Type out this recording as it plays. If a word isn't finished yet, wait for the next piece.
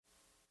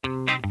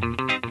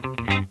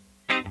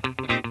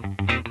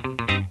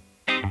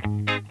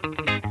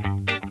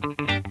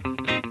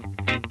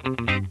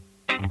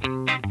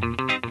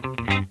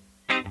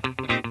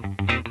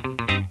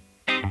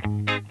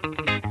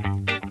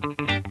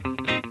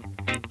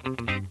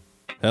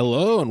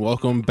Hello and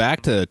welcome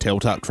back to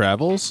Tabletop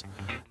Travels.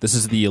 This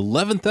is the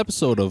 11th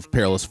episode of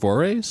Perilous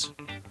Forays.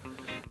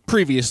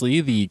 Previously,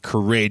 the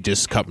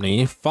courageous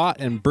company fought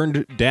and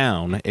burned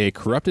down a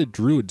corrupted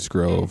druid's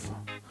grove.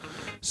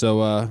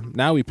 So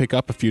now we pick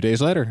up a few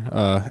days later,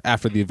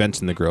 after the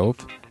events in the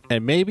grove,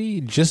 and maybe,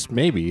 just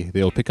maybe,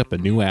 they'll pick up a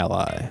new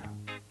ally.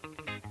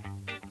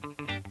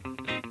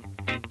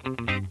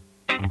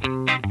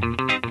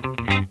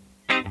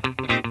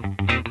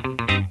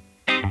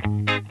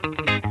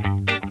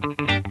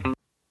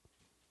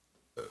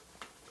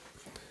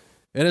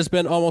 It has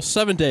been almost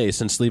 7 days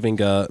since leaving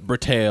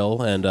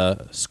Bretail and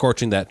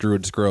scorching that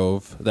druid's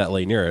grove that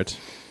lay near it.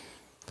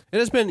 It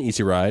has been an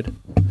easy ride.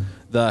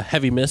 The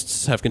heavy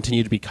mists have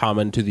continued to be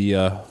common to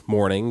the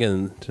morning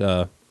and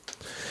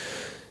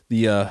in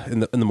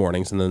the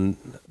mornings, and then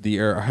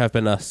there have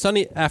been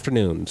sunny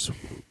afternoons,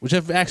 which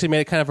have actually made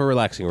it kind of a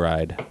relaxing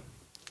ride.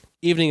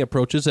 Evening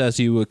approaches as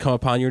you come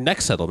upon your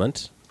next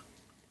settlement.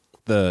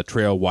 The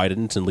trail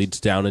widens and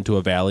leads down into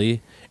a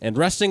valley, and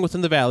resting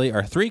within the valley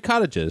are 3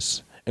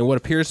 cottages and what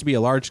appears to be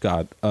a large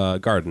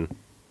garden.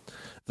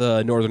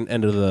 The northern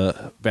end of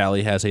the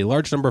valley has a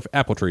large number of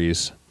apple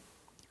trees.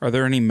 Are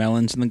there any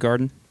melons in the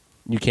garden?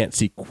 You can't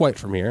see quite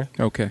from here.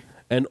 Okay.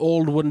 An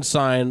old wooden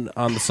sign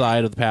on the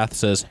side of the path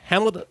says,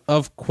 Hamlet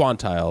of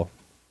Quantile.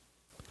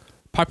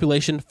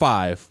 Population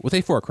 5, with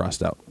a 4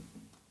 crossed out.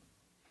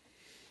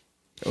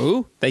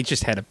 Ooh, they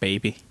just had a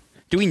baby.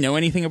 Do we know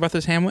anything about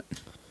this hamlet?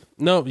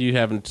 No, you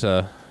haven't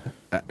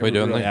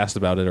really asked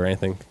about it or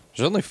anything.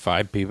 There's only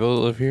 5 people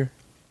that live here.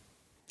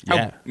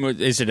 Yeah.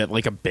 Is it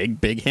like a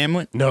big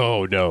hamlet?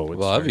 No.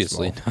 Well,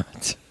 obviously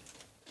not.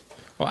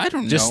 Well, I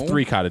don't know. Just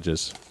 3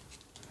 cottages.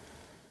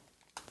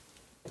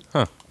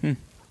 Huh.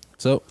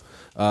 So,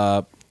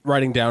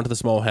 riding down to the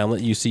small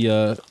hamlet, you see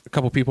a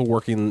couple people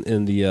working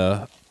in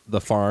the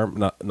farm.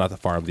 Not the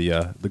farm,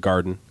 the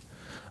garden.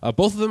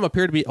 Both of them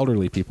appear to be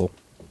elderly people.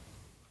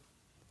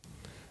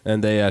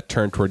 And they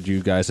turn toward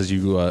you guys as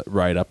you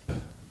ride up.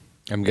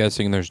 I'm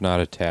guessing there's not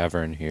a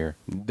tavern here.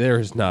 There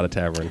is not a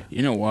tavern.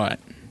 You know what?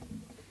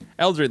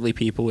 Elderly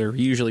people are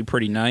usually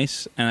pretty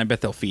nice, and I bet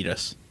they'll feed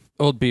us.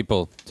 Old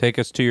people, take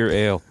us to your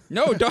ale.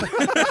 No, don't.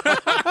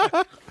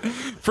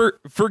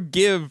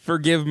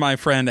 Forgive my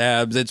friend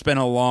Abs. It's been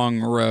a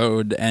long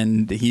road,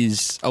 and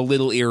he's a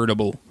little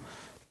irritable.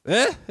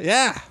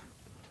 Yeah.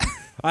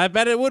 I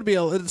bet it would be.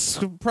 It's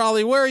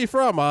probably, where are you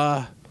from?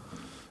 I'm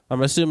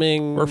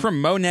assuming... We're from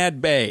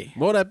Monad Bay.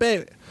 Monad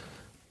Bay.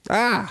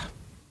 Ah.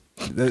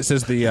 This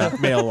is the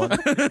male one.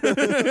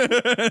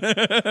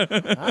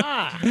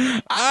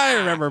 I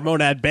remember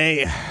Monad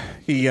Bay.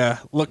 He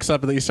looks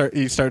up and he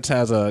starts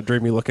has a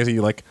dreamy look as he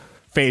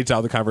fades out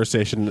of the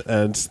conversation,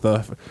 and it's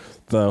the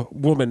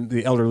woman,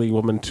 the elderly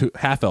woman, to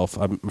half elf.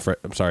 I'm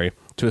sorry,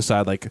 to his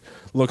side,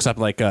 looks up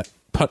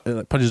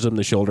and punches him in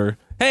the shoulder.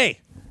 Hey,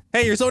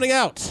 you're zoning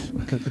out.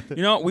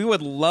 You know, we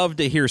would love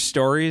to hear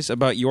stories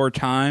about your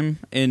time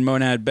in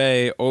Monad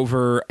Bay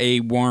over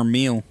a warm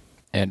meal.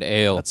 And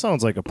ale. That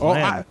sounds like a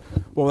plan.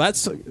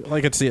 That's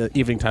it's the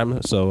evening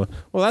time, so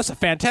that's a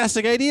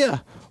fantastic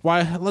idea.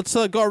 Why, let's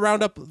go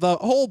round up the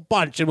whole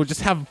bunch and we'll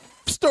just have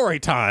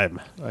story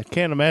time. I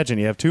can't imagine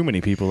you have too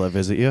many people that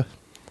visit you.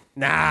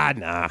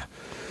 Nah.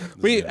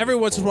 Every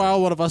once in a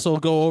while, one of us will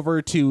go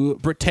over to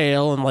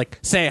Bretail and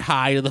say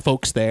hi to the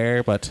folks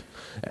there, but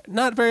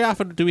not very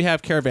often do we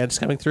have caravans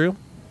coming through.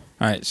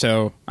 All right,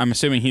 so I'm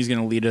assuming he's going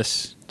to lead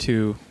us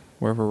to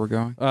wherever we're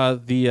going.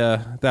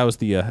 That was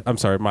the. I'm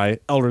sorry, my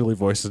elderly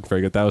voice isn't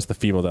very good. That was the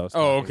female. That was.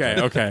 Oh,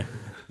 okay.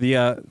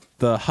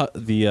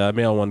 The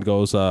male one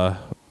goes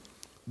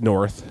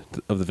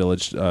north of the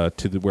village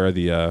to where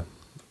the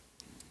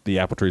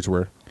apple trees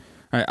were.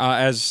 All right,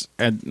 as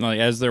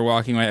they're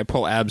walking away, I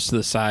pull Abs to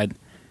the side.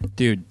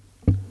 Dude,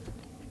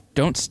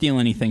 don't steal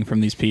anything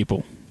from these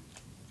people.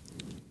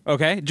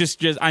 Okay,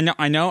 just I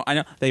know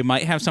they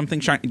might have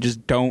something shiny.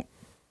 Just don't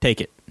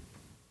take it.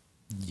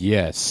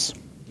 Yes.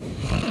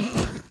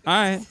 All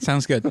right,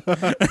 sounds good.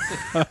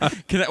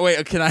 Can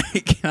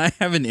I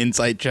have an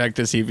insight check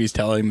to see if he's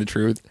telling the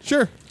truth?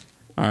 Sure.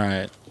 All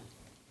right.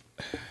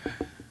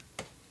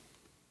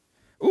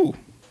 Ooh.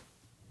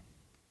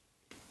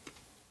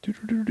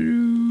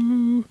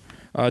 22.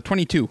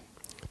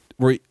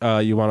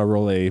 You want to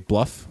roll a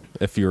bluff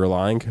if you're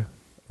lying,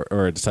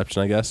 or a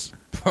deception, I guess.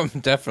 I'm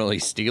definitely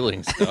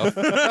stealing stuff.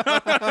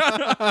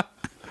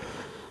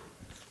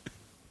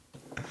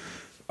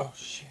 Oh,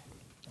 shit.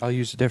 I'll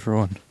use a different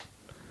one.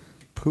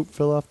 Poop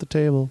fell off the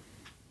table.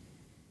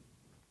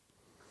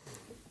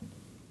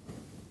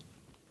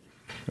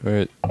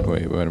 Wait,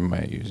 what am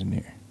I using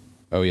here?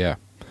 Oh, yeah.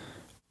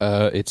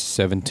 It's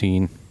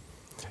 17.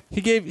 He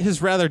gave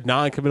his rather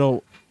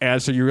non-committal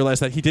answer. You realize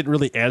that he didn't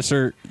really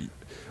answer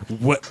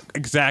what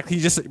exactly.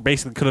 He just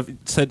basically could have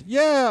said,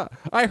 yeah,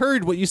 I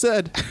heard what you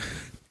said.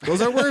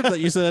 Those are words that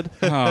you said.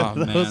 Oh,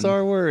 man. Those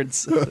are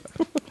words.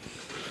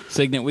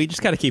 Signet, we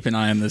just got to keep an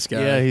eye on this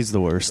guy. Yeah, he's the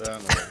worst.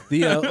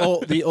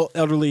 The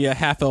elderly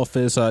half elf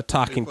is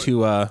talking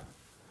to the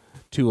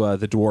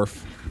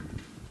dwarf,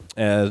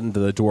 and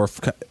the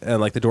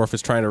dwarf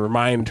is trying to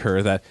remind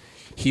her that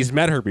he's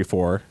met her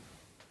before.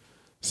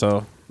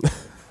 So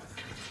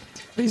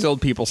These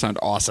old people sound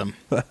awesome.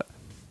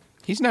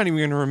 He's not even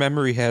going to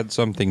remember he had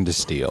something to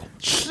steal.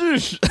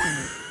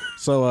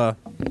 So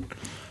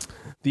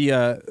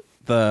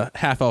the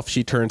half elf,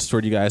 she turns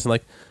toward you guys and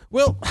like,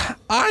 well,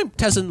 I'm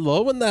Tessin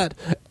Lowe, and that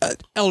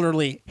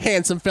elderly,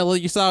 handsome fellow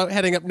you saw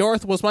heading up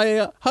north was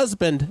my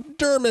husband,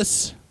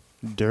 Dermis.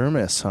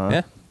 Dermis, huh?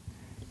 Yeah.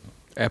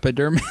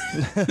 Epidermis.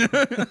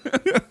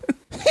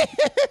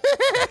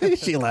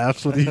 She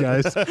laughs with you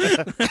guys.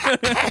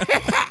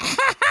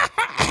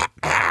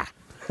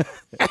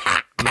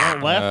 You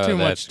don't laugh too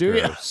much, do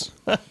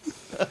you?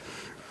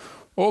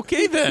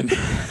 Okay, then.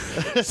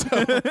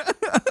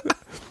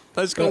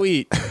 Let's go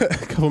eat.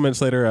 A couple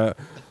minutes later,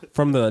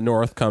 from the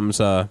north comes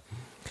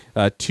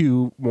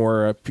three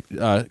more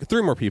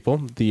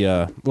people.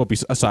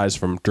 Aside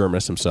from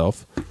Dermis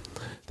himself,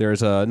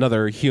 there's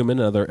another human,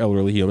 another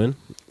elderly human,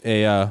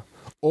 a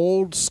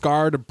old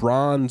scarred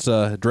bronze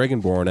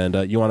dragonborn,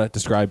 and you want to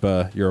describe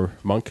your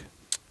monk?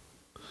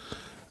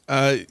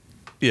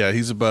 Yeah,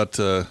 he's about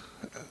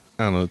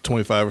I don't know,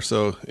 25 or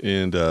so,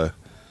 and I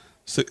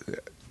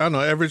don't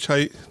know, average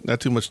height, not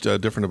too much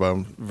different about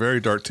him. Very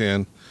dark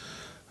tan,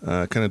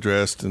 kind of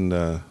dressed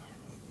in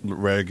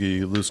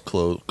raggy, loose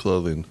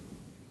clothing.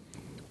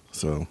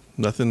 So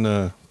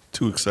nothing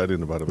too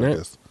exciting about him, I Right.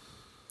 guess.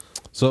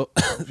 So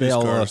they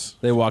all scars.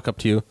 they walk up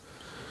to you.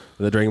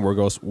 The dragonborn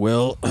goes,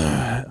 "Well,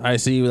 I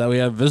see that we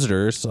have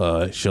visitors.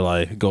 Shall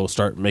I go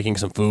start making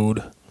some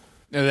food?"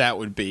 That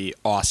would be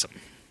awesome.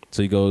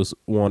 So he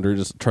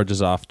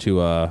trudges off to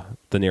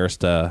the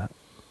nearest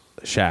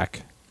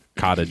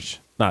cottage.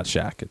 Not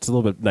shack. It's a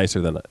little bit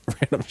nicer than a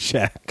random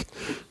shack.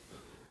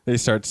 He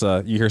starts,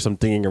 you hear some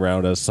dinging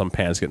around as some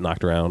pans get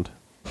knocked around.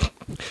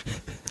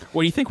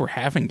 What do you think we're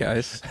having,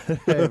 guys?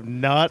 I have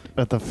not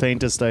the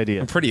faintest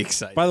idea. I'm pretty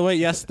excited. By the way,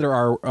 yes, there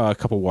are a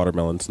couple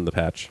watermelons in the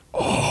patch.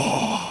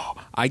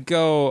 I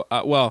go,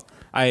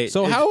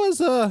 So how is,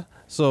 the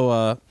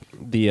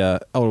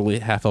elderly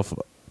half-elf,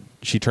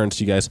 she turns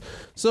to you guys.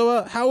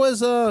 So how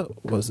is,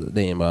 what's the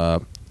name,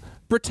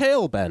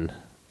 Bertale been?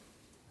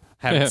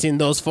 Haven't seen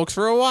those folks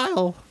for a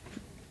while.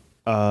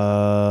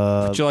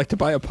 would you like to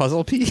buy a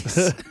puzzle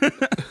piece?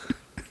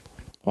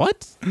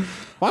 What?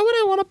 Why would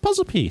I want a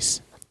puzzle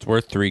piece? It's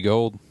worth 3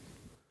 gold.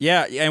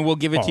 Yeah, and we'll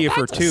give it to you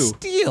for That's a 2.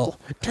 steal.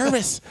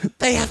 Termis,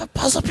 they have a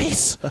puzzle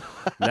piece.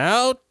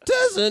 Now,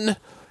 Tezzin,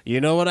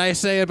 you know what I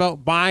say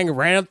about buying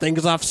random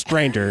things off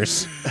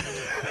strangers.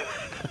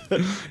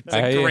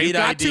 Great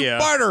Got idea. to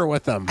barter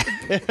with them.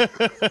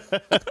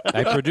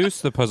 I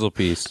produced the puzzle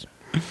piece.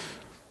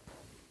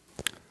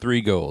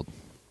 3 gold.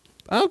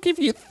 I'll give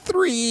you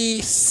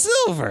 3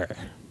 silver.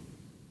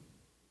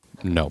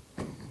 No.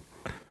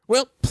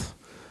 Well,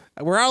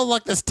 we're out of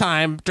luck this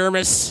time,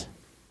 Dermis.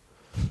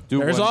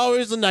 There's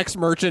always the next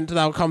merchant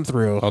that'll come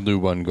through. I'll do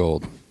 1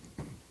 gold.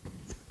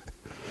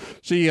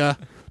 She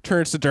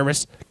turns to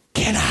Dermis.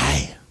 Can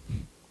I?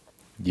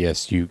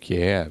 Yes, you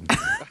can.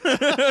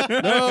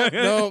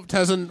 No,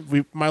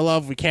 Tezzin, my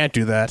love, we can't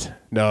do that.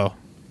 No.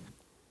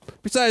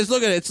 Besides,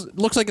 look at it. It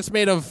looks like it's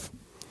made of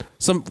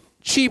some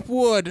cheap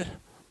wood.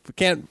 We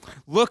can't.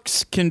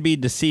 Looks can be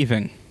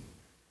deceiving.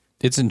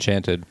 It's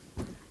enchanted.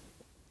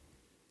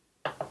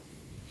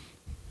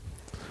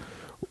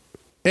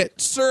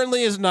 It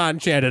certainly is not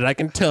enchanted. I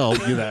can tell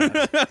you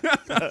that.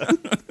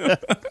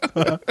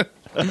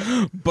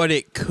 But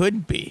it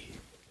could be.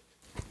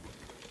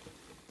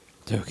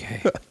 It's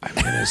okay. I'm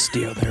going to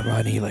steal their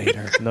money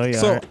later. No, you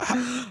So,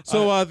 aren't.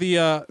 so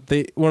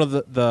the one of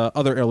the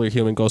other elderly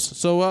human goes.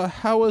 So,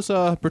 how has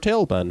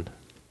Bertale been?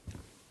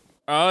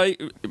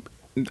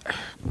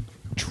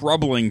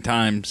 Troubling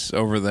times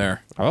over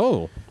there.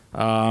 Oh,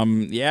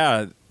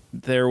 Yeah,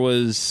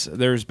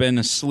 there's been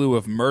a slew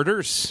of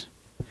murders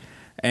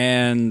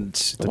and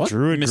The Druid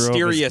Grove is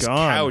mysterious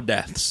gone. cow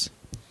deaths.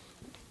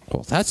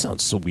 well, that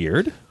sounds so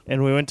weird.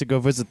 And we went to go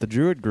visit the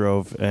Druid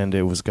Grove, and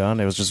it was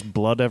gone. It was just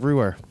blood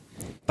everywhere.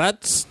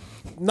 That's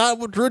not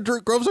what druid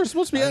groves are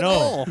supposed to be at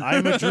all.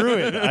 I'm a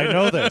druid. I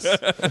know this.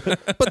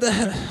 But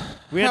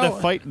We had How-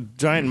 to fight a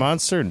giant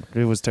monster, and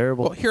it was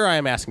terrible. well, here I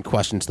am asking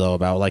questions though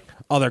about like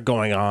other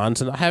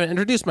going-ons, and I haven't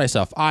introduced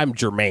myself. I'm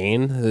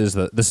Jermaine. This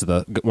is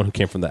the one who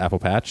came from the Apple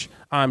Patch.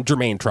 I'm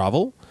Jermaine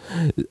Travel.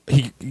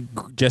 He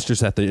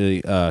gestures at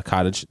the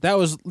cottage. That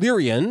was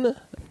Lyrian,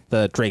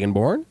 the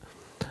Dragonborn.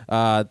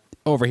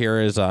 Over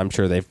here is I'm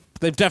sure they've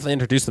definitely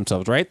introduced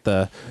themselves, right?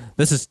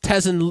 This is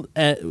Tezzin.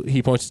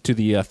 He points to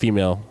the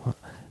female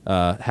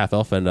half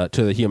elf and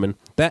to the human.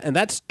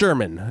 That's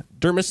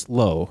Dermis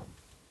Lowe.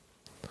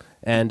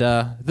 And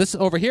this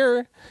over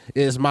here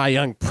is my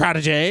young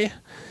protege,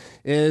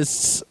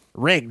 is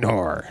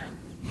Ragnar.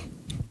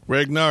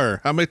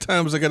 Ragnar, how many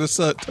times I got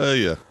to tell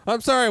you?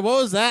 I'm sorry,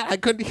 what was that? I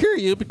couldn't hear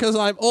you because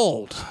I'm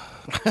old.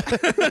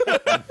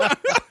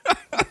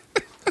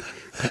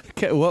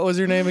 Okay, what was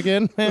your name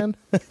again, man?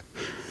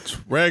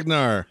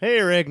 Ragnar.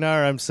 Hey,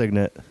 Ragnar, I'm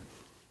Signet.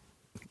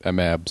 I'm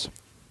Abs.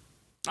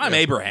 I'm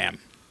Abraham.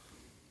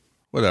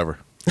 Whatever.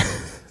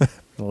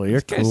 Well,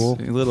 you're Guys, cool.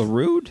 a little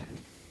rude.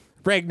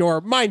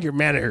 Ragnar, mind your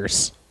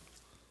manners.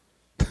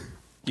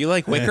 Do you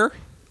like wicker?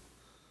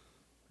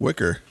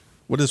 Wicker.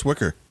 What is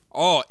wicker?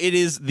 Oh, it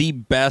is the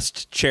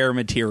best chair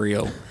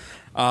material.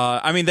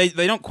 I mean, they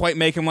don't quite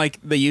make them like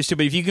they used to,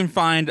 but if you can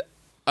find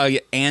a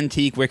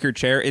antique wicker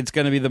chair, it's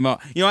going to be the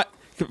most. You know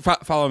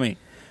what? Follow me,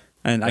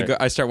 and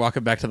I start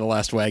walking back to the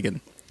last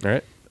wagon. All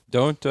right.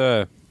 Don't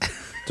get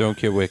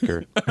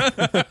wicker.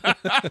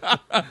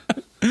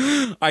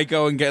 I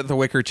go and get the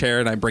wicker chair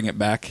and I bring it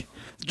back.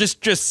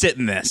 Just sit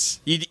in this.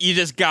 You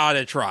just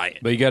gotta try it.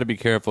 But you got to be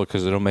careful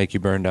because it'll make you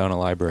burn down a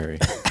library.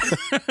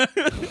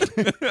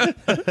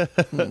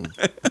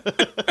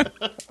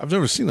 I've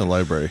never seen a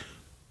library.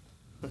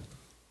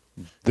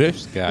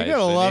 This guy. You got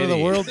a lot of the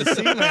world to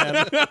see,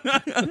 man.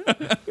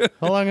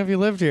 How long have you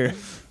lived here?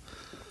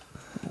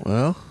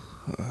 Well,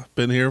 I've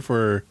been here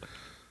for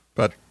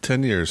about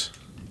 10 years.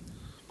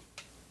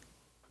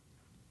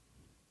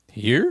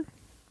 Here?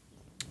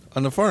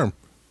 On the farm.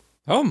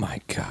 Oh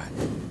my god!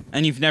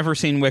 And you've never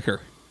seen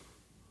wicker.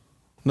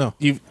 No.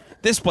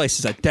 This place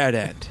is a dead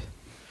end.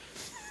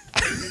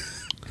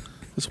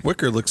 This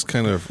wicker looks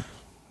kind of,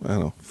 I don't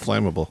know,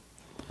 flammable.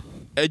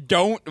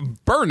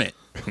 Don't burn it.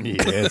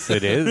 Yes,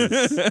 it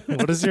is.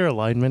 What is your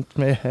alignment,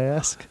 may I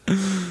ask?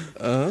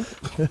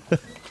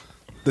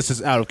 This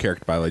is out of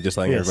character, by the way, just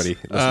letting Yes. everybody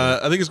listen.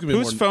 I think it's going to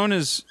be Whose more... phone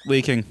is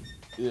leaking?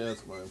 Yeah,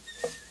 that's mine.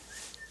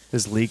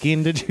 Is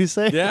leaking, did you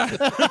say? Yeah.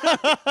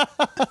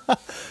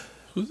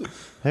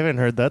 I haven't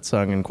heard that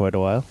song in quite a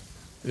while.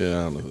 Yeah,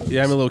 I don't know.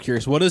 Yeah, I'm a little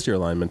curious. What is your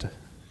alignment?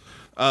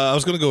 I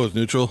was going to go with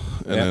neutral,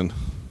 and Yeah. then...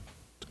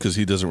 Because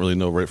he doesn't really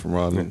know right from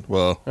wrong.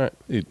 Well, All right.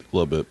 a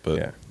little bit, but...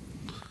 Yeah.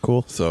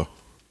 Cool. So...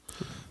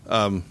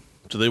 do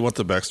they want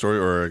the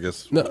backstory, or I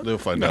guess No. they'll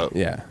find out?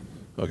 Yeah.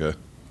 Okay.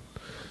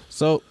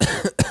 So,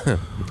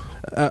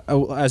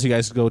 as you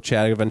guys go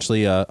chatting,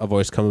 eventually a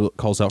voice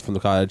calls out from the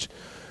cottage,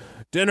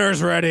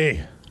 "Dinner's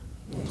ready!"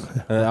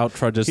 And out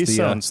trudges He the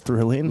sounds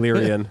thrilling.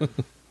 Lyrian,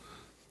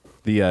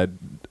 the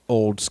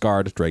old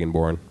scarred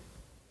Dragonborn.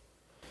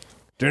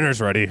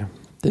 "Dinner's ready.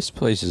 This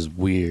place is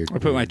weird. I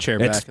put my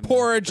chair It's back.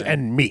 porridge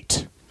and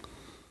meat."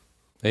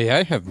 Hey,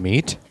 I have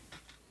meat.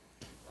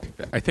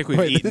 I think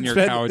we've eaten your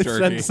cow It's been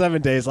jerky.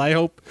 7 days. I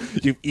hope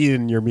you've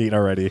eaten your meat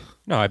already.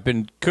 No, I've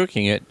been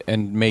cooking it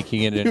and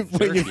making it in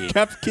But you jerky.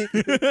 kept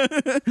keeping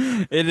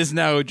It is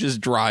now just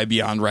dry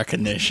beyond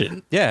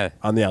recognition. Yeah,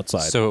 on the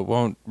outside. so it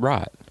won't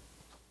rot.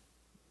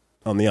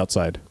 On the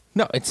outside.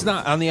 No, it's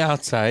not on the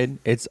outside.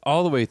 It's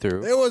all the way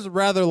through. It was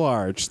rather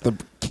large, the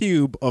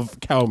cube of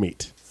cow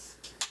meat.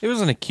 It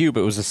wasn't a cube.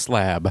 It was a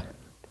slab.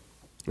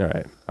 All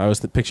right. I was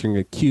picturing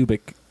a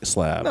cubic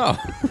slab. No,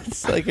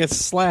 it's like a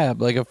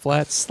slab, like a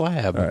flat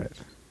slab. All right.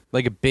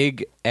 Like a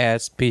big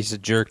ass piece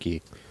of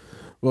jerky.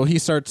 Well, he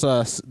starts.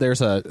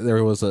 There's a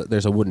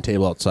wooden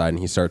table outside, and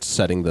he starts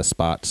setting the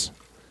spots,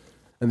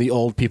 and the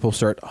old people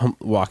start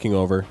walking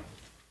over.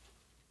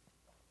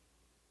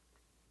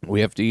 We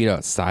have to eat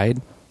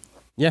outside.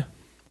 Yeah.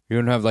 You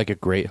don't have like a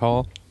great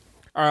hall.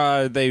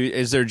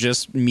 Is there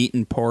just meat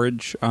and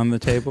porridge on the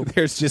table?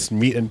 There's just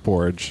meat and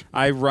porridge.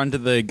 I run to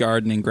the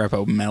garden and grab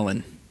a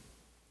melon,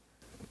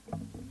 All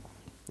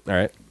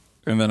right.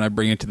 and then I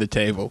bring it to the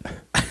table.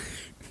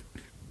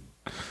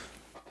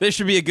 This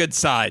should be a good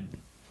side.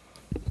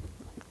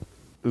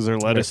 Is there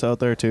lettuce out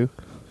there too?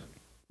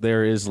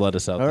 There is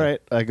lettuce out All there.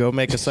 right, I go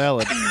make a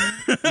salad.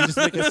 You just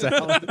make a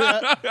salad.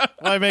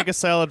 I make a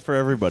salad for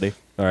everybody.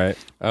 All right.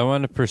 I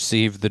want to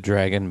perceive the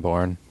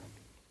dragonborn.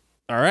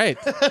 All right.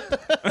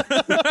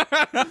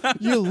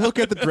 You look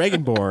at the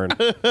Dragonborn.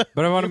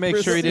 But I want to make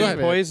sure he didn't Right.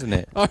 poison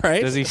it. All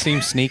right. Does he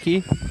seem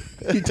sneaky?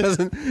 He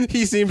doesn't.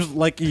 He seems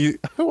like he's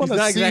wanna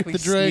not see exactly the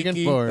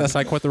sneaky. Dragonborn. That's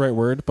not quite the right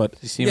word, but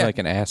Does he seem like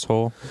an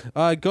asshole?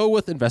 Go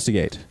with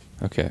investigate.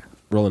 Okay.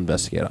 Roll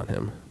investigate on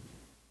him.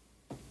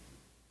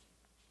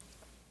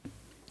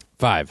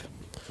 5.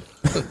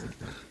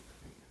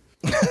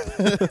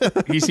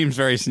 He seems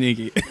very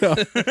sneaky.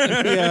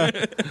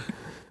 Yeah.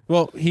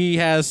 Well, he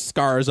has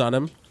scars on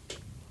him.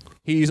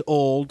 He's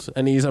old,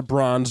 and he's a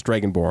bronze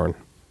Dragonborn.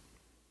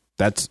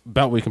 That's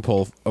about what we can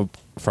pull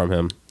from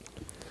him.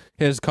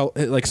 His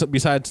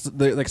besides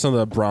some of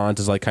the bronze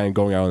is like kind of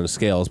going out on the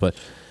scales, but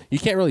you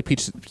can't really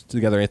piece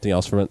together anything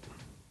else from it.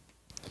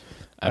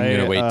 I'm going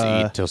to wait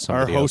to eat till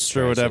somebody Our else host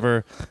or tries it.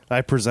 whatever,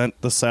 I present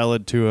the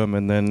salad to him,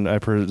 and then I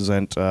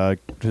present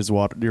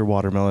your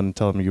watermelon and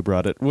tell him you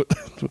brought it.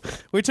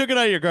 We took it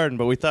out of your garden,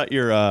 but we thought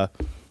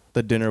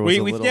the dinner was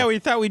a little... we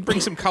thought we'd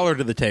bring some color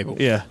to the table.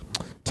 Yeah.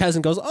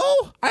 Tezin goes,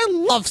 "Oh, I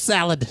love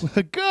salad."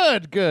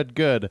 Good.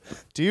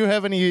 Do you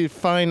have any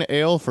fine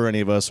ale for any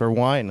of us, or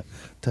wine,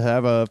 to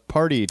have a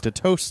party to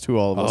toast to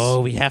all of us? Oh,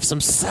 we have some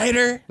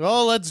cider.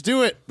 Oh, let's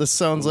do it. This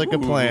sounds like a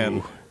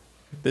plan.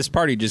 This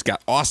party just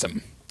got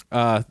awesome.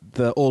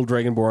 The old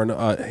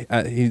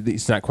Dragonborn,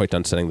 he's not quite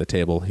done setting the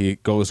table. He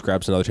goes,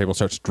 grabs another table, and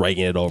starts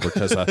dragging it over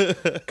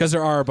because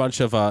there are a bunch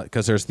of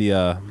because there's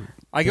the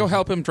I go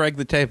help him drag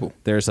the table.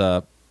 there's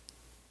a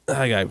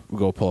I gotta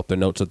go pull up the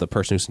notes of the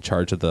person who's in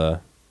charge of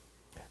the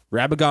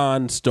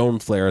Rabagon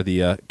Stoneflare,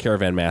 the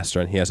caravan master,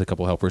 and he has a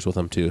couple helpers with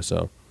him too.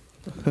 So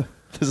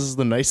This is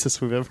the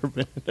nicest we've ever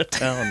been in a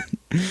town.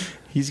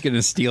 He's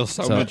gonna steal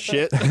so much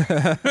shit.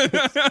 That's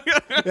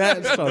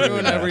probably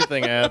Doing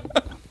everything, Ab.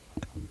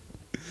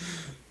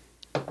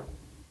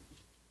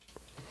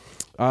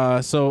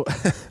 So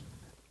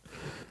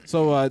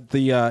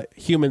the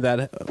human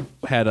that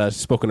had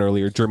spoken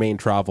earlier, Jermaine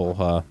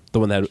Travel, the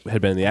one that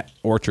had been in the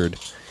orchard,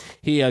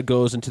 he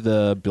goes into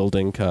the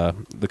building,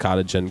 the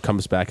cottage, and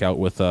comes back out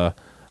with a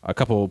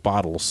couple of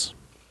bottles,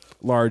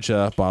 large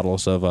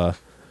bottles of.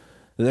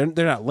 They're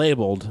not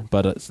labeled,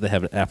 but they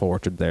have an apple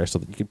orchard there, so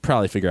you can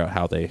probably figure out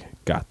how they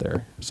got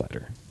their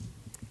cider.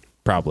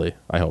 Probably,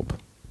 I hope.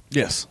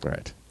 Yes. All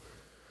right.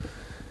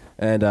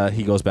 And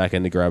he goes back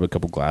in to grab a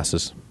couple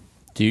glasses.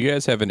 Do you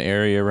guys have an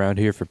area around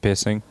here for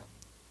pissing?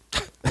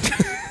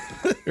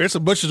 There's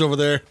some bushes over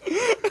there.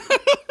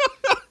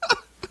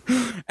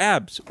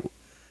 Abs,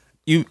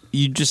 you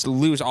just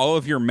lose all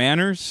of your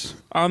manners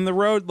on the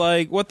road.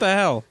 Like, what the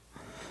hell?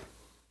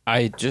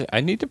 I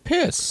need to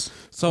piss.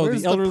 So Where's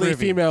the the elderly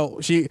privy?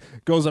 female, she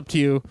goes up to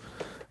you.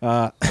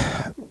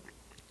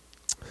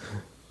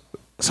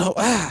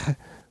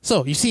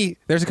 So you see,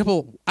 there's a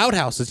couple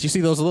outhouses. You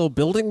see those little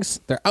buildings?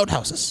 They're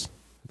outhouses.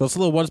 Those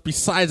little ones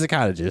besides the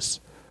cottages.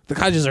 The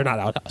cottages are not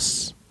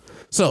outhouses.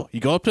 So you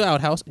go up to the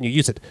outhouse and you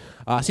use it.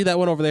 See that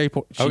one over there?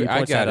 She I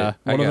points got at it.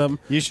 I one of got them.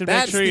 You should make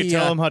That's sure you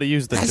tell them how to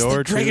use the that's door,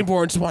 the too.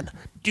 Dragonborn's one.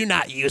 Do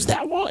not use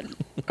that one.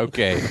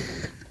 Okay.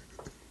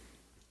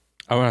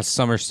 I want to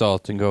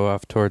somersault and go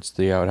off towards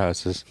the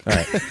outhouses. All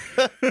right.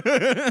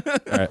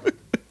 All right.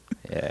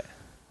 Yeah.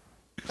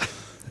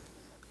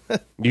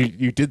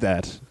 You did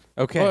that.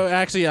 Okay. Well,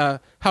 actually,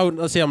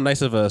 let's see how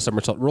nice of a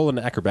somersault. Roll in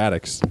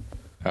acrobatics.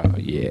 Oh,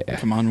 yeah.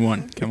 Come on,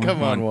 one. Come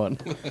on, one.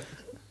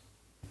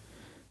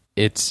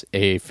 It's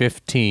a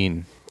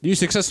 15. You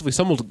successfully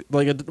stumbled.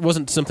 Like, it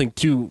wasn't something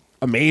too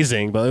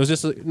amazing, but it was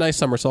just a nice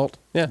somersault.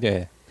 Yeah.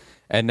 Yeah.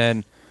 And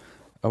then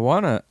I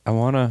wanna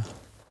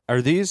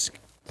are these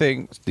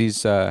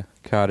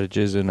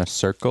cottages in a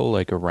circle,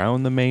 like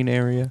around the main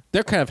area?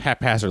 They're kind of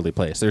haphazardly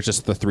placed. There's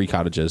just the three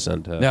cottages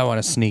and Now I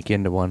want to sneak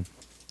into one.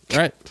 all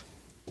right.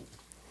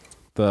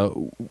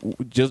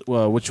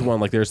 Which one?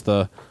 Like, there's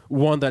the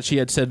one that she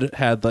had said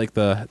had like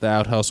the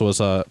outhouse was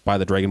by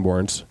the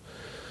Dragonborns,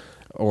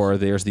 or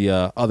there's the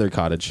other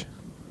cottage,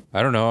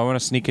 I don't know. I want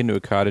to sneak into a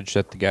cottage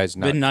that the guy's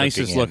not The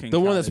nicest cooking in. looking. the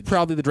one that's cottage.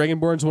 probably the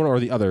Dragonborns one, or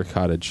the other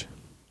cottage,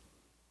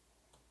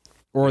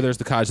 or there's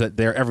the cottage that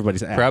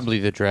everybody's at. Probably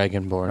the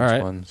Dragonborns All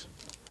right. ones.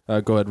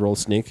 Go ahead, roll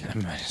sneak.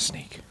 I'm gonna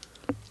sneak.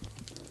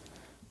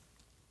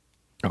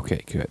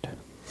 Okay, good.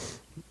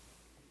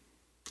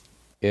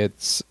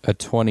 It's a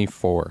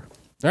 24.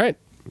 All right.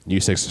 You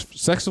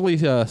successfully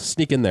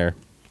sneak in there.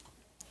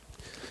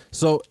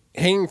 So,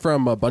 hanging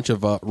from a bunch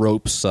of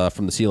ropes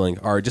from the ceiling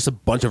are just a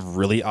bunch of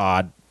really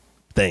odd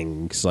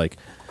things. Like,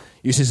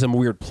 you see some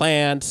weird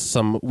plants,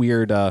 some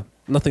weird,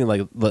 nothing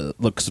like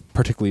looks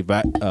particularly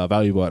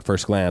valuable at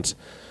first glance.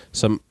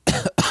 Some,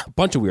 a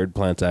bunch of weird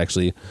plants,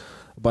 actually.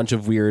 A bunch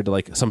of weird,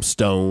 like, some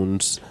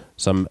stones,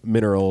 some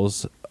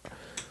minerals.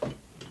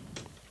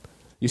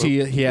 You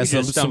see, he has You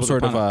some just stumbled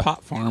sort of upon a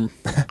pot farm.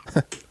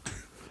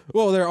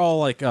 Well, they're all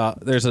like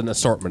there's an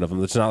assortment of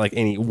them. It's not like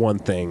any one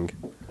thing.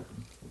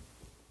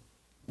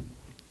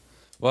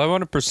 Well, I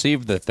want to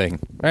perceive the thing.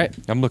 All right,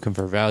 I'm looking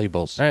for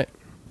valuables. all right.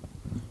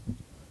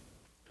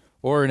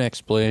 Or an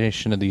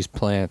explanation of these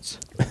plants.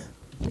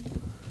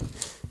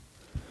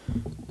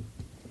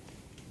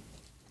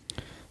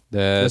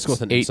 Let's go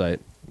with an 8. insight.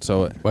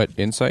 So What,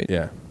 insight?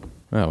 yeah.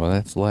 Oh, well,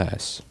 that's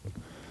less.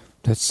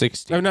 That's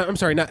 60. I'm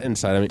sorry, not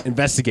insight. I mean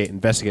investigate.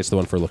 Investigate's the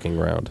one for looking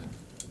around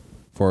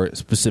for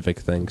specific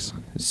things.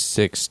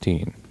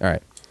 16. All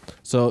right.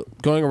 So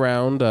going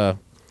around,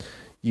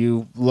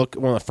 you look.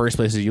 One of the first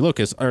places you look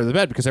is under the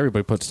bed because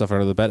everybody puts stuff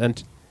under the bed,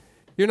 and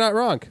you're not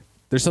wrong.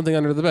 There's something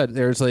under the bed.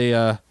 There's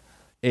a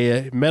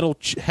metal,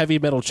 heavy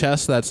metal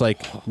chest that's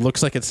like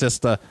looks like it's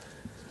just like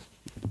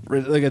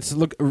it's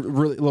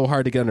really a little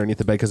hard to get underneath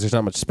the bed because there's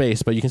not much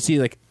space. But you can see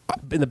like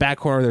in the back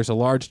corner there's a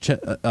large,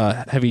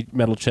 heavy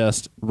metal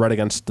chest right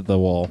against the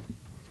wall.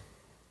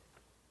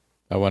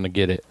 I want to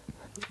get it.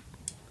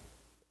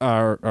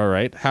 All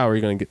right. How are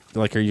you going to get?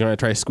 Like, are you going to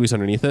try to squeeze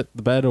underneath it,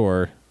 the bed,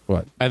 or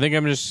what? I think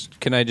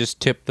can I just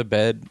tip the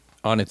bed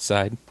on its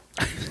side?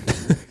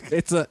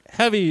 It's a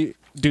heavy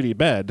duty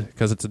bed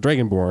because it's a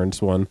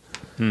Dragonborn's one.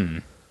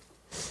 I'm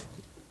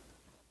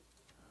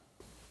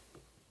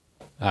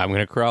going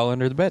to crawl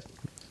under the bed.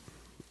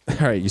 All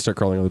right, you start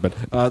crawling under the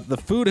bed. The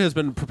food has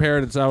been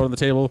prepared. It's out on the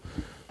table.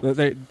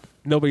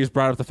 Nobody's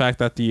brought up the fact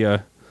that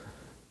the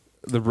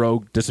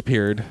rogue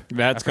disappeared.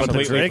 That's But the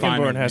completely fine.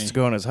 Dragonborn with has me. to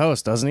go in his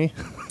house, doesn't he?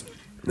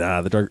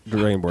 Nah, the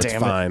Dragonborn's Damn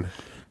it. fine.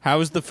 How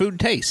does the food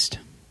taste?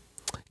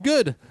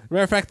 Good.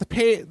 Matter of fact,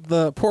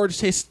 the porridge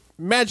tastes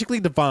magically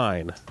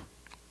divine.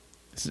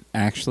 Is it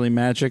actually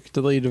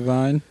magically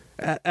divine?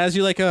 As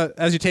you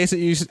taste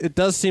it, it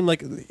does seem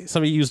like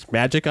somebody used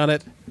magic on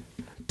it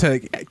to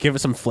give it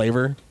some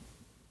flavor.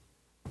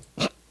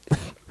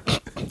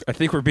 I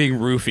think we're being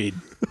roofied.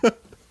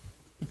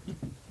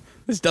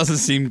 This doesn't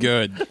seem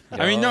good.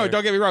 I mean, no,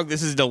 don't get me wrong.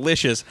 This is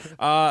delicious.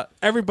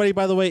 Everybody,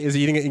 by the way, is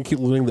eating it,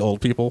 including the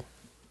old people.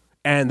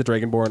 And the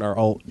Dragonborn are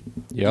all...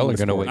 Y'all are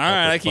going to wake All up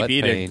right, with I keep butt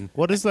eating. pain.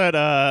 What is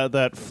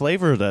that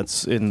flavor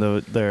that's in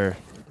there?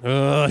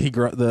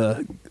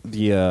 The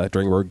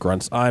Dragonborn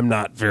grunts. I'm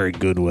not very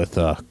good with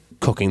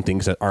cooking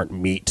things that aren't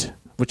meat.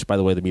 Which, by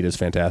the way, the meat is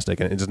fantastic,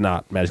 and it is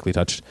not magically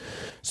touched.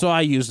 So I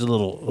used a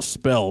little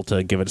spell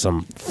to give it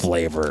some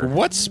flavor.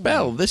 What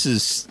spell? This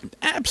is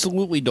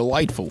absolutely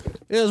delightful.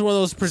 It was one of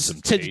those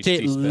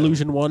prestidigitate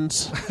illusion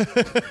ones.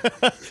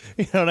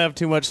 You don't have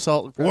too much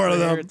salt and pepper One of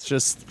here, them. It's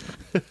just...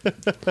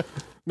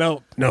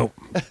 No.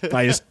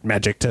 I just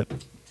magicked it.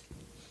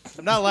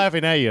 I'm not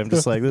laughing at you. I'm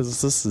just like,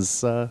 this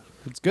is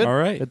it's good. All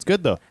right. It's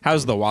good, though.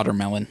 How's the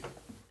watermelon?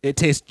 It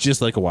tastes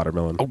just like a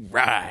watermelon. All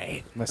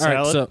right. My All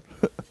right, salad,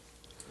 so...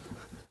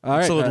 All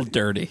right, It's a little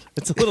dirty.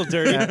 it's a little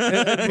dirty.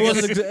 it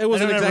wasn't I don't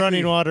have exactly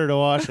running water to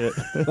wash it.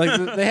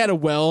 like they had a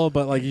well,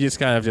 but like you just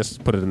kind of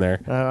just put it in there.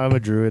 I'm a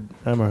druid.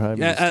 I'm Yeah, used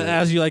to it.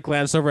 as you like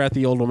glance over at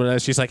the old woman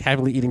as she's like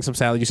happily eating some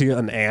salad, you see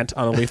an ant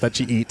on a leaf that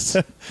she eats.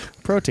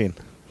 Protein.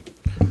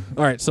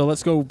 All right, so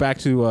let's go back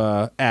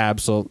to Ab.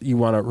 So you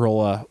want to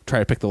roll, try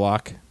to pick the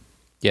lock.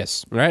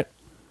 Yes. All right,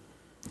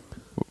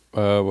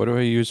 What do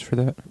I use for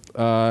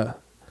that?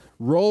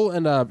 roll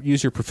and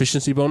use your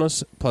proficiency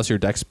bonus plus your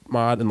dex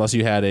mod, unless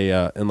you had a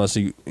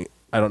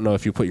I don't know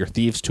if you put your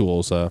thieves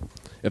tools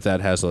if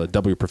that has a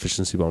double your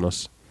proficiency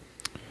bonus.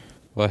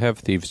 Well, I have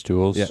thieves'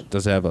 tools. Yeah,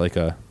 does it have like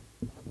a?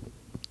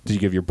 Did you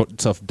give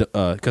yourself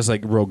because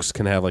like rogues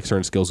can have like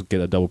certain skills get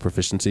a double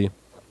proficiency?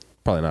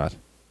 Probably not.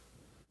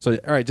 So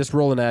all right, just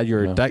roll and add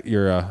your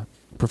your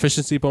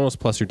proficiency bonus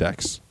plus your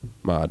dex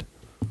mod,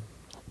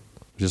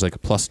 which is like a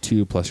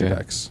 +2 plus your Yeah.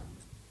 dex.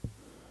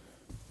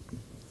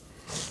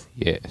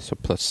 Yeah, so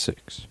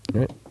 +6.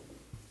 All right.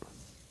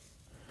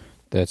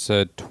 That's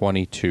a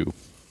 22.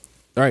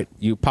 All right,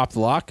 you pop the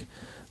lock.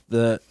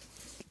 The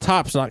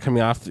top's not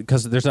coming off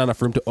because there's not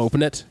enough room to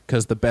open it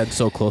because the bed's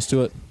so close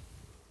to it.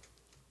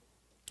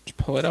 Just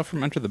pull it out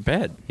from under the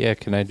bed. Yeah,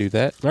 can I do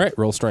that? All right,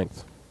 roll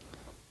strength.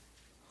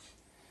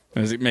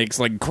 As it makes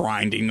like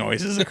grinding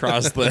noises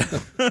across the.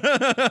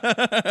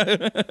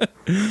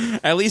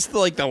 At least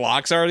like the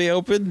lock's already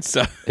open,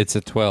 so It's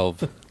a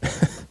 12.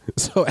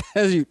 So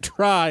as you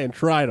try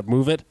to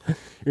move it,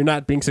 you're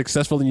not being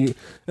successful. And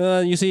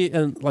you see,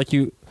 and like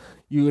you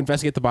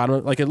investigate the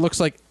bottom. Like it looks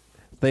like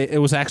it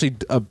was actually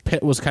a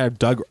pit was kind of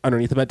dug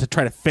underneath the bed to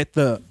try to fit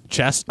the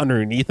chest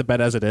underneath the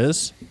bed as it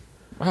is.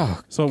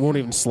 Oh, So it won't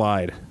even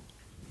slide.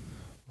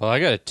 well, I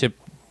got to tip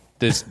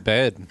this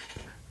bed.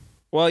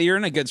 well, you're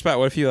in a good spot.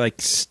 What if you like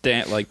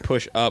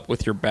push up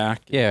with your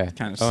back? Yeah.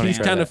 kind of. I wanna He's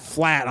try kind that. of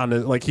flat on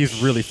it. Like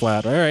he's really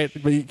flat. All right,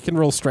 but you can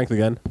roll strength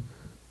again.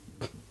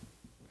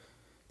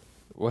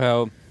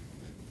 Well,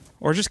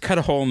 Or just cut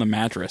a hole in the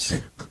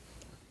mattress.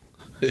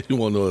 You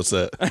won't notice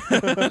that.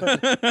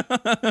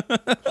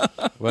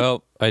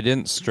 I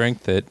didn't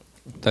strength it.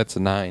 That's a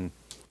 9.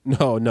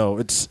 No,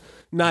 it's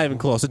not even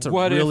close. It's a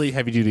What if- really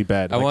heavy duty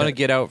bed. I Like want to that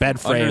get out bed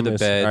from under frame the is-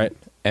 bed all right.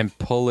 and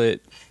pull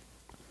it.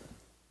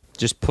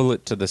 Just pull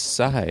it to the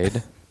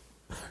side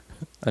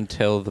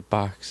until the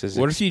box is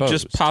What if you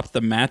just exposed. pop the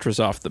mattress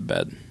off the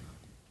bed?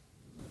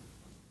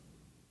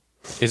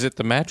 Is it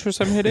the mattress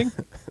I'm hitting?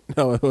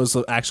 No, it was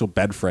the actual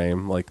bed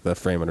frame, like the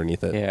frame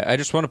underneath it. Yeah, I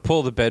just want to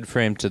pull the bed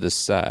frame to the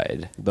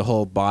side. The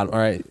whole bottom. All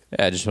right.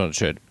 Yeah, I just want to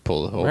try to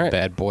pull the whole All right.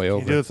 bad boy You do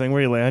over. the thing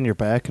where you lay on your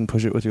back and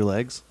push it with your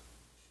legs.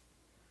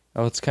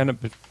 Oh, it's kind of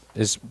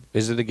is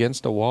it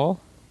against a wall?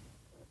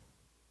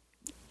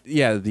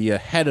 Yeah, the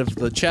head of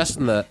the chest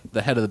and the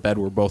head of the bed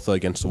were both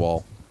against the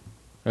wall.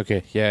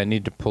 Okay, yeah, I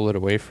need to pull it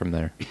away from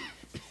there.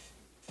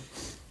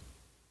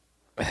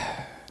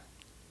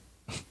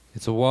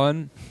 It's a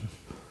 1.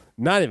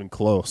 Not even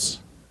close.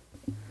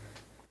 You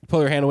pull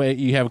your hand away,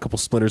 you have a couple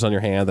splinters on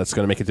your hand. That's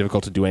going to make it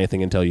difficult to do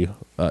anything until you,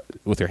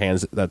 with your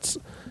hands. That's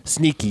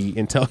sneaky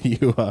until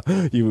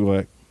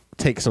you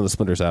take some of the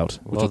splinters out,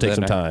 which will take then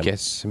some time. I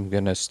guess I'm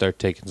gonna start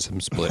taking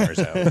some splinters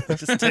out.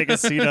 Just take a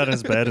seat on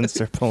his bed and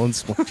start pulling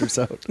splinters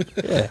out.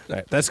 Yeah, all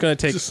right. That's going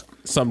to take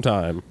some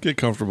time Get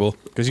comfortable.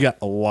 because you got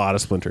a lot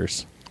of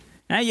splinters.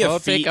 Now you Well,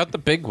 have take feet. out the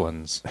big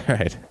ones. All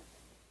right.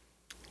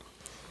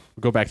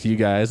 We'll go back to you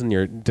guys and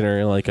your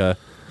dinner. Like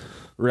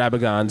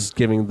Rabagon's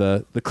giving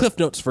the Cliff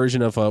Notes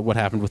version of what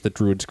happened with the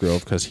Druid's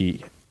Grove because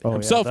he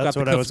himself got that's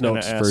the what I Cliff was gonna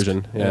Notes ask.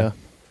 version. Yeah.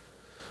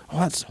 Oh,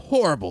 that's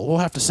horrible. We'll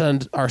have to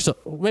send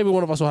maybe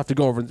one of us will have to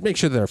go over and make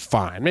sure they're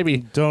fine. Maybe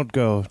Don't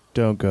go.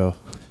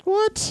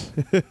 what?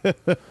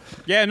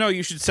 Yeah, no,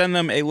 you should send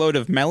them a load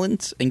of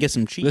melons and get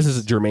some cheese. This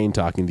is Jermaine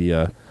talking to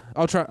you.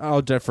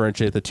 I'll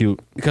differentiate the two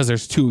because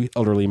there's two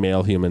elderly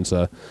male humans.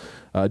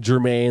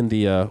 Jermaine,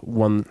 the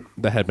one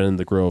that had been in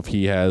the grove,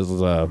 he has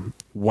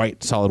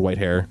solid white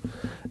hair,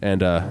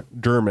 and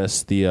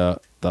Dermis,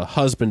 the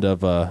husband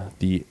of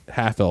the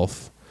half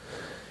elf,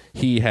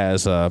 he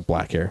has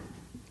black hair.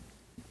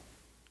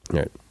 All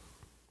right.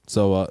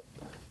 So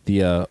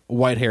the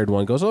white haired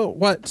one goes, "Oh,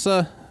 what's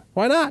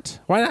why not?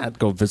 Why not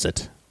go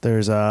visit?"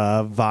 There's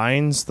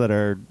vines that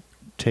are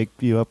take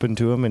you up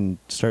into him and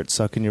start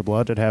sucking your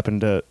blood? It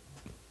happened to.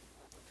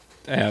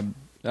 It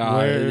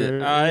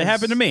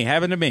happened to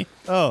me.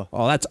 Oh,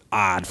 Oh, that's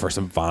odd for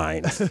some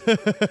vines.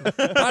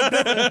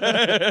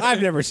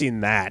 I've never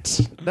seen that.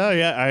 no,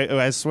 yeah,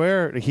 I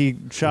swear he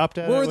chopped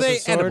at it Were with they a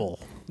sword. edible?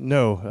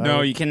 No.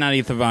 No, you cannot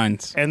eat the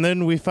vines. And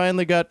then we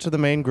finally got to the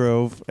main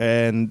grove,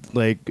 and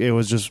like it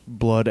was just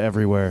blood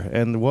everywhere.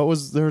 And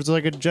there was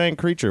like a giant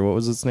creature. What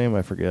was its name?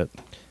 I forget.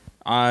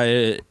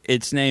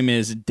 Its name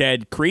is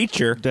Dead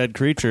Creature. Dead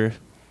creature.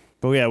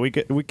 But yeah, we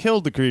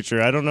killed the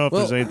creature. I don't know if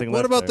there's anything what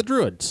left. about the there.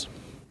 druids?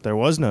 There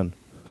was none.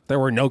 There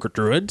were no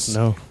druids.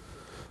 No.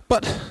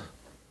 But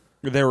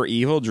There were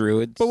evil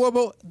druids. what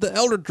about the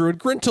elder druid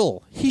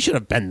Grintle? He should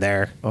have been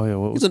there. Oh yeah,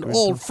 what was He's an Grintle?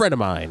 old friend of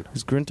mine.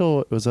 Was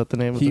Grintle? Was that the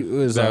name of He the?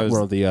 was,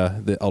 one of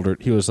the elder.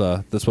 He was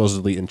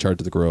supposedly in charge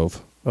of the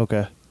grove.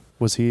 Okay.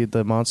 Was he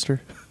the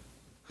monster?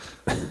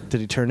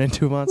 Did he turn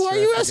into a monster? Why are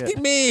you I forget.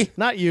 asking me?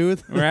 Not you.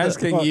 We're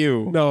asking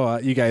you. No,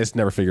 you guys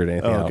never figured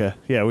anything Oh, out. okay.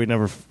 Yeah, we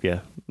never. Yeah.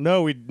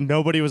 No,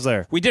 nobody was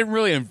there. We didn't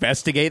really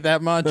investigate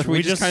that much.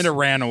 We just kind of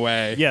ran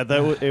away. Yeah,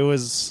 it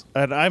was.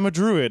 And I'm a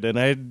druid, and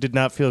I did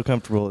not feel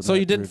comfortable. In So that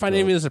you didn't druid find grove.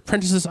 any of his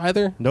apprentices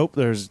either? Nope.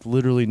 There's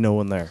literally no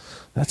one there.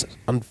 That's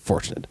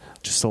unfortunate.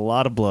 Just a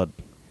lot of blood.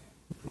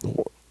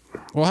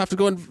 We'll have to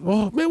go and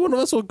maybe one of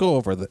us will go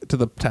over to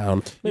the town.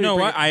 You Maybe know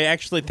bring what? I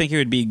actually think it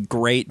would be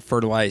great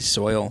fertilized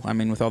soil. I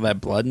mean, with all that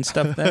blood and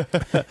stuff there.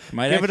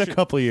 Might Give it actually, a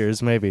couple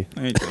years, maybe. I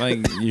mean,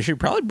 like, you should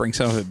probably bring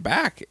some of it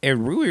back. It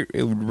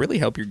would really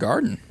help your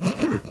garden.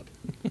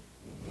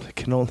 I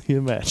can only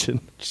imagine.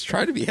 Just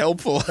try to be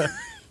helpful. But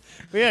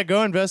yeah,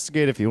 go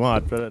investigate if you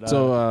want. But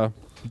So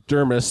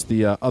Dermis,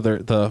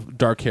 the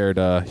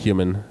dark-haired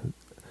human.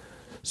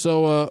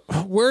 So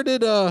where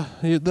did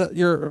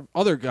your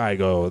other guy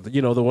go?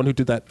 You know, the one who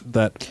did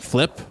that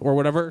flip or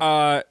whatever.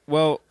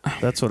 Well,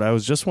 that's what I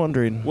was just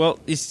wondering.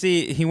 you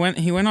see, he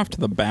went off to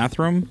the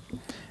bathroom,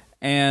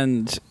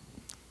 and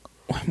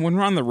when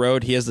we're on the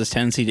road, he has this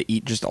tendency to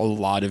eat just a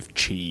lot of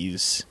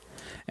cheese,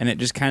 and it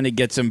just kind of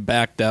gets him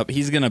backed up.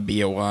 He's gonna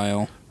be a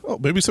while. Oh,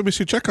 maybe somebody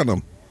should check on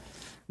him.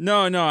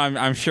 No,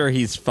 I'm sure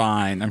he's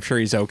fine. I'm sure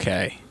he's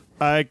okay.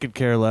 I could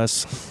care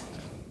less.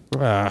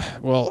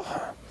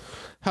 Well,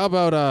 how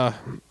about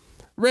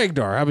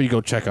Ragnar? How about you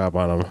go check up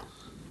on him?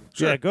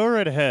 Yeah, go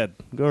right ahead.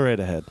 Go right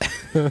ahead.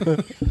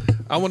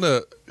 I want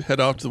to head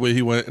off to the way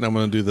he went, and I'm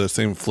going to do the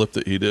same flip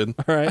that he did.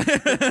 All right.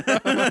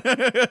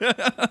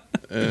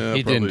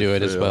 He didn't do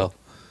it as well.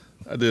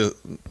 I did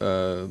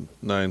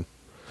 9.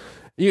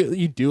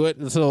 You do it.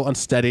 It's a little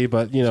unsteady,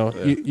 but you know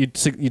you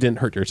didn't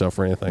hurt yourself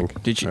or anything.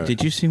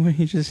 Did you see what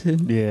he just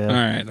did? Yeah. All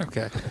right.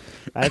 Okay.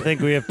 I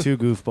think we have two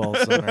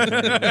goofballs on our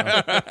team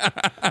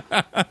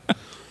now.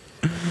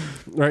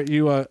 Right.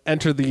 You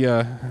enter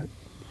the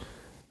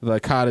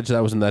cottage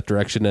that was in that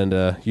direction,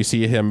 and you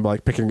see him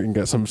like picking and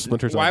get some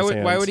splinters. Why off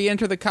his would hands. he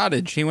enter the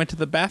cottage? He went to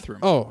the bathroom.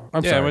 Oh,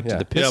 I'm Yeah, sorry. I went to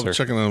the Yeah, I pisser. was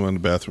checking on him in the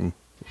bathroom.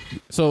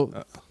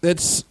 So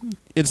it's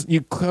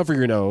you cover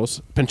your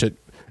nose, pinch it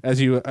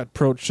as you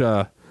approach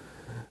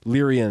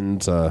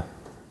Lyrian's the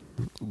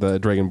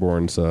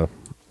Dragonborn's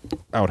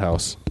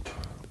outhouse.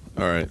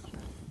 All right.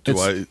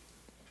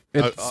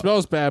 It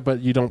smells bad,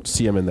 but you don't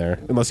see him in there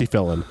unless he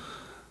fell in.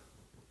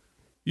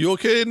 You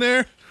okay in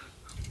there?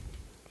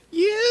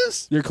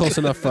 Yes. You're close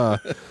enough,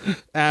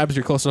 Abs.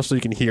 You're close enough so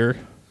you can hear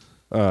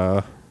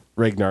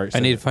Ragnar. I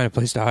need to find a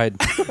place to hide.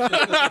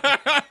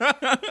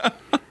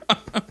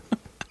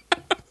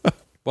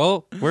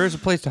 Well, where's a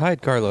place to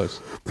hide, Carlos?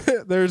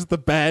 There's the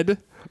bed,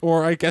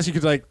 or I guess you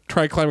could like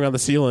try climbing on the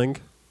ceiling,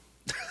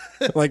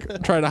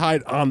 like try to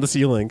hide on the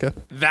ceiling.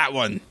 That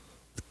one.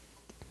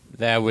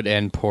 That would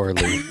end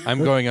poorly.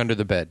 I'm going under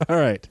the bed. All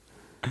right.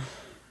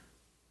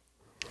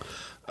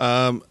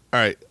 All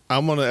right.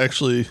 I'm going to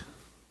actually...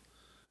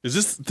 Is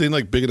this thing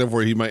like big enough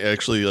where he might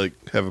actually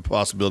like have a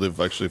possibility of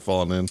actually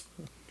falling in?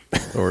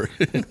 Or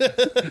He'd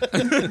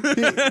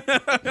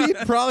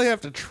probably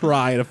have to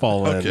try to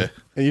fall in. Okay.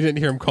 And you didn't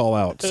hear him call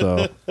out,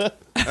 so all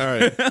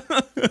right.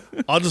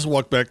 I'll just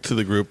walk back to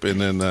the group and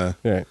then all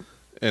right.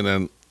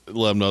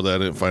 let them know that I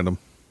didn't find them.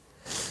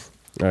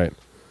 All right.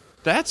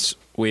 That's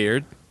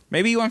weird.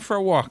 Maybe you went for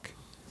a walk.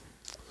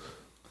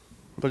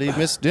 But he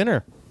missed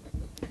dinner.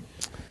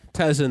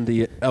 Tezin,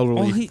 the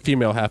elderly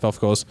female half elf,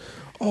 goes,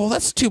 "Oh,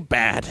 that's too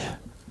bad."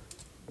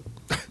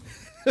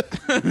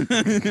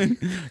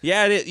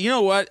 Yeah, you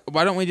know what?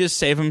 Why don't we just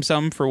save him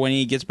some for when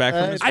he gets back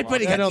from his I walk?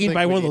 bet he I got don't eaten think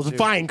by we one of need those to.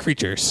 vine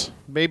creatures.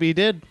 Maybe he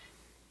did.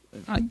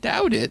 I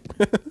doubt it.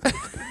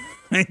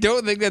 I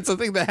don't think that's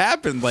something that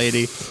happened,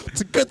 lady. It's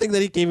a good thing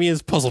that he gave me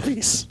his puzzle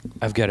piece.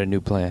 I've got a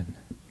new plan.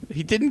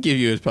 He didn't give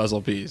you his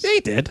puzzle piece. Yeah, he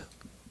did.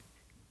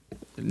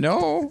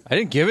 No. I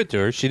didn't give it to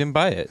her. She didn't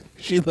buy it.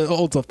 She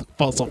holds up the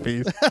puzzle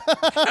piece.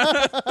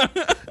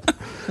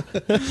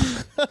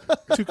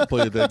 Two can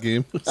play that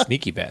game.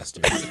 Sneaky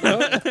bastard.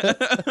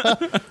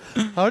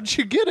 How'd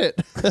you get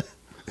it?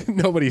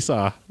 Nobody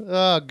saw.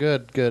 Oh,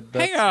 good. That's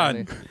Hang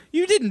on. funny.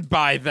 You didn't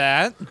buy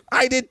that.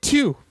 I did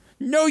too.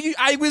 No,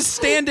 I was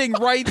standing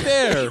right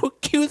there. You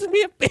accusing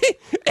me of being...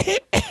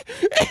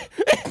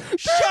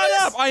 Shut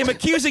up! I am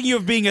accusing you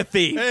of being a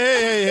thief.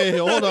 Hey,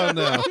 hold on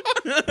now.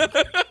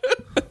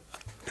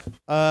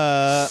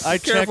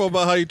 Careful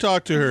about how you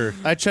talk to her.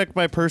 I checked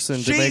my person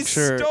to She make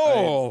sure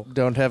stole. I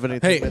don't have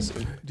anything Hey,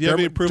 missing. Do you have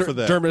any proof of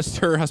that? Dermot,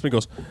 her husband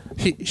goes,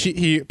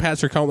 he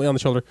pats her calmly on the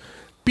shoulder.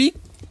 Be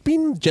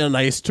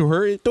nice to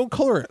her. Don't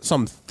call her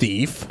some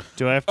thief.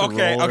 Do I have to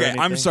Okay, roll or okay. anything?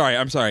 I'm sorry.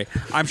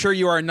 I'm sure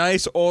you are a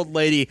nice old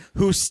lady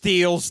who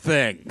steals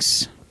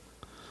things.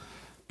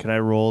 Can I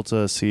roll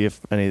to see if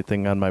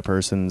anything on my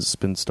person's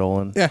been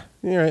stolen? Yeah,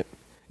 you're right.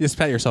 You just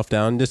pat yourself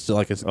down, just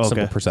like a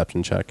simple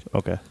perception check.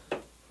 Okay.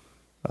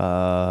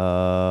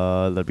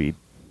 That'd be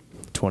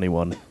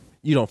 21.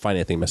 You don't find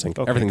anything missing.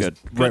 Okay, Everything's good.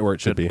 right where it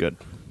should be. Good.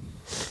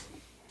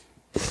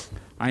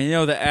 I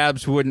know the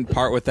Abs wouldn't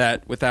part with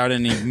that without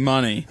any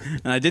money,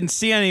 and I didn't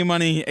see any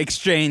money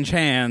exchange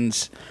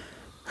hands.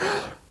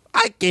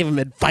 I gave him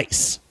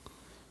advice.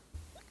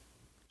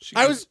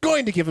 I was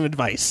going to give him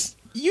advice.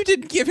 You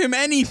didn't give him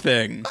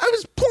anything. I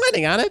was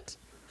planning on it.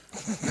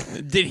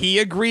 Did he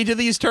agree to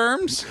these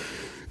terms?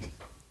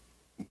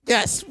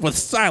 Yes, with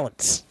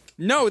silence.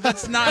 No,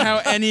 that's not how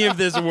any of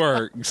this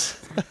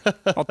works.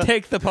 I'll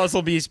take the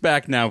puzzle piece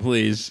back now,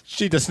 please.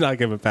 She does not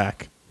give it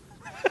back.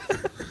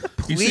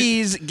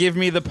 Please give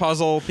me the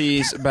puzzle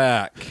piece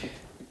back.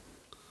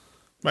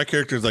 My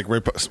character's like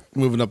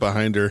moving up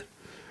behind her.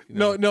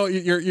 No,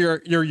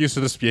 you're used to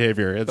this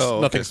behavior. It's Oh,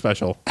 okay. nothing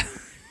special.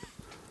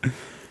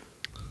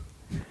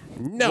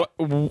 No.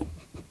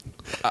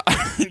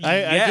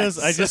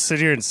 I just sit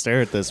here and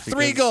stare at this because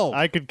 3 gold.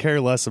 I could care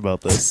less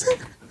about this.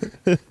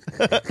 You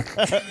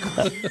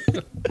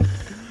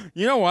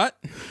know what?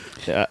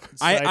 Yeah,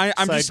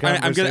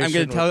 I'm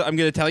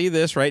gonna tell you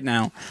this right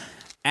now.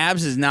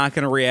 Abs is not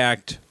gonna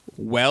react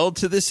well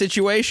to this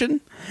situation,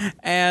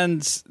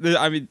 and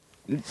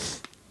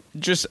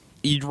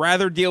you'd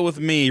rather deal with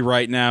me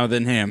right now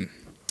than him.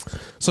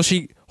 So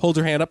she holds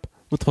her hand up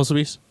with the puzzle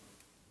piece.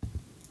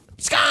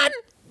 It's gone.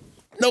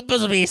 No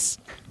puzzle piece.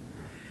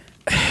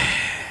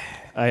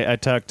 I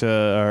talked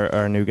to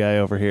our new guy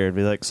over here and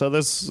be like, so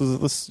this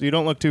you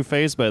don't look too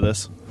fazed by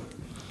this.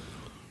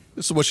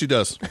 This is what she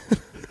does.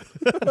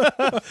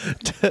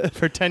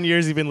 For 10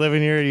 years you've been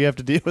living here and you have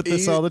to deal with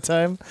this all the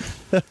time?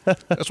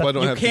 That's why I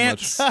don't You have can't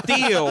too much.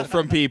 steal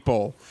from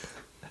people.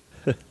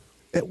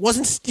 It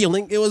wasn't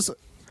stealing. It was...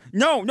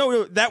 No,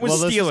 that was While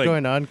this is stealing.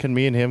 going on, can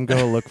me and him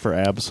go look for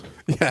abs?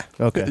 Yeah.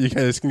 Okay. You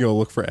guys can go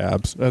look for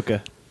abs.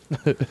 Okay.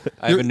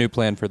 I have a new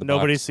plan for the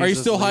Nobody box. sees Are you us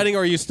still leave. hiding, or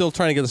are you still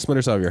trying to get the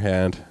splinters out of your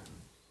hand?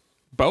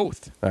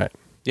 Both. All right.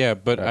 Yeah,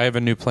 but I have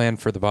a new plan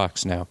for the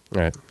box now.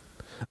 All right.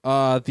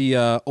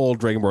 The old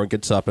Dragonborn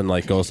gets up and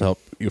goes to help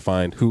you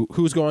find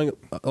who's going.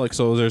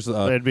 So there's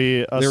It'd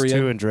be us Lyria.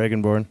 two and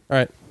Dragonborn. All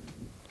right.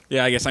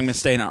 Yeah, I guess I'm gonna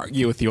stay and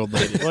argue with the old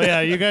lady. Well, yeah,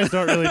 you guys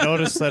don't really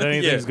notice that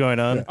anything's Yeah. going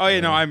on. Oh,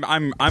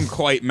 I'm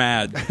quite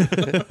mad.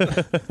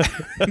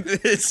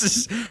 This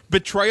is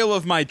betrayal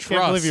of my I can't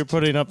believe trust. you're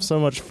putting up so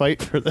much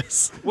fight for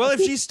this. Well, if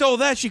she stole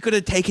that, she could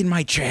have taken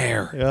my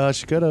chair. Yeah,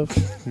 she could have.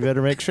 You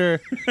better make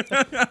sure.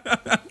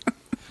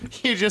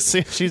 You just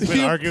see she's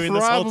been arguing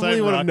this whole time.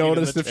 Probably would have rocking in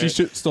noticed the if she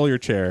chair. stole your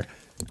chair.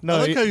 No, I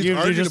like how he's you've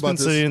arguing just about been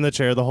this. sitting in the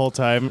chair the whole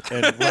time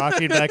and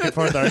rocking back and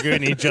forth arguing.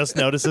 And he just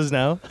notices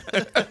now.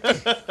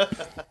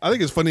 I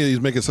think it's funny that he's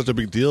making such a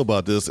big deal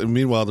about this, and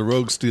meanwhile the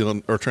rogue's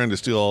stealing or trying to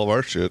steal all of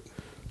our shit.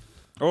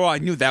 Oh, I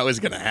knew that was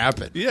gonna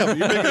happen. Yeah, but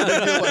you're making a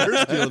big deal about her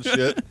stealing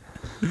shit.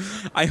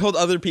 I hold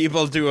other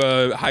people to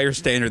a higher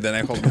standard than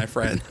I hold my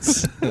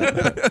friends. All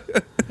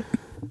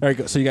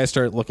right. So you guys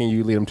start looking.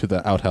 You lead them to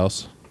the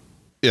outhouse.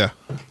 Yeah.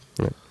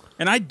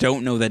 And I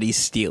don't know that he's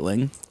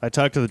stealing. I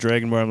talked to the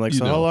Dragonborn. I'm like,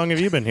 so how know. long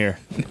have you been here?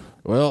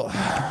 Well,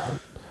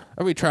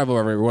 we travel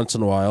every once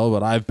in a while,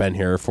 but I've been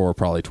here for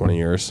probably 20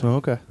 years. Oh,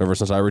 okay. Ever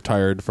since I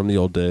retired from the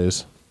old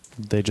days.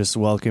 They just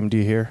welcomed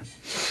you here.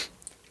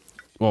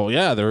 Well,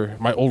 yeah, they're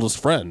my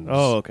oldest friends.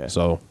 Oh, okay.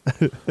 So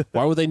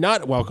why would they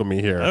not welcome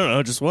me here? I don't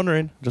know. Just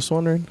wondering. Just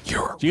wondering.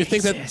 You're Do you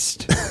think that?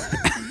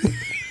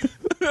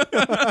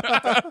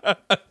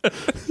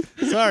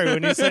 Sorry,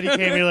 when you said he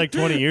came here like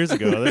 20 years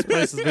ago, this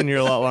place has been here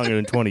a lot longer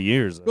than 20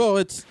 years. Well,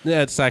 it's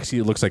actually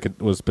it looks like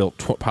it was built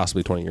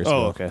possibly 20 years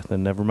ago. Oh, okay.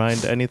 Then never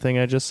mind anything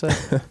I just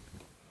said.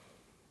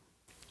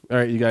 All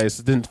right, you guys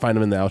didn't find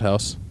him in the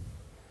outhouse.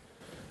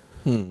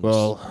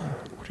 Well,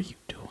 What are you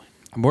doing?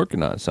 I'm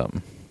working on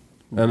something.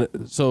 and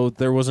so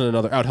there wasn't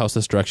another outhouse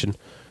this direction.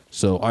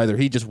 So either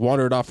he just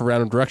wandered off a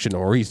random direction,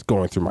 or he's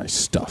going through my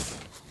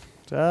stuff.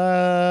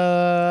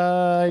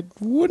 I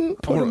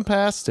wouldn't put him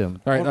past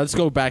him. All right, let's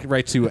go back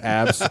right to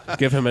Abs.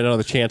 Give him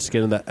another chance to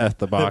get in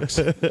the box.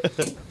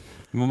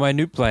 Well, my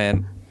new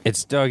plan,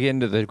 it's dug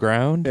into the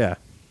ground. Yeah.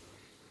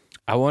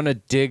 I want to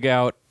dig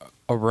out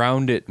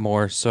around it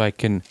more so I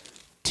can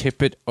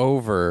tip it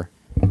over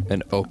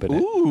and open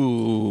it.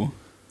 Ooh. All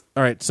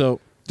right, so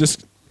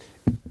just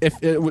if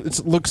it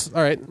looks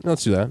all right,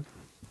 let's do that.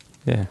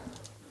 Yeah.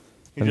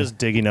 You're just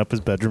digging up his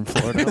bedroom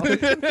floor now.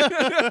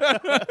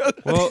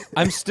 Well,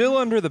 I'm still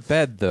under the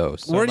bed though,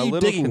 so What I'm are a you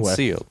little digging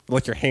concealed. with?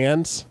 Like your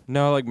hands?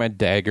 No, like my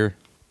dagger.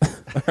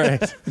 All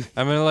right.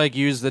 I'm gonna like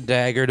use the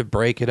dagger to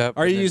break it up.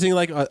 Are and you then- using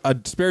like a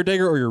spare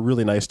dagger or your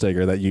really nice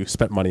dagger that you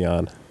spent money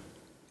on?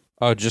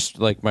 Oh, just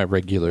like my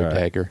regular All right.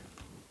 dagger.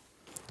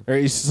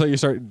 Or so you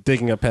start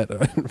digging a pet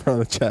in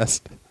front of the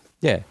chest.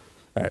 Yeah,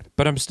 All right.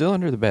 but I'm still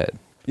under the bed,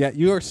 Yeah,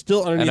 you are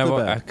still underneath and the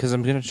bed. because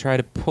I'm gonna try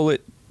to pull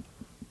it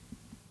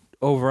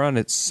over on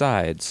its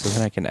side so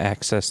then I can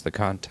access the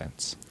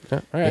contents.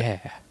 All right.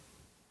 Yeah.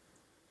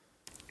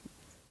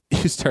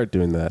 You start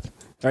doing that.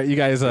 All right, you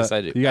guys. Yes,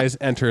 I do. You guys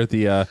enter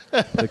the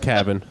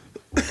cabin.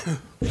 The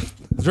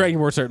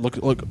Dragonborn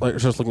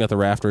starts looking at the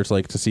rafters,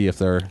 like to see if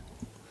they're.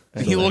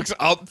 He looks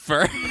up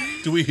first.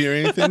 Do we hear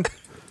anything?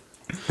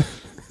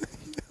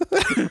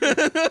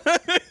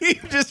 You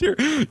just hear.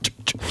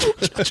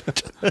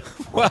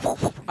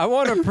 Well, I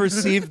want to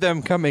perceive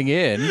them coming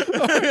in.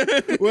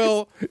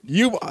 Well,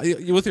 you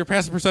with your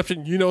passive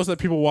perception, you notice that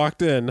people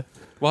walked in.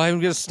 Well, I'm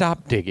gonna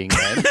stop digging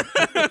then.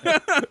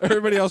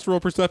 Everybody else roll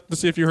perception to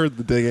see if you heard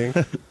the digging.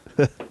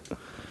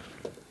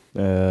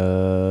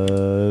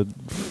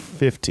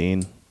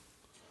 15.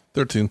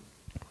 13.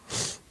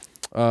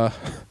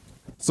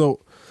 So,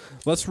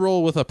 let's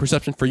roll with a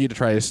perception for you to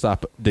try to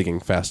stop digging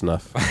fast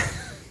enough.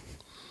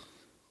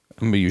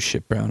 I'm gonna use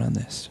shit brown on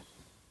this.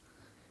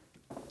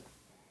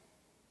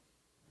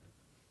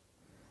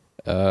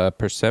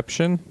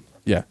 Perception.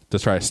 Yeah, to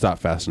try to stop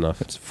fast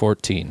enough. It's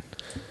 14.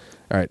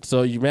 All right,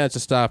 so you managed to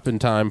stop in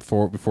time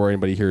before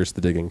anybody hears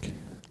the digging.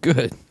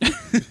 Good.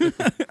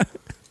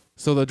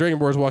 So the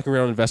Dragonborn is walking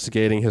around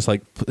investigating his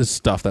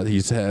stuff that he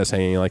has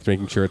hanging, like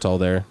making sure it's all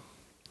there.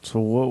 So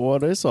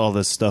what is all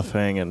this stuff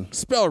hanging?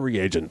 Spell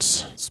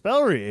reagents.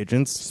 Spell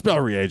reagents. Spell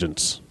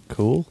reagents.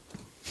 Cool.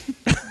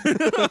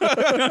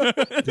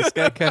 This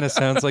guy kind of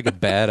sounds like a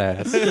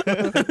badass.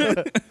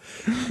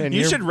 And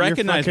You you're- should you're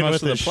recognize fucking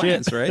most of with the his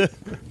plants, shit. right?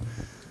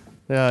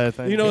 Yeah, I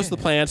think. You notice the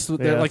plants.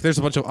 Yeah. Like there's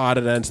a bunch of odd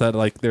ends that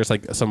like there's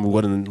like some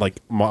wooden like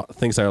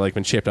things that are like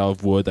been shaped out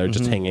of wood that are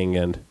just hanging.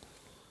 And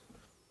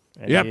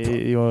Yep.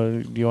 You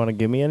want to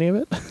give me any of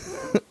it?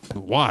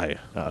 why?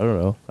 I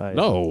don't know.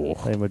 No,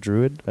 I'm a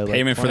druid. I like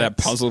Payment for that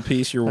plants. puzzle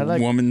piece your I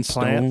like woman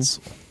stole. plants.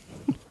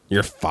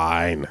 you're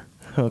fine.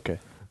 Okay.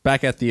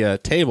 Back at the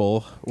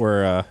table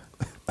where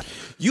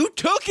You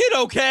took it,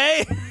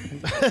 okay?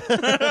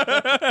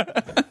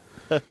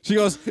 she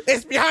goes,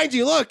 "It's behind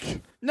you. Look."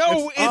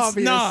 No, it's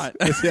obvious. not.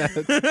 Yeah,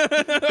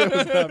 that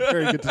was not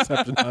very good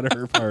deception on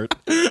her part.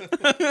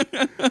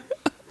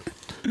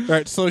 All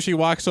right, so she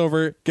walks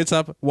over, gets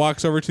up,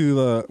 walks over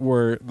to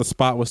where the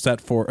spot was set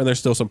for, and there's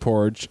still some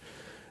porridge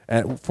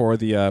for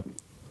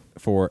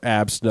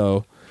Ab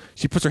Snow.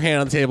 She puts her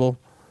hand on the table,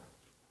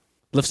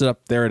 lifts it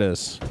up. There it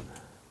is.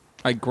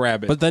 I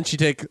grab it. But then she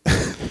takes.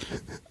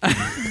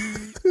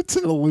 It's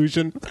an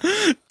illusion.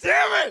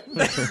 damn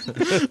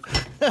it!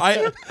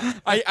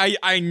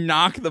 I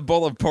knock the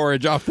bowl of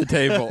porridge off the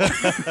table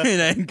in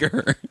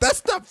anger.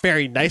 That's not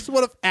very nice.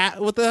 What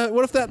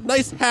if that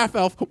nice half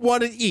elf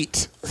wanted to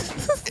eat?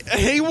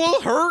 He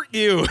will hurt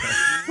you.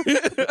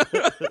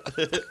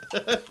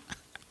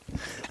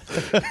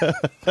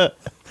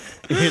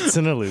 It's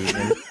an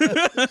illusion.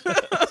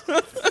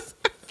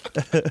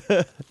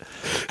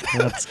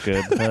 That's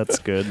good. That's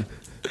good.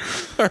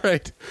 All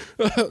right.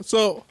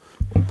 So,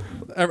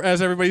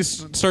 as everybody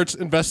starts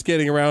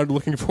investigating around,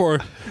 looking for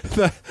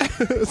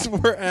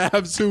for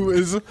Abs, who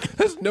has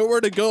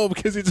nowhere to go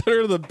because he's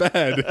under the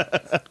bed.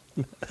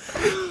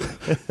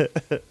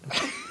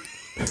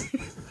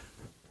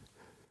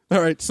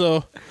 All right.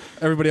 So,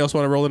 everybody else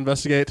want to roll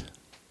investigate?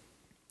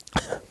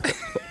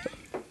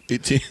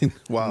 18.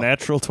 Wow.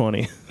 Natural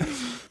 20.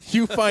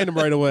 You find him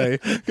right away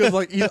because,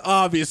 like, he's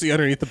obviously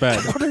underneath the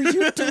bed. What are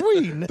you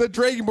doing? The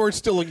Dragonborn's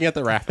still looking at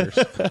the rafters.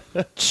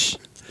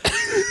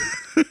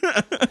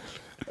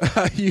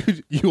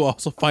 You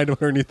also find him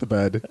underneath the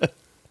bed,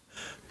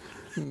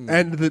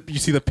 and you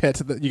see the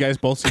pit. You guys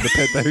both see the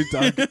pit that he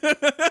dug.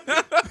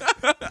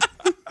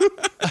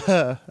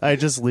 I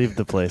just leave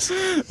the place.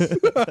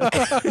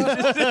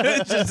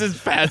 Just as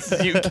fast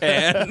as you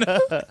can.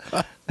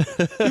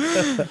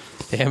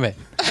 Damn it.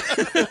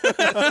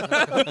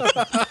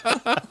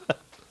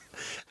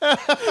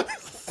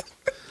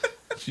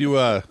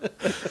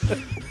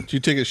 Did you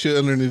take a shit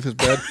underneath his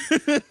bed?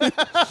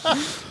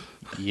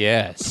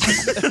 Yes.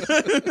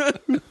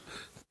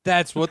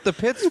 That's what the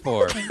pit's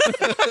for.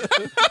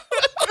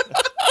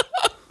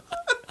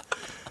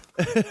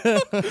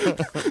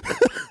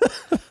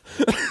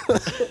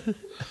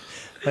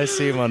 I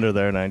see him under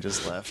there and I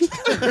just left.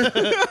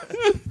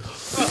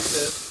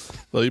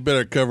 Well, you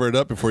better cover it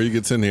up before he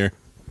gets in here.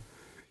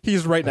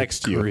 He's right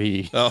next to you.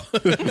 Agree. Oh,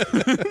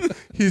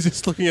 He's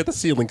just looking at the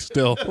ceiling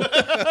still.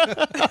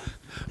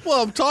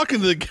 well, I'm talking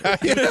to the guy.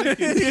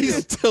 He's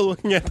still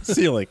looking at the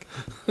ceiling.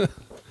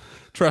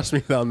 Trust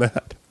me on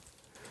that.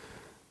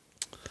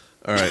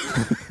 All right.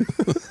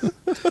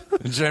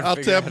 I'll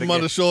tap him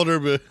on the shoulder,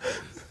 but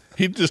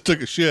He just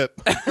took a shit.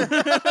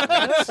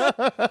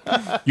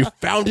 You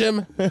found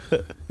him?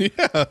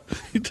 Yeah,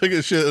 he took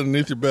a shit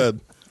underneath your bed.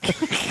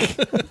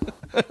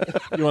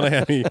 You want to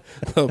hand me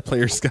the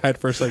player's guide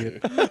for a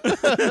second?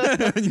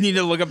 You need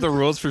to look up the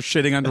rules for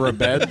shitting under a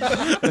bed.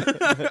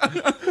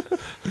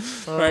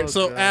 All right,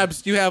 so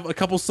Abs, you have a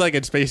couple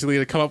seconds basically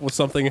to come up with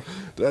something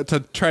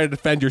to try to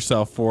defend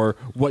yourself for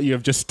what you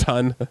have just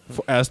done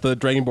as the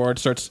Dragonborn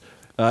starts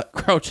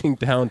crouching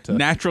down to...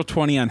 Natural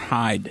 20 on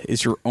hide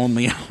is your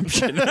only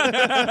option.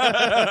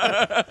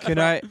 Can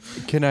I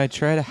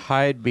try to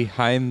hide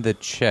behind the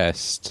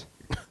chest?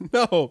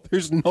 No,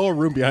 there's no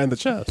room behind the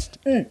chest.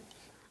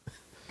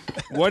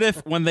 What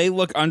if when they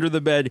look under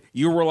the bed,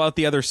 you roll out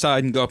the other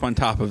side and go up on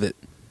top of it?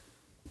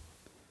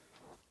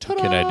 Can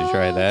I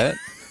try that?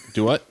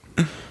 Do what?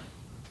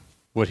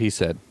 What he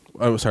said.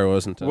 Oh, sorry, it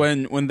wasn't.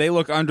 When they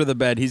look under the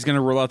bed, he's going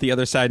to roll out the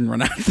other side and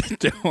run out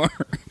the door.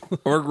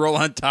 Or roll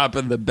on top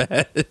of the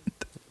bed.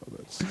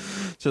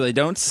 So they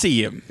don't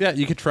see him. Yeah,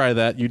 you could try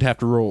that. You'd have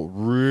to roll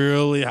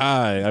really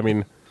high. I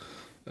mean...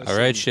 All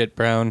right, shit,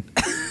 Brown.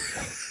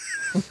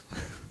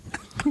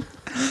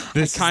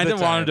 I kind of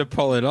wanted to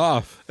pull it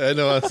off. I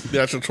know that's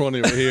natural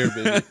 20 right here,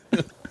 baby.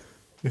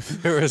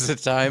 If there was a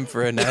time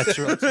for a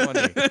natural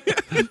 20,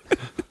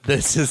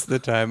 this is the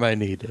time I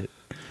need it.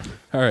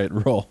 All right,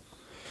 roll.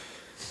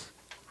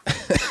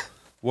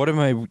 What am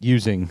I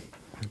using?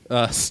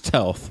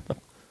 Stealth.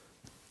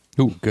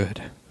 Ooh,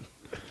 good.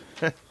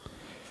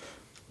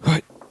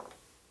 What?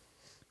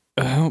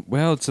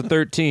 Well, it's a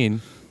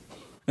 13.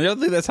 I don't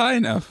think that's high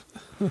enough.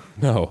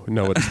 No,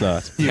 it's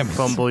not. You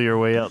fumble your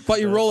way up. But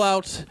you roll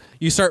out.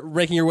 You start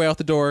raking your way out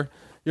the door.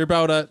 You're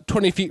about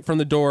 20 feet from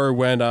the door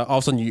when all of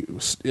a sudden you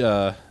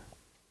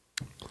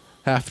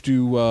have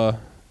to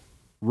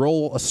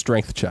roll a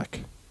strength check.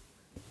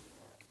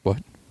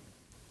 What?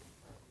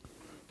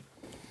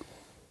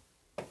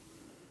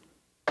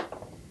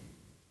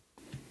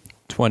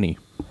 $20.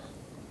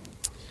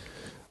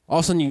 All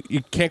of a sudden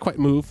you can't quite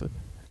move.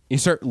 You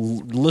start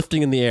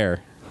lifting in the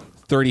air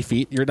 30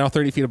 feet. You're now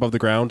 30 feet above the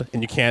ground,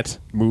 and you can't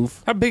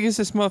move. How big is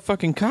this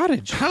motherfucking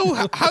cottage?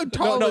 How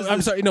tall No, is I'm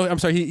this? sorry. No, I'm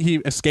sorry. He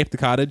escaped the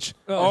cottage.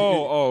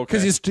 Oh, okay.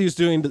 Because he's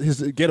doing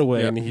his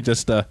getaway, and he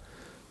just.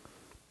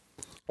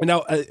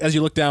 Now, as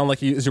you look down,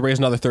 like as you raise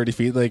another 30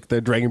 feet, like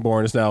the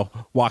Dragonborn is now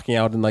walking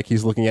out, and like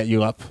he's looking at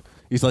you up.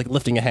 He's like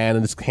lifting a hand,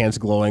 and his hand's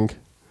glowing.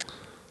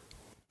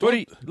 Let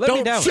me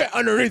Don't down. shit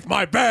underneath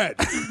my bed.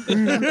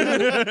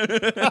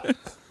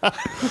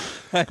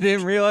 I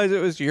didn't realize it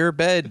was your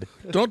bed.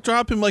 Don't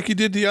drop him like you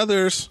did the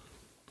others.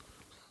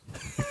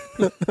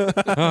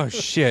 Oh,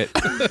 shit.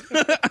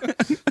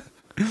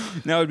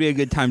 Now would be a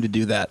good time to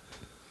do that.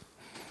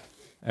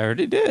 I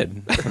already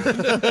did.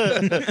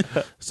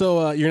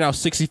 So you're now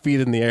 60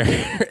 feet in the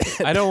air.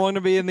 I don't want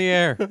to be in the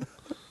air.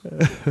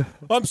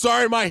 I'm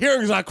sorry, my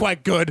hearing's not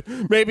quite good.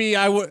 Maybe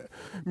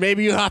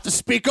you have to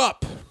speak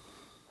up.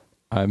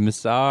 I'm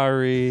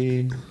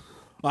sorry.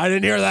 I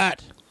didn't hear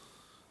that.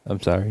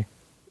 I'm sorry.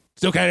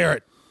 Still can't hear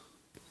it.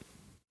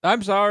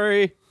 I'm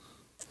sorry.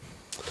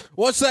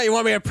 What's that? You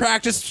want me to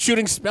practice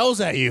shooting spells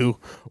at you?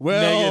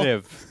 Well,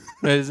 Negative.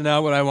 That is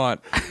not what I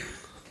want.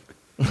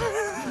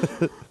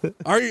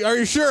 Are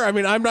you sure? I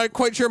mean, I'm not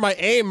quite sure. My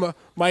aim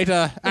might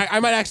I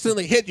might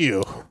accidentally hit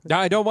you.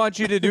 I don't want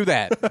you to do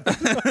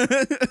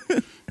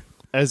that.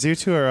 As you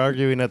two are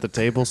arguing at the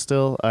table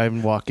still,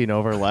 I'm walking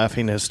over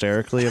laughing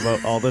hysterically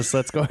about all this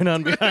that's going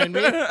on behind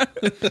me.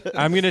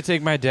 I'm going to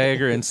take my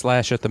dagger and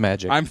slash at the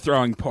magic. I'm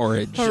throwing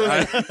porridge.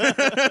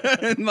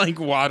 And like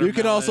water. You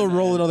can also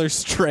roll another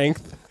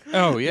strength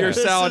oh, yeah. Your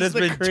salad has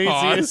This is been the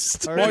craziest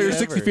tossed. party while you're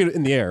 60 ever. feet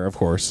in the air, of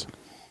course.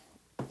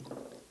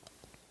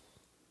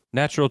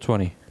 Natural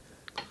 20.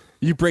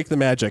 You break the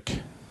magic.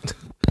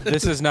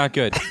 This is not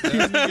good.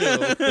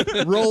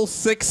 Roll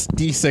 6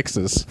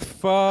 d6s.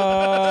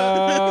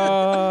 Fuck.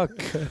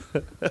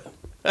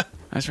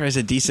 That's right. It's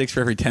a D6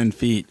 for every 10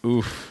 feet.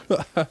 Oof.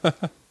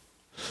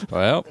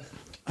 Well,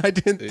 I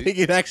didn't think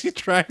you'd actually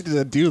try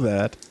to do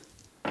that.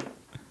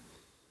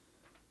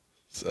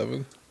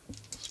 7,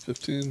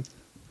 15,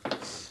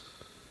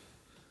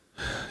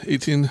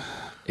 18.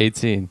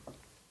 18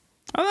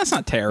 Oh, that's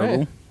not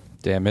terrible.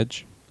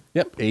 damage.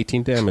 Yep,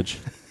 18 damage.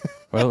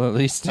 Well, at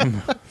least I'm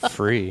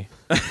free.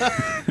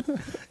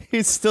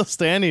 He's still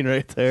standing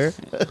right there.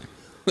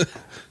 You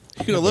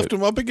gonna lift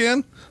him up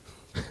again?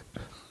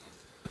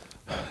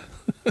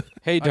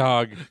 Hey,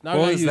 dog. now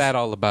What I was use- that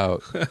all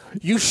about?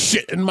 You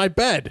shit in my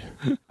bed.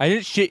 I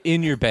didn't shit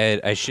in your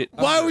bed. I shit.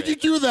 Why under would you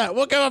it. do that?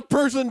 What kind of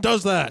person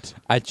does that?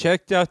 I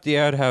checked out the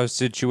outhouse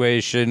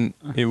situation.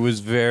 It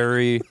was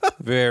very,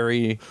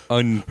 very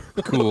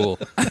uncool.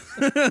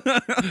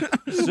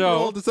 Roll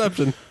So,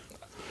 deception.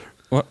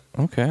 what?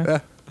 Okay.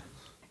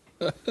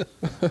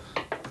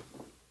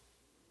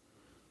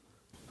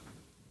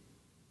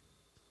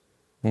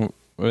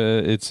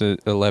 It's a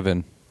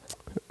 11.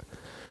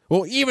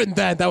 Well, even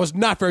then, that was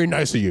not very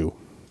nice of you.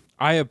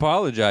 I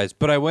apologize,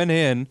 but I went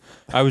in.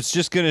 I was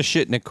just going to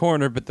shit in a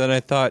corner, but then I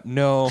thought,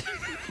 no,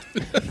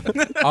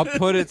 I'll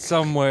put it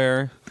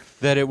somewhere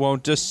that it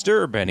won't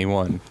disturb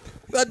anyone.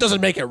 That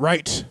doesn't make it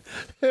right.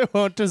 It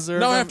won't deserve.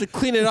 Now I him have to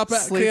clean it up,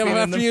 sleeping in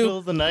after the middle you.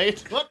 of the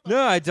night.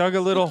 No, I dug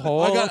a little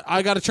hole.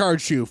 I got to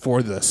charge you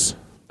for this.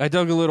 I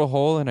dug a little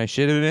hole and I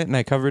shit in it and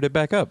I covered it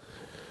back up.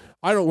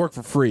 I don't work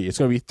for free. It's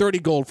going to be 30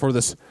 gold for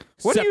this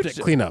What are you septic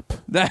t- cleanup.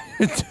 That.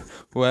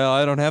 Well,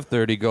 I don't have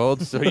 30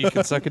 gold, so you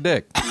can suck a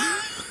dick.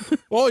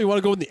 Oh, you want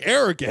to go in the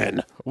air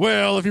again?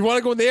 Well, if you want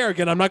to go in the air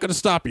again, I'm not going to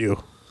stop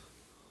you.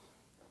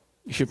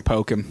 You should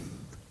poke him.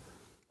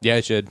 Yeah,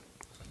 I should.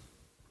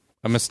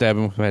 I'm gonna stab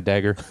him with my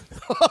dagger.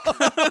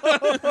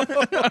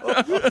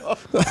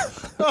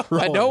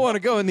 I don't want to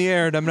go in the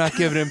air, and I'm not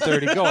giving him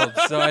 30 gold,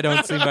 so I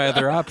don't see my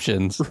other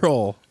options.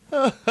 Roll.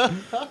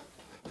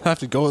 Have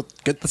to go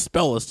get the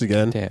spell list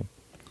again. Damn.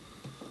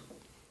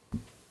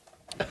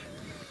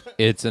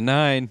 It's a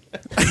 9.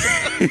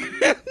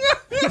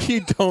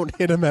 You don't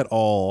hit him at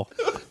all.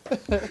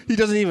 He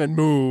doesn't even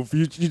move.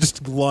 You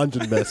just lunge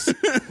and miss.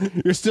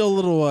 You're still a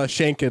little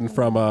shanking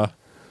from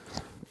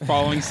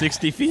Falling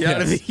 60 feet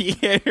out of the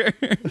air.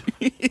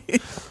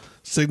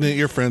 Signet,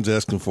 your friend's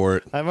asking for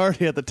it. I'm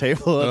already at the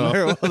table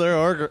and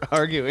they're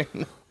arguing.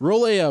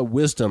 roll a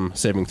wisdom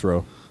saving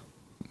throw.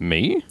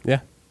 Me?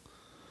 Yeah.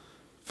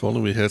 If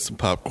only we had some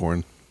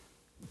popcorn.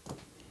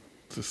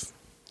 Just,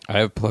 I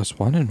have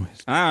 +1 in wisdom.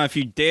 Ah, if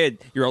you did,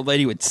 your old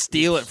lady would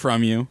steal it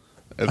from you.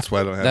 that's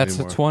why I don't have That's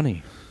any more. a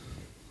 20.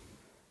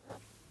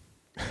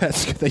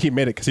 That's good that he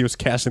made it because he was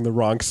casting the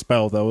wrong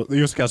spell, though.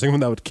 He was casting one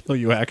that would kill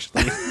you,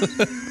 actually.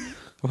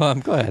 Well, I'm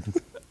glad.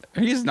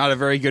 He's not a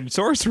very good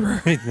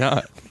sorcerer. He's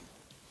not.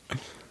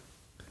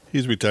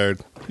 He's retired.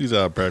 He's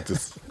out of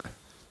practice.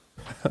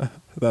 That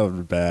would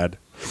be bad.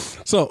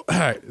 So, all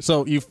right.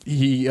 So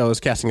he was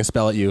casting a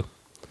spell at you,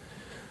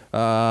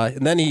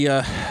 and then he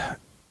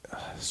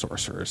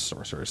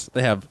sorcerers.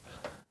 They have.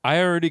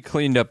 I already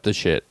cleaned up the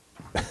shit.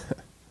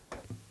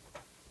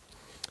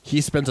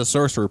 He spends a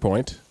sorcerer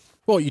point.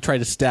 Well, you try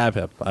to stab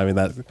him. I mean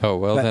that. Oh,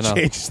 well, that then I'll-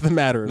 changes the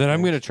matter. Then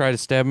I'm going to try to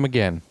stab him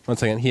again. 1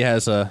 second. He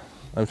has a.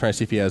 I'm trying to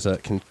see if he has a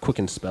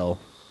quicken spell.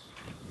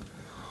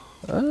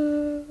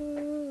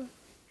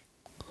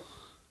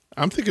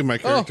 I'm thinking my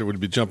character would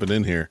be jumping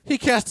in here. He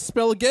cast a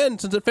spell again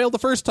since it failed the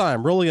first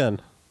time. Roll again.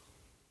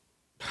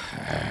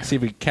 See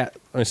if he Let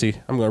me see.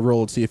 I'm going to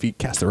roll and see if he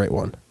cast the right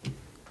one.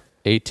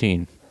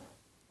 18.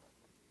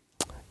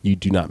 You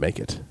do not make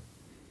it.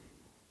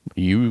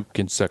 You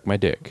can suck my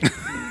dick.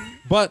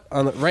 But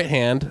on the right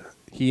hand,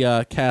 he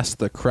cast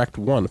the correct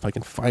one. If I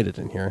can find it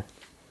in here.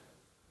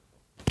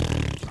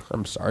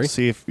 I'm sorry.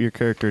 See if your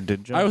character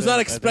did jump I was in. not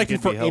think expecting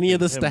it'd for be any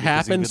of helping this him to because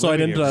happen, he's so I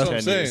been didn't living That's what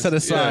I'm saying. set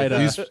aside.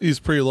 Yeah, he's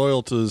pretty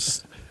loyal to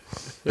his,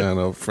 I don't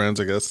know, friends,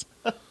 I guess.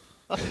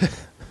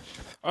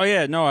 Oh,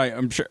 yeah, no,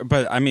 I'm sure.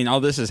 But, I mean, all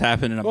this has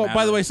happened in a Well, matter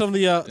by the way, of some of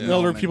the elder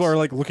moments. people are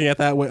like looking at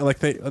that way, like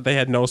they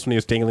had noticed when he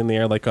was dangling in the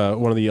air. Like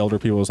one of the elder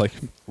people was like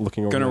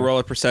looking over. Gonna there. roll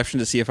a perception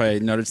to see if I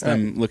noticed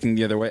them looking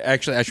the other way.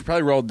 Actually, I should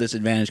probably roll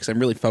disadvantage because I'm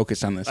really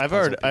focused on this. I've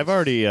puzzle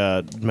already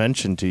piece.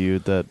 mentioned to you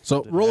that. So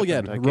it roll happened.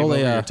 again. I came Roll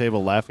over a. your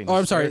table laughing. Oh,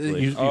 I'm sorry.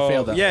 hysterically. You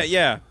failed that. one.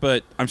 Yeah,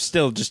 but I'm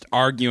still just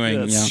arguing.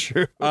 That's you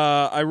know. true.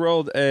 I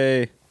rolled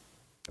a.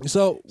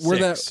 So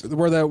Six.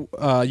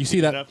 you see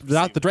that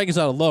the dragon's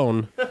not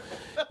alone.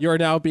 You are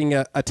now being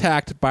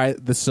attacked by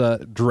this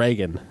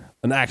dragon,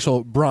 an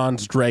actual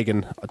bronze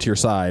dragon to your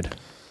side.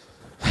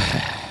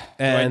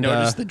 And Do I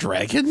notice the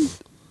dragon?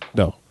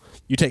 no,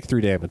 you take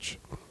 3 damage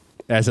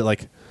as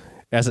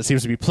it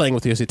seems to be playing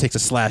with you as it takes a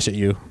slash at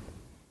you.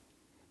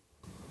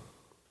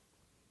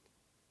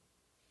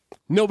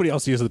 Nobody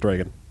else sees the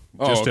dragon.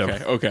 Just him.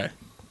 Okay.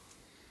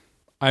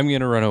 I'm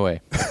going to run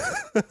away.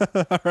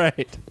 All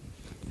right.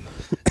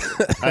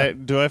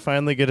 Do I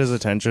finally get his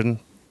attention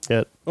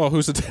yet? Oh,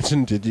 whose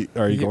attention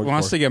are you He going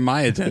wants for? to get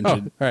my attention. Oh,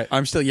 all right.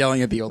 I'm still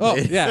yelling at the old Oh,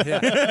 lady.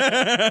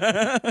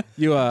 yeah.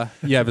 You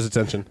have his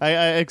attention. I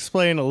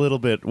explain a little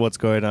bit what's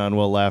going on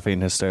while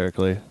laughing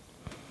hysterically.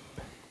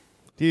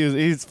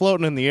 He's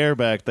floating in the air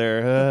back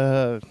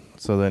there.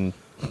 So then,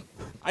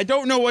 I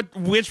don't know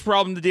which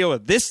problem to deal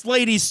with. This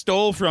lady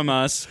stole from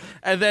us,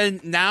 and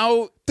then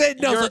now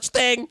No you're- such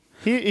thing.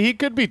 he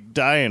could be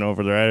dying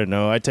over there. I don't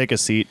know. I take a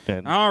seat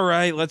and All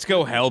right, let's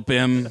go help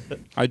him.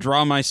 I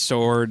draw my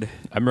sword.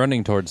 I'm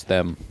running towards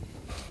them.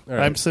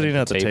 I'm sitting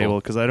at the Table. table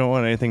because I don't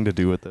want anything to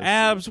do with this.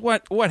 Abs,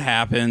 what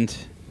happened?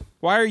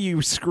 Why are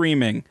you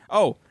screaming?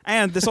 Oh,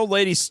 and this old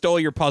lady stole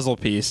your puzzle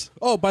piece.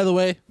 Oh, by the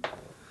way,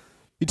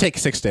 you take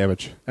 6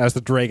 damage as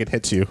the dragon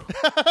hits you.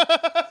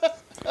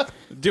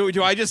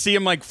 Do I just see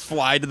him like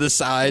fly to the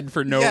side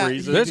for no Yeah,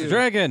 reason? There's a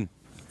dragon.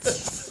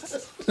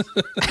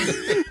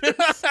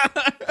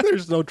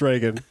 There's no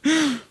dragon.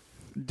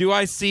 Do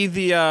I see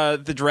the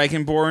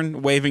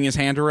Dragonborn waving his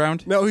hand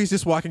around? No, he's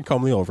just walking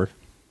calmly over.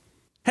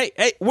 Hey,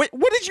 what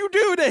did you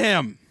do to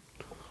him?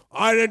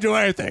 I didn't do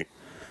anything.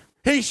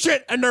 He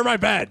shit under my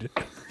bed.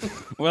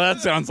 Well,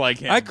 that sounds like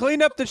him. I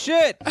cleaned up the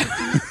shit.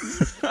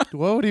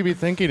 What would he be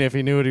thinking if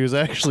he knew what he was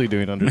actually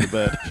doing under the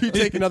bed? You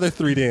take another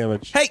 3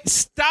 damage. Hey,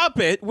 stop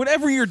it!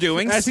 Whatever you're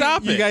doing,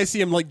 stop it! You guys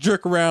see him like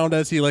jerk around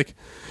as he's like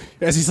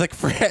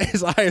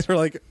his eyes are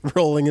like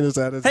rolling in his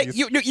head. As Hey, he's-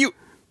 you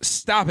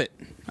Stop it.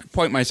 I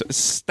point myself.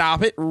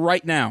 Stop it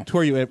right now. Who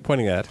are you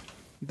pointing at?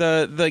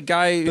 The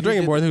guy. The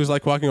Dragonborn who's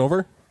like walking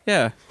over?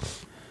 Yeah.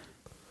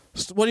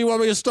 What do you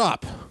want me to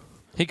stop?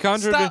 He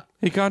conjured. Stop.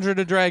 He conjured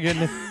a dragon.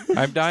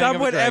 I'm dying. Stop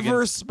of a whatever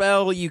dragon.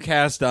 spell you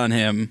cast on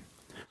him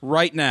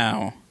right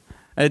now.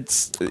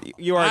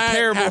 You are a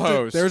terrible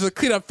host. There's a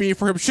cleanup fee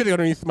for him shitting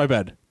underneath my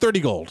bed. 30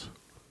 gold.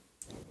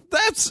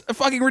 That's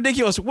fucking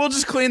ridiculous. We'll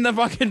just clean the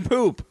fucking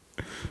poop.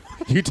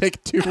 You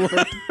take 2 more.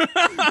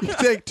 You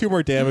take 2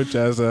 more damage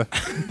as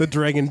the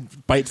dragon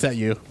bites at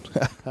you.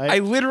 I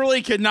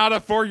literally cannot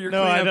afford your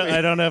No, cleanup fee.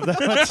 I don't have that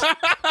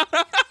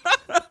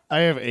much. I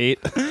have 8.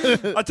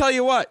 I'll tell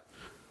you what.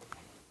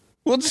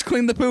 We'll just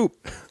clean the poop.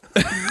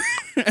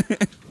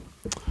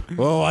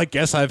 Well, I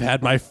guess I've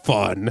had my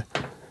fun.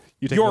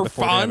 You take Your another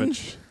 4 fun?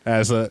 damage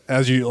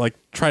as you like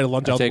try to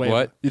lunge out the take way.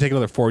 what? You take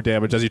another 4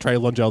 damage as you try to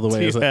lunge out of the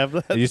way. you as a- have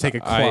that? and you take a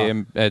claw. I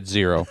am at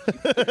 0.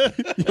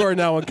 You are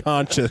now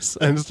unconscious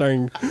and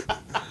starting.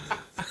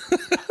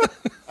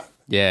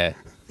 Yeah.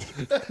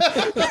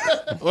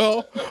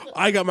 Well,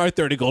 I got my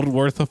 30 gold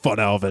worth of fun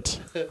out of it.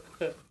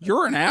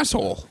 You're an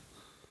asshole.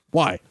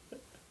 Why?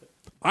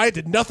 I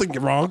did nothing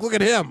wrong. Look at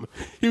him.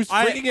 He was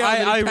freaking out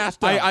and he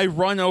passed out. I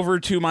run over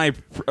to my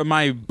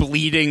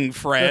bleeding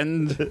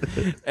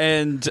friend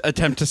and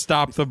attempt to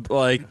stop stop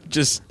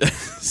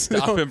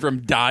him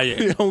from dying.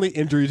 The only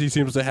injuries he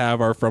seems to have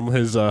are from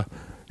his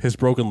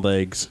broken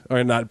legs,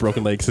 or not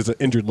broken legs, his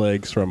injured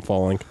legs from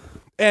falling.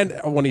 And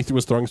when he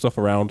was throwing stuff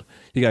around,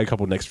 he got a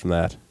couple nicks from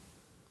that.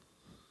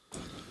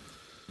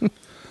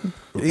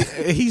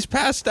 He's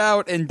passed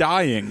out and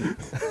dying.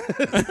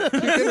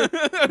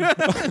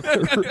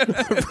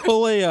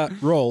 Roll a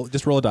roll.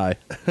 Just roll a die.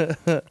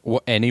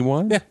 What?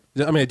 Anyone? Yeah,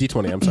 I mean a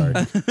d20. I'm sorry.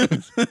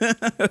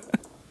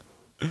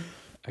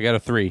 I got a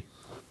 3.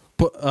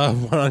 Put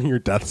one on your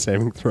death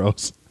saving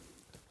throws.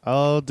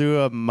 I'll do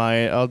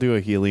a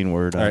healing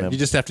word All on right, him. you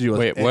just have to do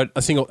Wait, what?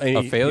 a single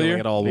A failure? healing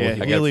at all. yeah, will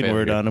heal. healing failure.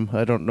 word on him.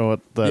 I don't know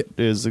what that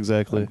is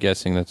exactly. I'm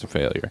guessing that's a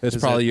failure. It's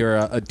Is probably your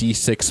a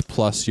d6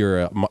 plus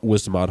your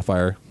wisdom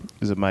modifier.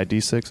 Is it my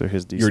D6 or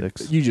his Your,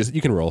 D6?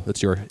 you can roll.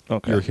 It's your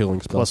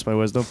healing spell. Plus my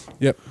wisdom.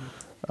 Yep.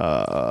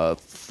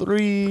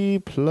 3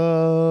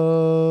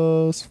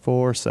 plus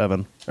 4,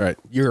 7. All right,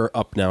 you're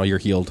up now. You're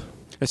healed.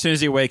 As soon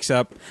as he wakes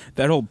up,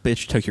 that old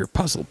bitch took your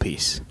puzzle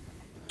piece.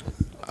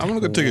 I'm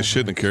gonna go take a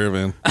shit in a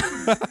caravan.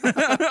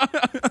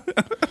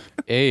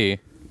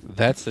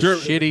 That's a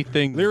Jeremy- shitty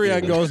thing. to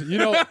Lyrian do. goes,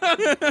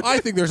 I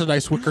think there's a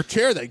nice wicker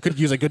chair that could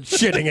use a good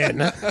shitting in.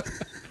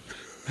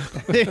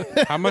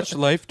 How much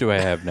life do I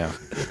have now?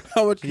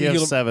 How much? You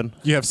have 7.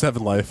 You have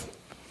 7 life.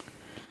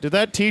 Did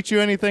that teach you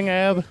anything,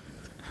 Ab?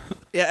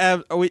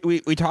 Yeah, we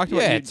talked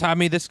about Yeah, you.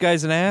 Tommy, this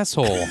guy's an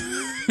asshole.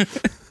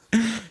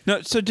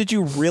 No, so did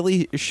you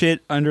really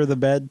shit under the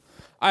bed?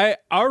 I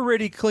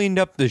already cleaned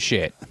up the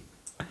shit.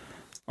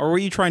 Or were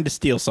you trying to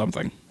steal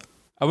something?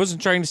 I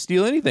wasn't trying to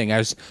steal anything.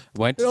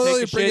 Went to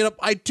take a Bring shit. it up.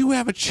 I do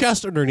have a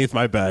chest underneath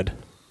my bed.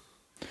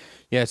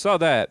 Yeah, I saw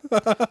that.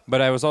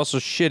 But I was also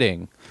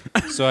shitting,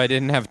 so I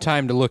didn't have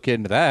time to look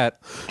into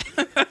that.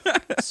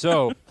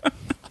 So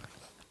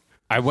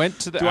I went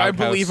to the Do I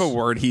outhouse. believe a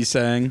word he's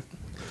saying?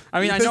 I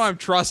mean, I know I'm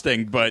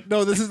trusting, but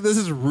No, that's a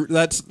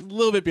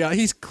little bit beyond.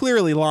 He's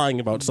clearly lying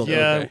about something.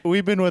 Yeah, Okay.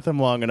 we've been with him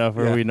long enough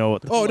where Yeah. we know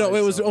what the Oh no,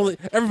 it was only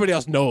everybody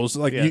else knows.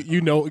 Like Yeah.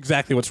 you know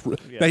exactly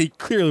that he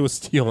clearly was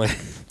stealing.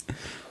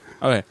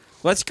 okay.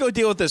 Let's go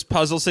deal with this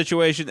puzzle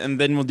situation, and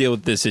then we'll deal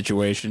with this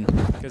situation.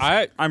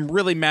 'Cause I'm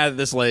really mad at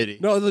this lady.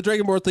 No, the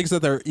Dragonborn thinks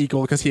that they're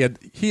equal because he had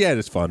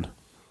his fun.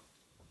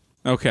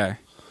 Okay.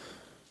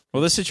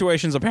 Well, this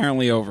situation's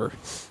apparently over.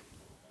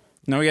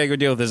 Now we gotta go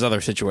deal with this other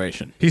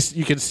situation.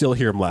 You can still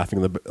hear him laughing.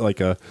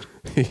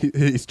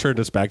 He's turned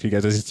his back to you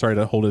guys as he's trying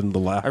to hold in the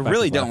laugh. I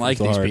really don't like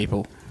these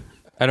people.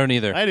 I don't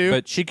either. I do.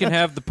 But she can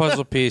have the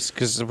puzzle piece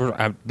because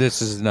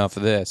this is enough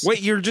of this.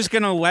 Wait, you're just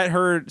gonna let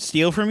her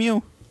steal from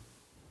you?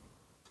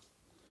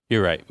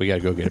 You're right. We got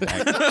to go get it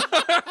back.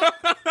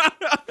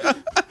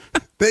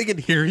 They can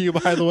hear you,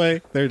 by the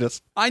way. They're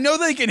just I know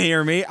they can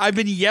hear me. I've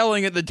been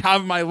yelling at the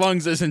top of my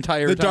lungs this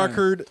entire the time.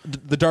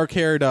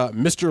 dark-haired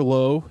Mr.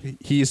 Lowe.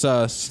 He's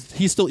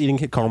still eating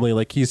calmly,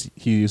 like he's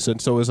and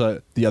so is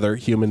the other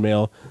human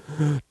male.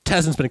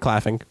 Tezzin's been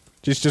clapping.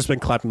 She's just been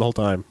clapping the whole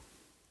time.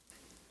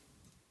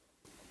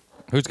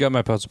 Who's got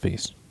my puzzle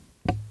piece?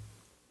 I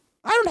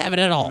don't have it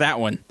at all. That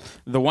one.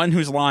 The one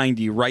who's lying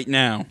to you right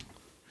now.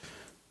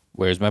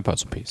 Where's my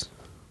puzzle piece?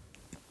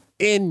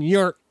 In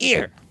your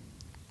ear.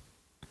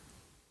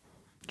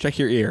 Check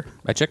your ear.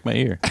 I checked my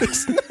ear.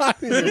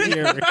 Not in your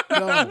ear.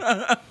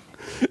 No.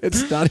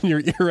 It's not in your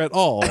ear at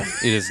all.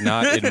 It is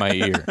not in my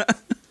ear.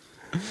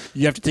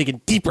 You have to dig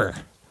in deeper.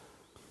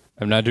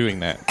 I'm not doing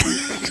that.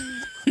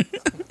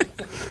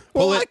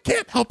 Well, I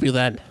can't help you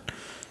then.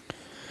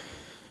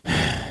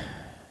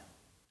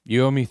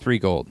 You owe me 3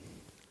 gold.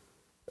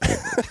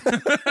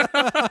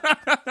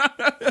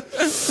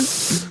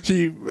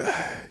 She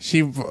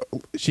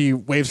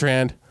waves her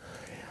hand.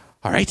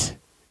 All right,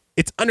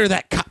 it's under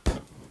that cup.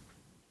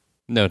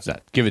 No, it's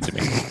not. Give it to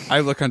me. I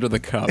look under the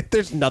cup.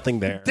 There's nothing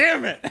there.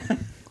 Damn it!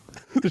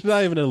 There's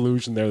not even an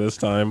illusion there this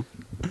time.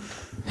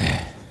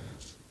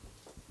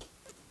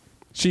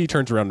 She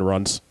turns around and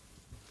runs.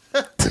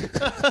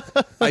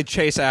 I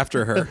chase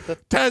after her.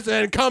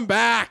 Tenzin, come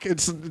back!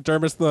 It's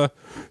Dermis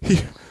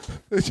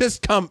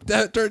just come.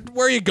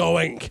 Where are you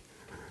going?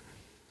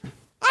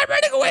 I'm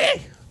running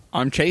away!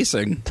 I'm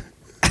chasing.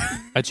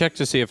 I checked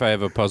to see if I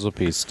have a puzzle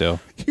piece still.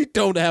 You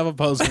don't have a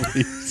puzzle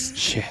piece.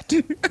 Shit.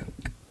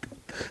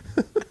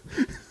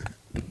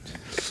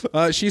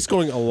 She's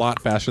going a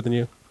lot faster than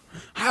you.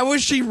 How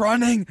is she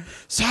running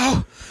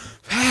so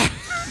fast?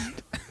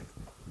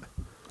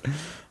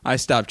 I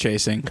stop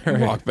chasing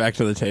and walk back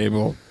to the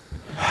table.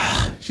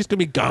 She's going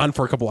to be gone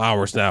for a couple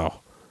hours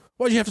now.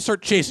 Why'd you have to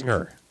start chasing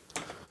her?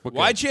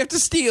 Why'd she have to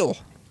steal?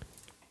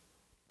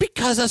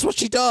 Because that's what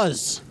she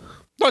does.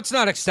 No, it's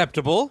not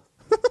acceptable.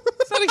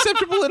 It's not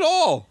acceptable at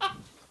all.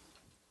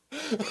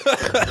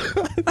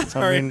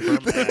 I mean,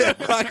 The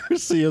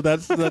accuracy of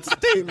that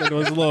statement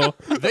was low.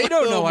 They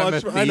don't know I'm a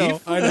much.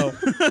 thief. I know.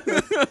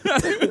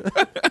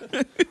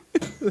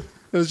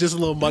 It was just a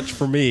little much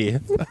for me.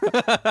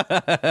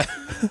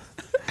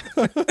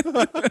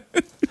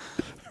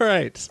 All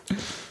right.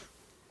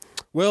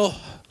 Well,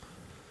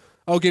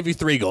 I'll give you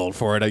 3 gold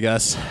for it, I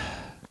guess.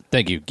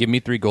 Thank you. Give me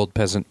 3 gold,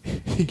 peasant.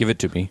 Give it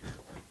to me.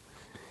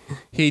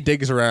 He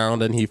digs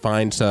around and he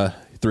finds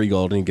 3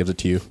 gold and he gives it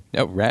to you.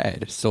 All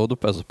right. Sold a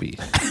puzzle piece.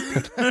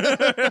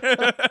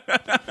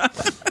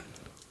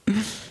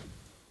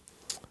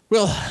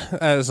 Well,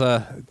 as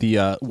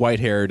the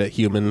white-haired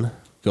human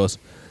goes,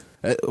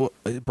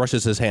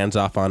 brushes his hands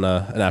off on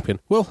a napkin.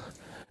 Well,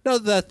 now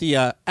that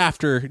the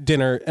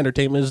after-dinner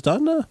entertainment is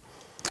done,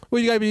 will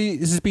you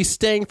guys be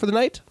staying for the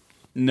night?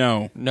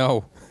 No.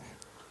 No.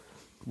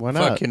 why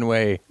not? Fucking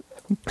way.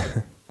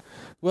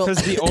 Well,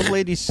 Because the old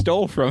lady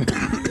stole from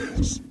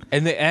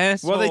And the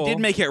asshole. Well, they did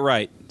make it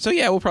right. So,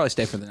 yeah, we'll probably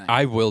stay for the night.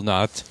 I will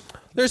not.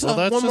 there's Well,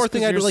 that's one more just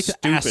thing 'cause I'd you're like to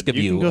stupid. ask of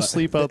you. You can go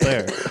sleep out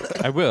there.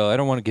 I will. I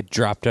don't want to get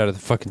dropped out of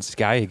the fucking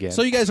sky again.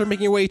 So you guys are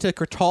making your way to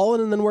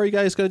Kurtalin, and then what are you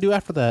guys going to do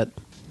after that?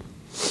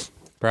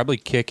 Probably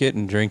kick it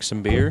and drink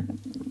some beer.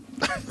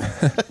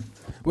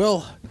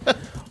 Well,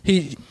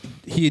 he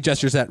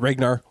gestures at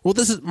Ragnar. Well,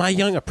 this is my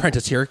young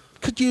apprentice here.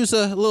 Could use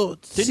a little.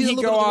 Didn't see a he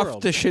little go bit of the off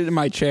world. to shit in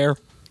my chair?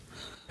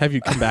 Have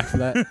you come back from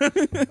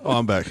that? Oh,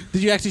 I'm back.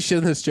 Did you actually shit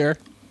in this chair?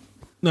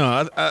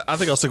 No, I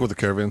think I'll stick with the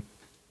caravan.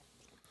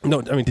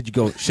 No, I mean, did you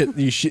go shit?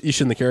 You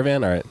shit in the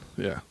caravan? All right.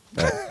 Yeah.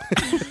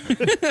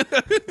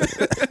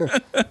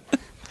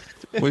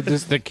 Wait,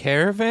 does the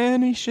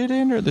caravan he shit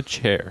in or the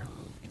chair?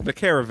 The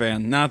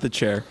caravan, not the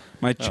chair.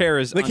 My chair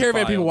is The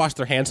caravan unfiled. people wash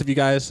their hands of you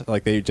guys.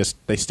 Like they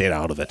stayed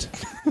out of it.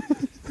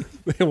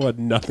 They want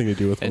nothing to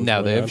do with. And what's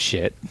now going they on. have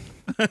shit.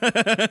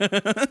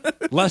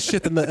 Less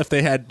shit than if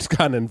they had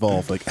gotten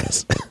involved. I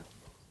guess.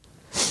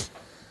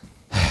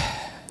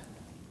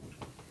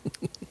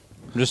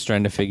 I'm just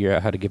trying to figure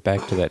out how to get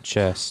back to that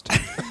chest.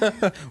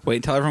 Wait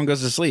until everyone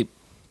goes to sleep.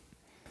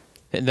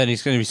 And then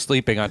he's going to be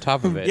sleeping on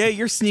top of it. Yeah,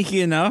 you're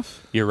sneaky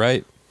enough. You're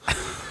right.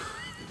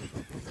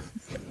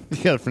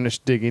 You gotta finish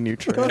digging your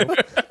trail.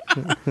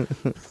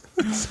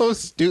 So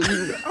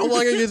stupid. How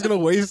long are you guys gonna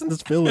waste in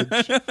this village?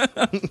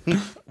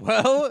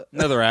 Well,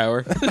 Another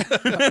hour.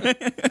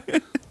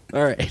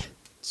 All right.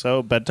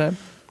 So bedtime.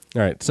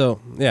 All right.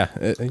 So yeah,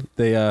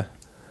 the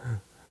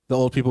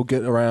old people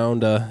get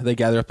around. They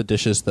gather up the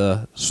dishes.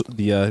 The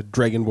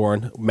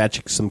dragonborn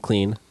magics them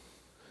clean,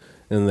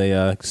 and they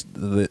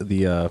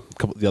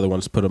couple the other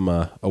ones put them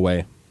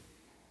away.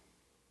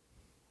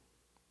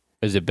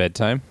 is it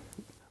bedtime?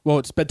 Well,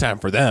 it's bedtime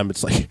for them.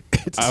 It's like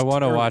I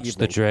want to early watch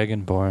evening. the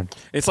Dragonborn.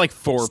 It's like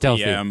 4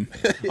 Stealthy. p.m.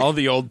 All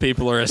the old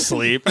people are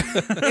asleep.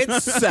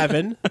 It's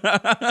 7.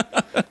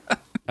 I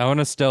want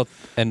to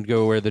stealth and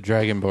go where the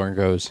Dragonborn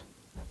goes.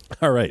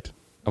 All right.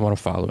 I want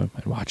to follow him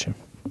and watch him.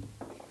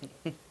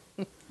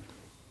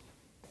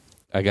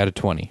 I got a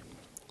 20.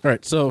 All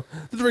right. So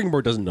the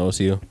dragonborn doesn't notice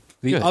you.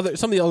 The Good.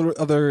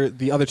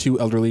 other two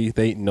elderly,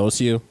 they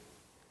notice you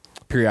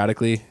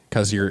periodically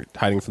because you're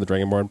hiding from the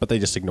dragonborn, but they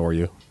just ignore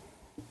you.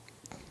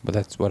 But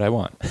that's what I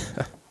want.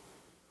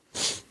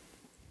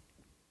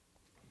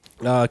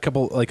 A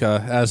couple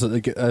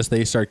as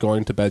they start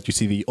going to bed, you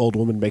see the old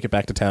woman make it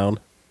back to town,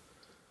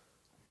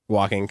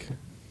 walking.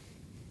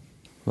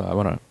 Well, I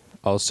want to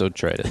also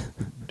try to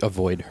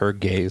avoid her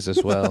gaze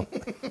as well.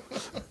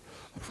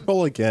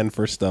 Roll again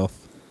for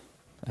stealth.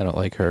 I don't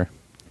like her.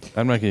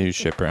 I'm not going to use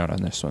ship around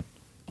on this one.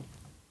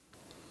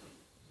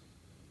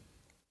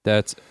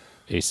 That's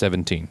a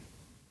 17.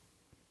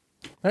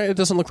 All right, it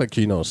doesn't look like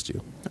she noticed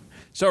you.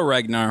 So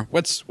Ragnar,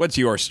 what's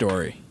your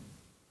story?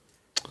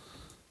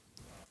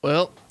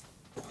 Well,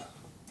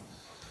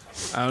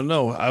 I don't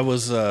know. I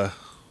was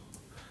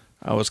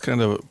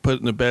kind of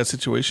put in a bad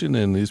situation,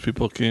 and these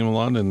people came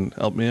along and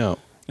helped me out.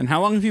 And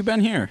how long have you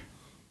been here?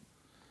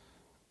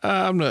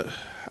 I'm not.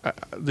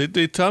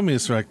 They tell me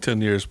it's like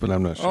 10 years, but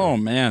I'm not sure. Oh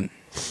man.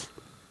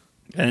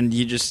 And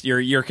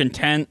you're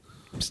content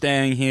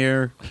staying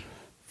here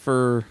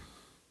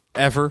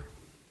forever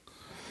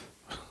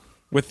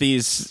with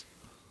these.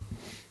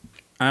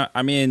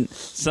 I mean,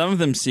 some of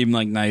them seem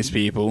like nice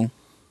people.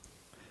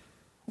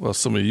 Well,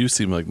 some of you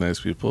seem like nice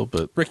people,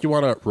 but Rick, you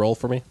want to roll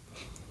for me?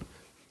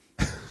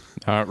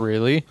 Not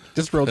really.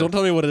 Just roll. Don't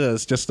tell me what it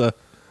is. Just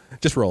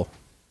roll.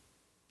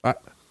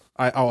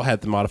 I'll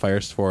have the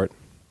modifiers for it.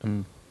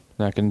 I'm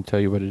not going to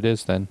tell you what it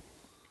is then.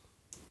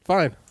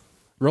 Fine.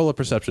 Roll a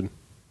perception.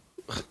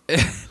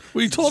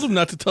 we told him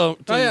not to tell.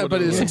 Oh yeah, what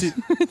but it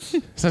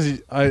since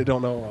he, I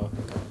don't know.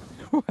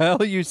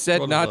 Well, you said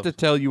Roll not above. to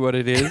tell you what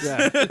it is.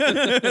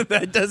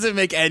 That doesn't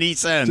make any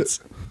sense.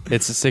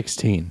 It's a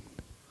 16.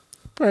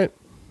 All right.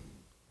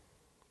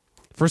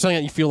 First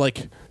thing you feel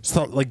like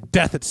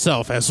death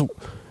itself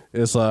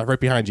is right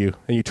behind you,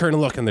 and you turn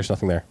and look, and there's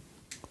nothing there.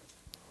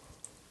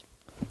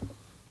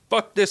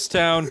 Fuck this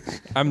town.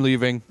 I'm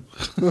leaving.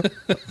 All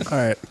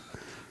right.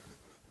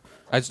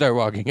 I start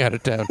walking out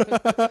of town.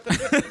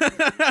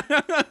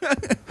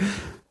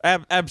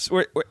 Abs,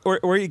 where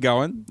are you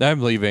going?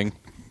 I'm leaving.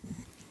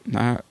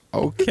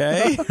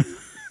 Okay.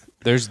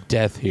 There's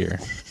death here.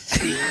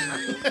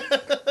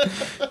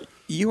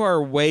 You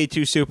are way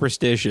too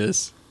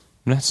superstitious.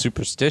 I'm not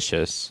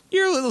superstitious.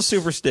 You're a little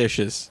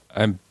superstitious.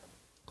 I'm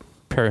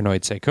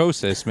paranoid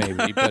psychosis,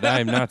 maybe, but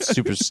I'm not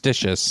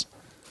superstitious.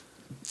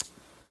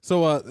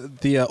 So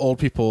the old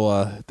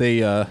people,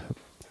 they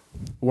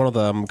one of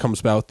them comes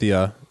about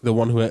the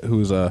one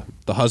who's the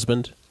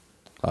husband,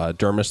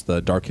 Dermis, the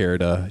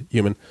dark-haired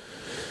human.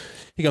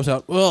 He comes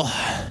out. Well,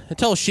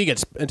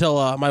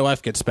 until my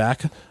wife gets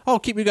back, I'll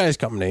keep you guys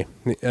company.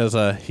 As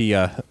he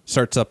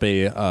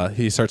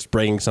starts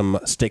bringing some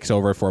sticks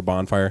over for a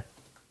bonfire.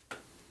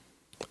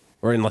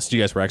 Or unless you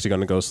guys were actually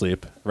going to go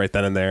sleep right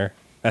then and there.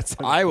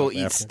 I will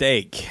eat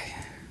steak.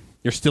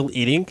 You're still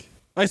eating?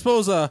 I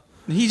suppose.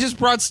 He just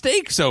brought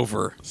steaks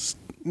over.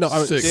 No,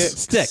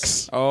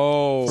 Sticks.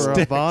 Oh, For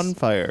a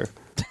bonfire.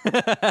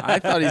 I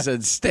thought he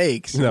said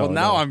steaks. No, well,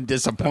 now no. I'm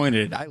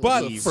disappointed.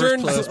 But Leave.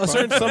 a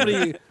certain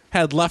somebody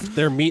had left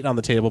their meat on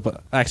the table,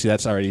 but actually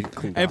that's already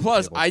cleaned And off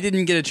plus, the table. I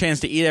didn't get a chance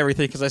to eat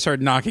everything because I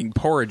started knocking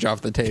porridge off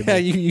the table. Yeah,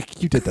 you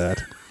did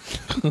that.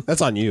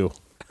 That's on you.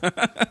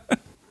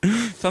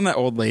 It's on that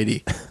old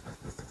lady.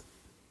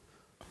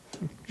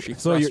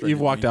 So you've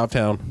walked out of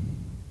town.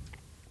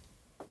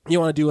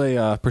 You want to do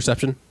a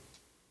perception?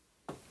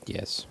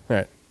 Yes. All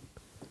right.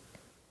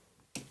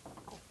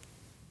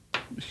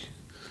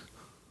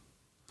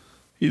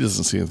 He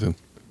doesn't see anything.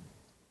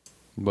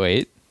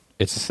 Wait.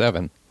 It's a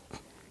 7.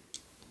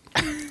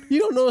 You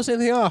don't notice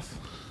anything off.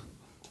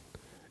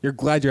 You're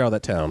glad you're out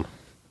of that town.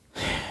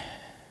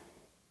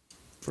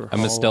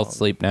 I'm a stealth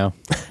sleep now.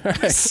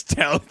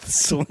 Stealth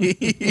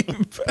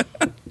sleep.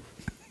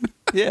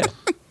 Yeah.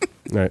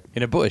 All right.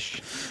 In a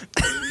bush.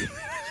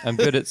 I'm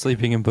good at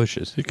sleeping in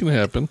bushes. It can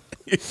happen.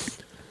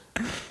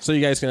 So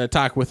you guys gonna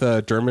talk with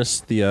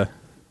Dermis the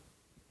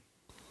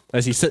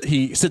as he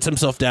sits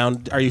himself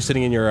down. Are you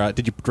sitting in your?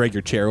 Did you drag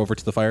your chair over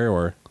to the fire,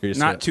 or you're just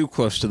Not too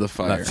close to the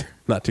fire.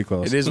 not too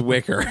close? It is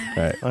wicker. All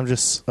right. I'm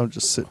just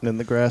sitting in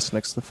the grass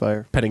next to the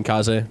fire. Petting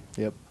Kaze.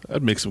 Yep.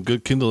 I'd make some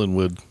good kindling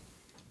wood.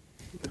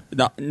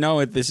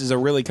 No, this is a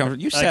really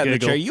comfortable. You sat in the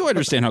giggle. chair. You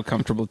understand how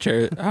comfortable No,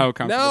 this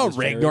chair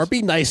Ragnar, is.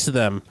 be nice to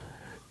them.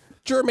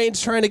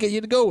 Germain's trying to get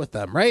you to go with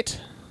them, right?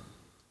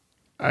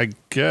 I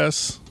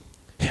guess.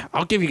 Yeah,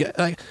 I'll give you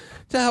to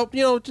help.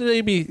 To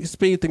maybe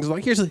speed things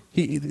along.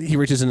 He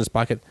reaches in his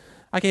pocket.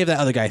 I gave that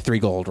other guy 3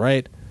 gold,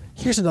 right?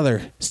 Here's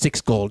another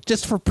 6 gold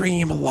just for bringing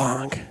him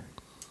along.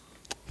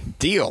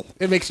 Deal.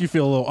 It makes you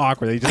feel a little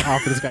awkward that you just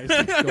offer this guy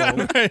 6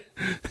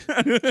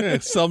 gold. Yeah,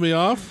 sell me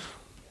off.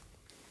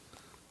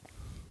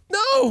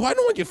 No, I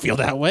don't want you to feel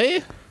that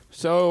way.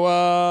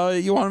 So,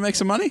 you want to make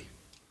some money?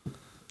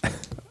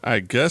 I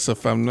guess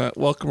if I'm not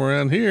welcome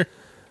around here.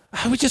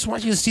 We just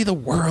want you to see the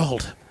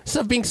world instead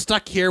of being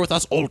stuck here with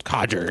us old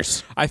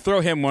codgers. I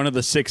throw him one of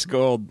the 6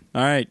 gold.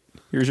 All right,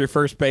 here's your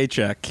first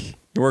paycheck.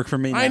 You work for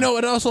me now. I know,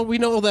 and also we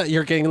know that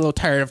you're getting a little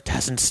tired of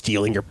Tessin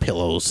stealing your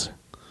pillows.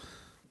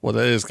 Well,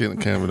 that is getting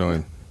kind of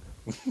annoying.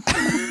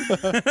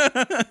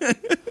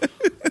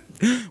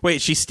 Wait,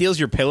 she steals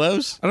your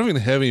pillows? I don't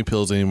even have any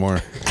pills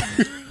anymore.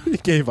 He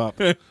gave up.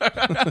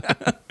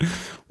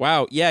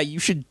 Wow, yeah, you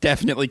should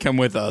definitely come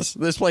with us.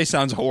 This place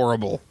sounds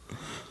horrible.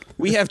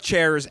 We have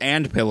chairs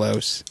and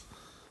pillows.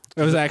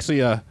 It was actually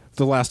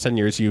the last 10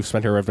 years you've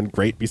spent here have been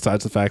great,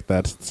 besides the fact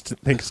that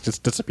things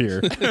just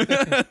disappear.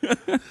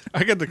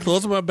 I got the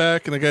clothes on my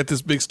back, and I got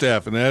this big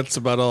staff, and that's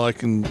about all I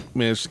can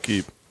manage to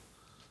keep.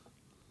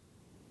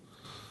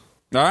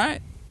 All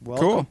right,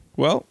 cool.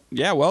 Well,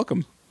 yeah,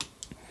 welcome.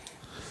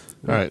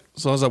 All right,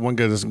 as long as that one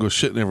guy doesn't go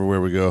shitting everywhere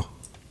we go.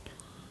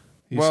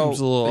 He seems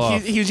a little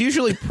off. He's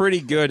usually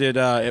pretty good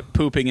at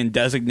pooping in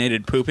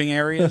designated pooping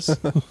areas.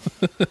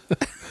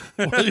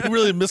 Well, you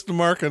really missed the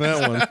mark on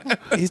that one.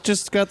 He's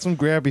just got some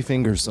grabby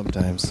fingers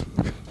sometimes.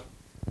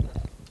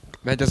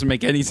 That doesn't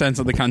make any sense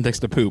in the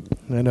context of poop.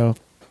 I know.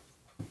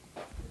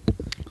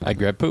 I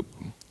grab poop.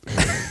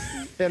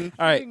 All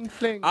right,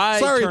 I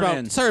sorry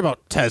turn in.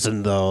 about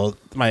Tessin though,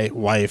 my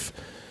wife.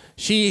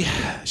 She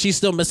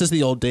still misses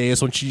the old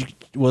days when she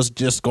was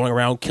just going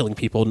around killing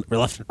people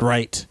left and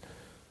right.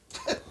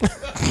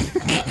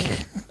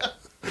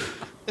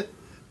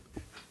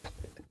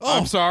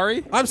 I'm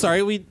sorry. I'm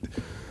sorry. We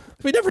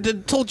never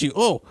told you.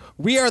 Oh,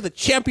 we are the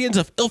champions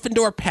of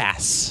Ilfindor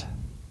Pass.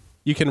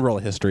 You can roll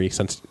a history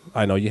since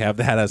I know you have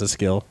that as a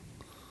skill.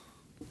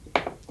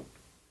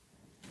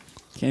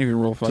 Can't even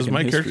roll fucking Does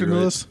my history, character know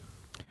right? this?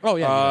 Oh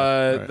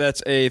yeah.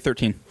 That's a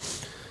 13.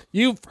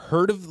 You've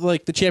heard of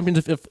like the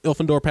champions of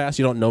Ilfindor Pass.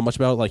 You don't know much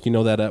about it. Like you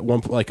know that at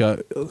one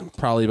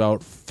probably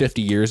about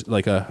 50 years,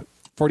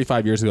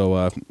 45 years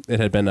ago, it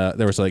had been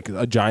there was like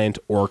a giant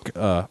orc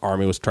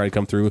army was trying to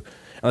come through,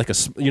 and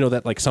you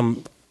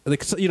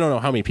don't know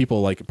how many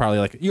people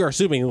probably you're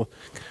assuming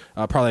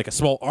probably like a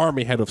small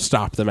army had to have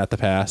stopped them at the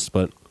pass,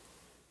 but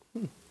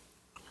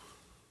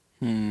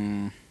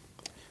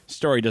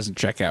Story doesn't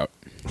check out.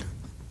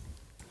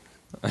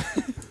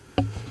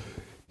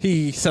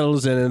 he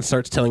settles in and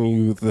starts telling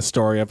you the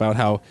story about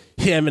how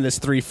him and his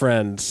three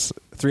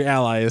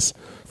allies,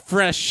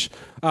 fresh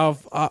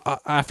of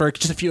after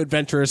just a few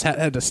adventurers,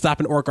 had to stop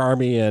an orc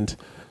army, and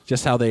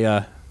just how they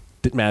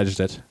managed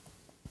it.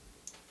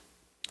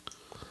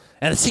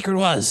 And the secret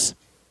was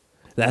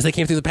that as they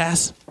came through the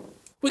pass,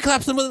 we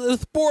collapsed them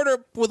with a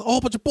border with a whole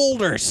bunch of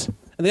boulders,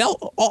 and they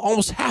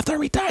almost half the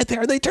army died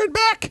there. And they turned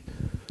back,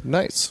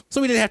 Nice.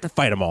 so we didn't have to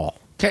fight them all.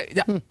 Okay.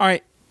 All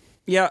right.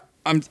 Yeah,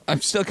 I'm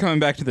still coming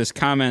back to this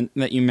comment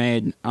that you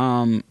made.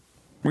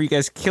 Where you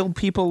guys killed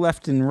people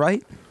left and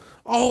right?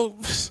 Oh,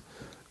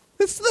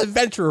 it's the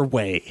adventurer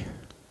way.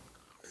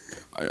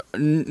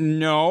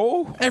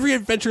 No. Every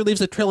adventurer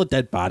leaves a trail of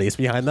dead bodies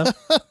behind them.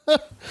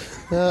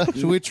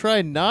 Should we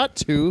try not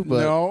to?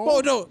 But No.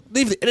 Oh no,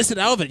 leave the innocent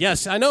out of it.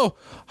 Yes, I know.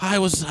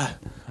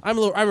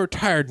 I'm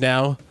retired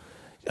now.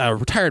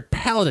 Retired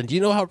paladin. Do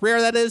you know how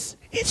rare that is?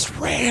 It's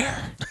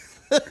rare.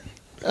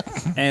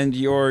 And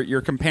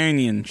your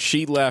companion,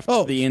 she left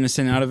the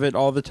innocent out of it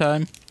all the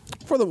time?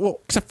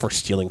 Except for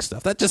stealing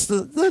stuff.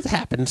 That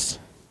happens.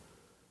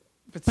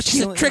 But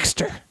she's a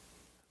trickster.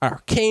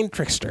 Arcane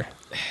trickster.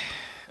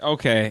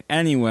 Okay,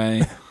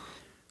 anyway.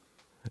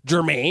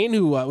 Germain,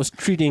 who was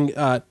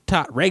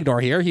taught Ragnar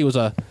here. He was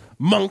a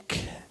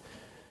monk,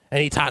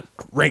 and he taught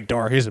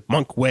Ragnar his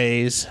monk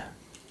ways.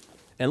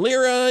 And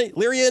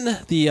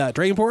Lyrian, the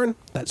Dragonborn,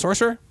 that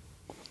sorcerer,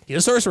 he's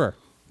a sorcerer.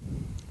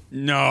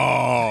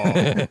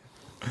 No.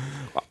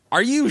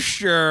 Are you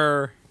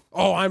sure?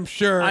 Oh, I'm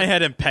sure. I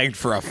had him pegged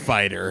for a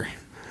fighter.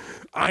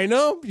 I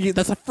know.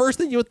 That's the first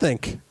thing you would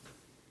think.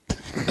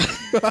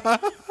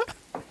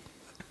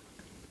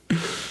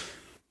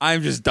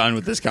 I'm just done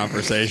with this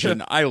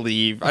conversation. I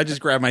leave. I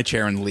just grab my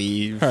chair and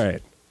leave. All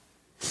right.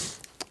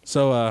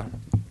 So,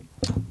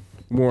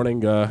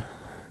 morning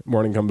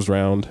comes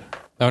round.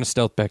 I want to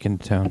stealth back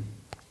into town.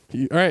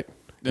 All right.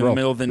 In the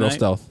middle of the roll night?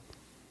 stealth.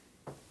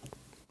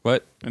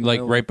 What? In the Like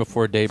middle- right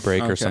before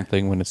daybreak or Okay.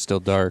 something when it's still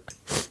dark.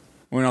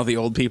 When all the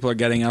old people are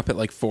getting up at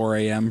like 4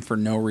 a.m. for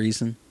no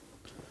reason.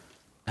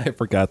 I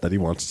forgot that he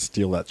wants to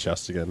steal that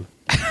chest again.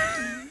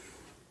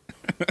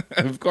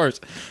 Of course.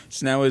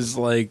 Snow is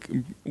like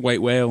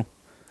white whale.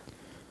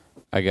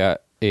 I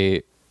got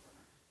a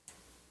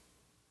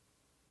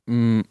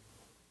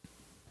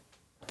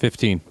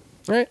 15.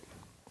 All right.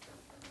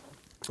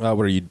 What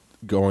are you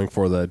going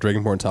for? The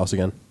Dragonborn's house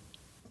again?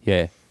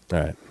 Yeah. All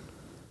right.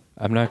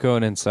 I'm not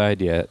going inside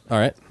yet, All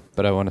right.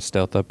 but I want to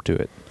stealth up to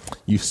it.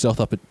 You stealth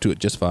up to it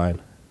just fine.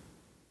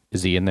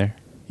 Is he in there?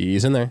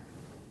 He's in there.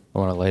 I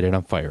want to light it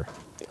on fire.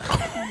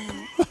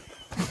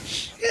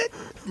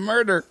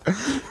 Murder.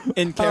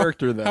 In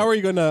character, though. How are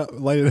you going to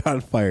light it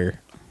on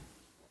fire?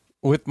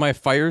 With my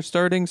fire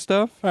starting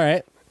stuff? All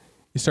right.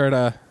 You start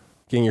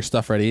getting your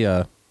stuff ready.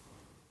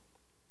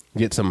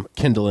 Get some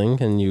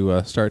kindling, and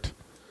you start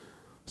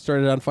it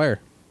on fire.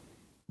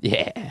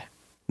 Yeah.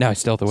 Now I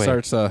stealth away.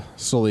 Starts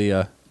slowly.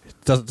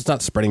 It's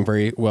not spreading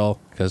very well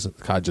because the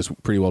cod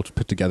just pretty well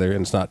put together,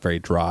 and it's not very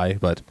dry.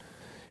 But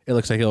it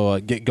looks like it'll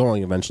get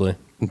going eventually.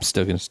 I'm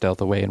still going to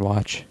stealth away and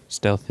watch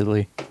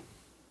stealthily. With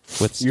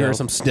stealth. You hear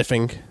some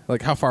sniffing.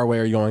 Like, how far away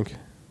are you going?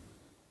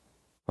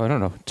 I don't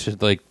know. To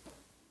like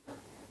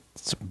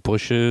some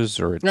bushes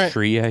or a Right.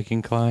 tree I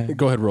can climb.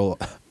 Go ahead, roll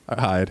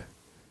hide.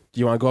 Do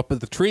you want to go up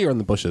at the tree or in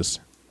the bushes?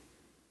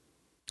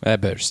 I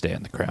better stay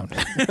on the ground.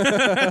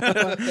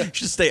 You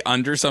should stay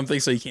under something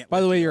so you can't. By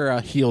the way, you're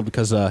healed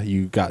because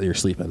you got your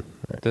sleep in. All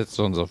right. This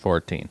one's a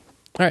 14.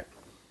 All right.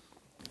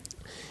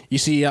 You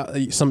see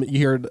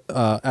you heard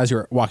as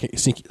you're walking,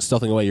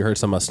 stealthing away, you heard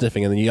some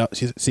sniffing, and then you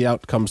see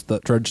out comes the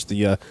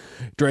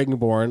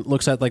Dragonborn.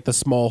 Looks at like the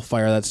small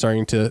fire that's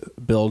starting to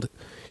build.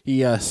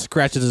 He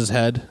scratches his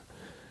head,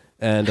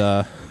 and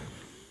I'm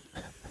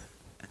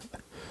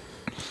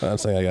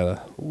saying I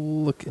gotta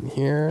look in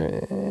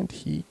here, and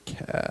he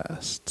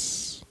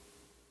casts.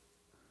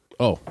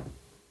 Oh,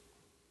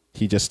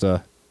 he just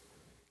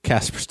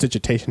casts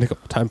prestidigitation a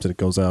couple times, and it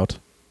goes out.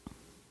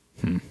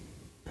 I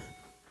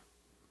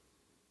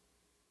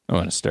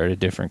want to start a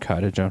different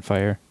cottage on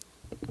fire.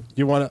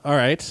 You want to? All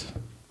right.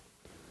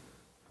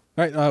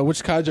 All right.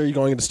 Which cottage are you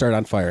going to start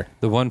on fire?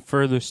 The one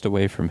furthest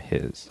away from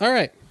his. All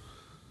right.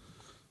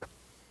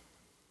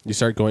 You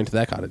start going to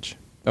that cottage.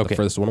 Okay. The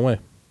furthest one away.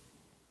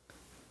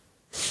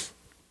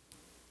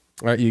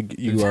 All right,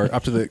 you are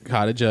up to the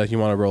cottage. You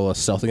want to roll a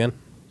stealth again?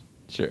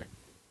 Sure.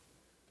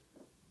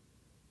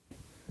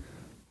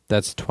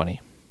 That's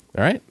 20.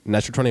 All right,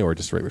 natural 20 or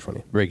just regular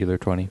 20? Regular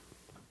 20.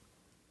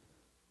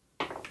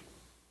 All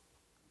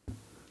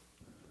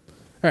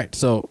right,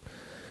 so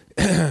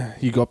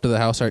you go up to the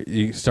house.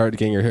 You start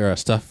getting your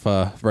stuff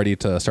ready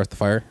to start the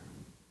fire.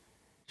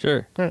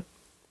 Sure. All right.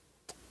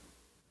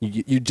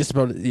 You just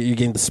about you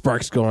getting the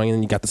sparks going,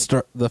 and you got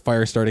the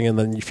fire starting, and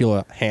then you feel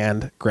a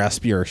hand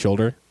grasp your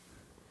shoulder.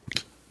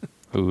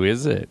 Who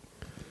is it?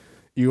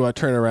 You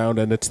turn around,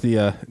 and it's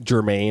the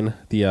Germain,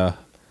 the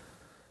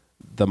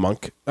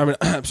monk. I mean,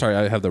 I'm sorry,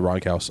 I have the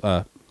wrong house.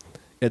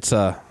 It's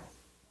I'm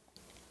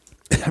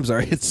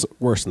sorry, it's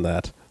worse than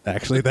that.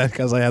 Actually, that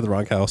because I had the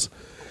wrong house.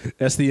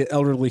 It's the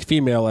elderly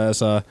female,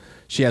 as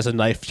she has a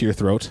knife to your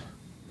throat.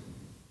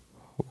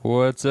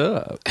 What's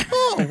up?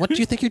 Oh, what do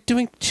you think you're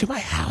doing to my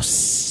house?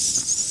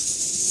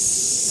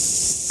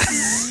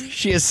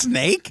 She a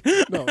snake?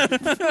 No,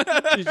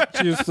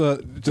 she's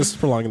just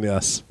prolonging the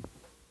S.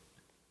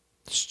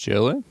 Just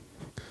chilling?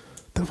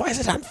 Then why is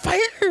it on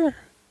fire?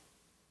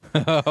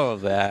 Oh,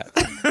 that.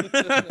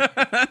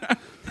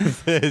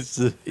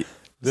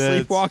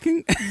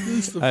 Sleepwalking?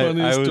 It's the I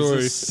funniest was story.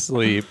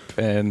 asleep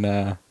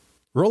and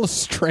Roll a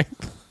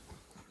strength.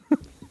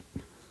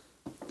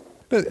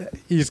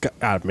 You just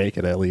gotta make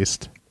it at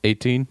least.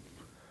 18.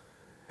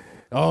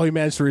 Oh, you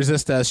managed to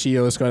resist as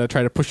Shio is going to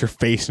try to push your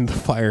face into the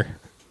fire.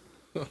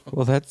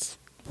 Well, that's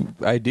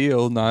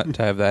ideal not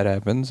to have that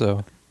happen,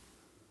 so.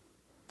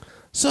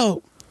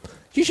 So,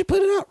 you should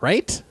put it out,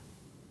 right?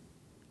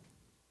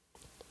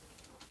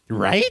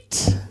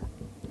 Right?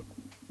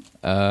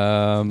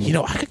 You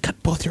know, I could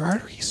cut both your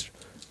arteries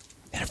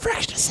in a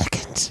fraction of a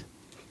second.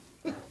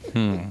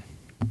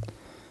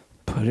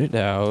 Put it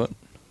out.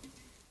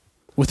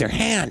 With your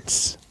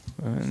hands.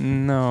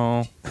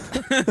 No.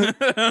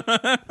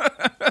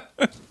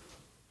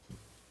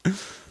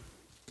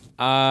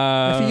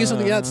 If you use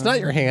something that's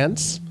not your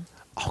hands,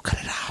 I'll cut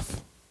it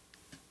off.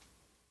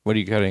 What are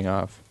you cutting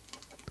off?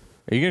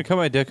 Are you going to cut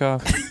my dick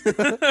off?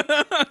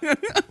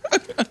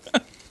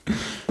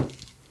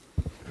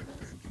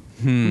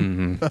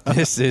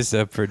 This is a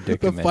The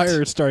predicament.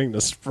 fire is starting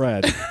to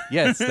spread.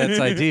 Yes, that's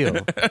ideal.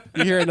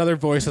 You hear another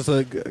voice as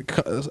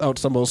out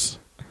stumbles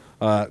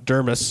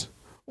Dermis.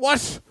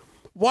 What?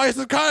 Why is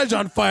the cottage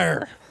on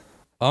fire?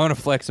 I want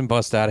to flex and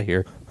bust out of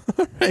here.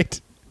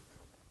 Right.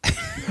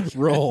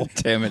 Roll.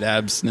 Damn it,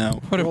 Abs. No.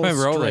 What am I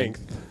rolling?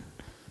 Strength.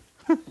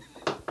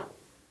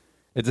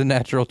 It's a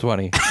natural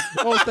 20.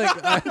 Oh,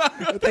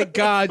 thank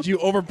God you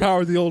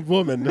overpowered the old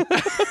woman.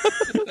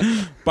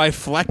 By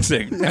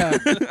flexing.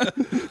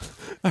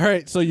 All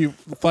right, so you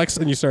flex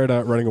and you start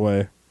running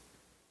away.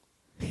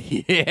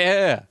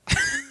 Yeah.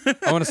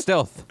 I want to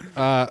stealth.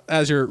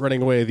 As you're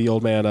running away, the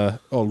old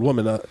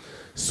woman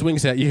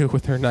swings at you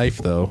with her knife,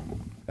 though,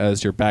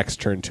 as your back's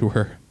turned to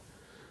her.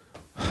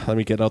 Let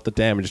me get out the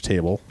damage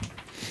table.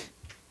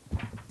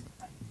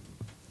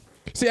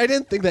 See, I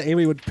didn't think that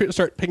Amy would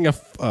start picking a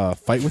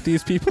fight with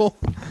these people.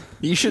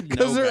 You should know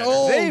Because they're better.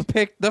 old. They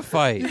picked the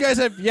fight. You guys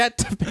have yet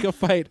to pick a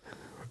fight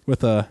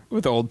with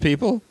With old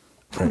people?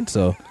 Right,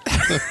 so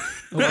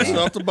Cross it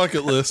off the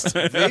bucket list.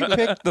 They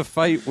picked the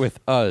fight with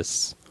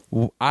us.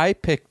 I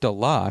picked a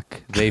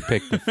lock. They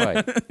picked the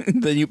fight.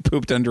 Then you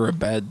pooped under a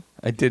bed.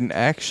 I didn't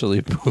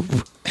actually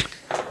poop.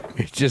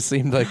 It just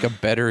seemed like a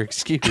better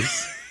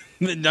excuse.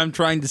 I'm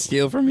trying to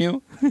steal from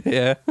you?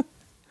 Yeah.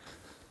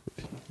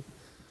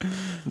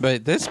 But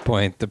at this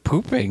point, the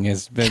pooping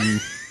has been...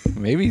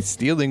 Maybe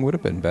stealing would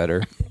have been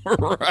better.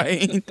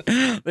 Right?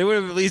 They would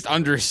have at least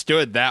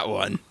understood that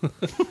one.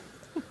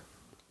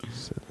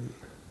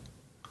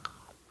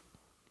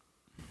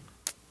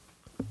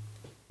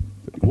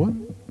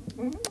 31.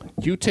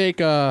 You take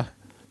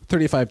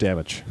 35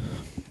 damage.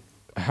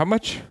 How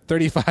much?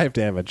 35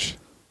 damage.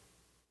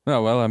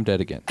 Oh, well, I'm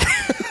dead again.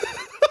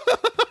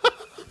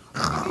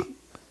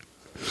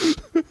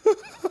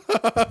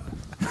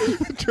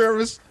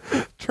 Travis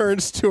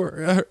turns to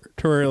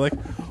her like,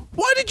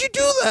 "Why did you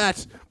do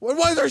that?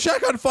 Why is our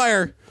shack on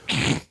fire?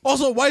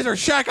 Also, why is our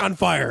shack on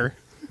fire?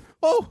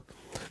 Oh,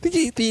 I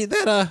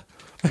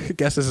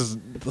guess this is,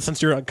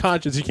 since you're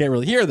unconscious, you can't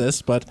really hear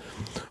this, but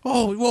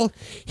well,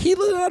 he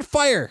lit it on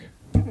fire.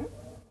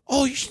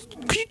 Oh,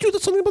 could you do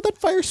something about that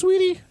fire,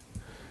 sweetie?"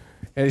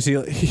 And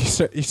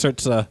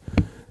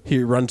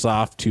he runs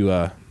off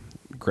to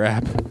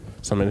grab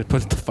something to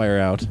put the fire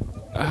out.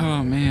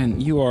 Oh, man.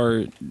 You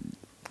are...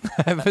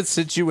 I have a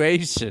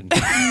situation.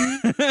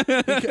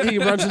 He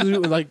runs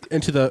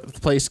into the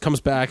place,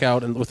 comes back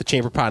out, and with the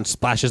chamber pot and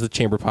splashes the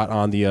chamber pot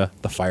on the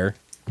fire.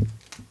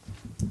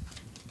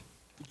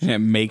 And it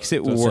makes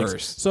it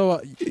worse.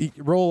 So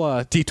roll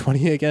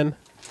D20 again.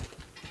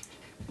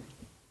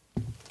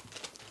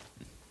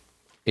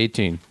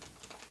 18.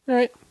 All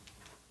right.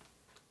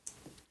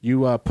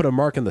 You put a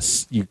mark in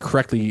the. You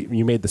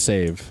made the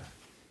save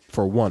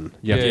for 1.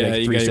 You have to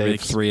make 3 you gotta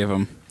make saves. 3 of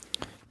them.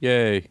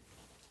 Yay.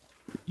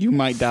 You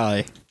might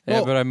die Yeah,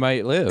 Well- but I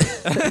might live.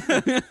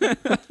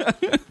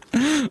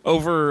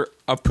 over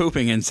a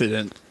pooping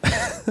incident.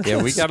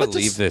 Yeah, we gotta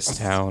leave this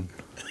town.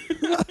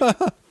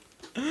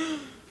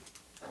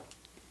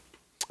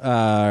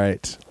 All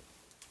right.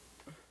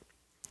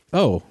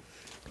 Oh,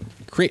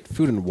 create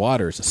food and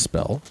water is a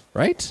spell,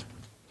 right?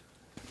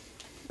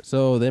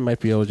 So they might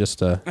be able to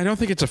just I don't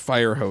think it's a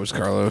fire hose,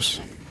 Carlos.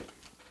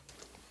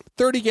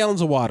 30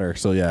 gallons of water.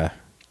 So yeah.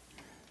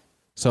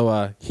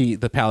 So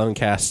the paladin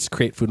casts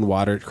create food and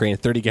water, creating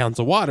 30 gallons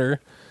of water,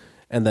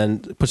 and then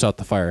puts out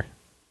the fire.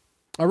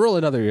 I'll roll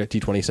another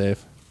d20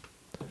 save.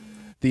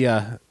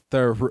 The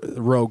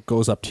rogue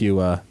goes up to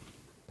you,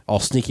 all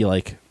sneaky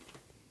like,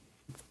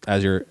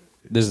 as you're.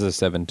 This is a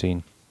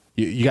 17.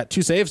 You got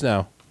 2 saves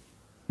now.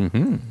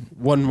 Mm-hmm.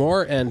 One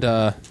more, and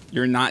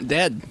You're not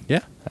dead. yeah.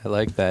 I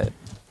like that.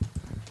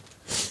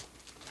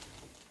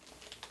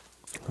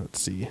 Let's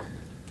see.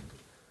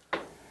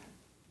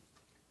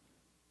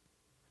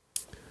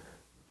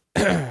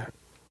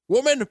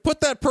 Woman,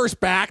 put that purse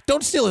back.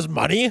 Don't steal his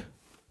money.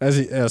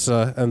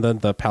 And then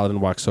the paladin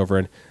walks over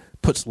and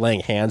puts laying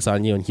hands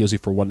on you and heals you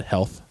for 1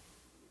 health.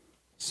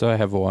 So I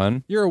have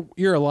 1. You're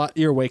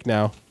awake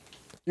now.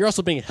 You're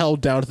also being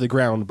held down to the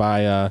ground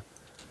by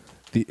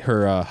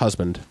her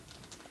husband.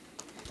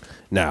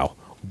 Now,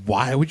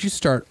 why would you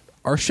start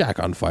our shack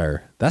on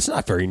fire? That's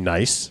not very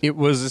nice. It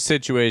was a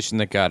situation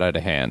that got out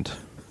of hand.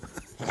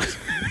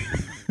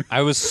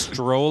 I was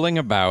strolling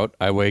about.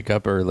 I wake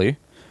up early,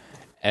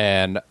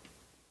 and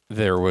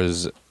there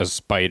was a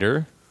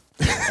spider,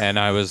 and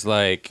I was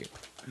like,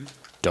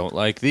 don't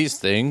like these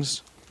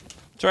things.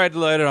 Tried to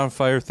light it on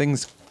fire.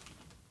 Things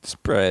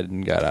spread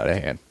and got out of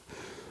hand.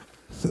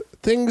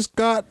 Things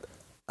got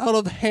out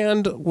of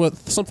hand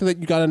with something that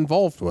you got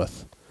involved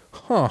with.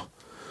 Huh.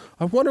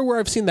 I wonder where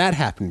I've seen that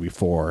happen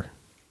before.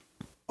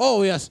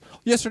 Oh, yes.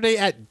 Yesterday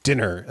at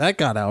dinner. That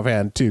got out of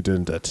hand too,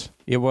 didn't it?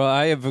 Yeah,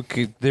 well,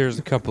 there's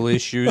a couple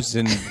issues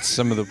in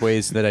some of the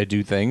ways that I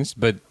do things,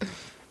 but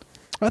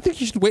I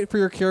think you should wait for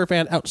your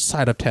caravan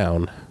outside of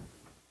town.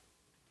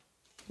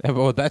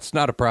 well, that's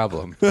not a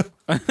problem.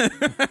 I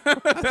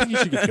think you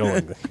should get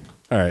going.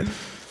 All right.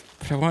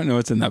 But I want to know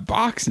what's in that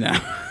box now.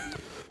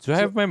 Do I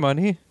have my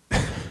money?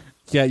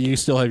 Yeah, you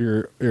still have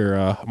your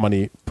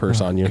money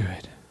purse on you.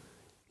 Good.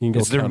 You can go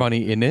Is there count-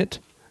 money in it?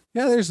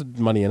 Yeah, there's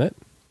money in it.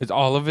 Is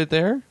all of it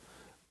there?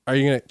 Are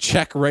you going to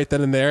check right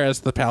then and there as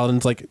the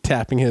paladin's like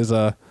tapping his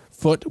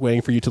foot,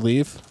 waiting for you to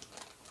leave?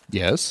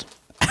 Yes.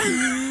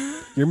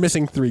 You're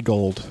missing 3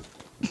 gold.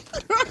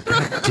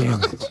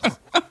 Damn it.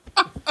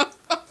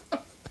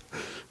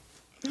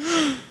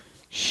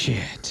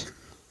 Shit.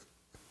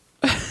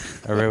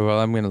 All right, well,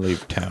 I'm going to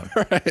leave town.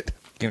 All right.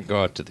 Going to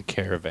go out to the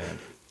caravan.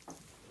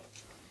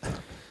 All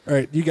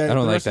right, you guys. I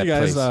don't the like rest of that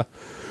you guys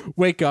place.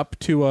 wake up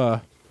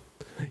to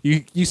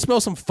you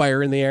smell some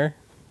fire in the air.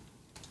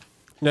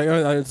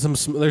 There's a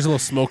little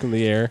smoke in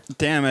the air.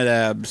 Damn it,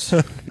 Abs.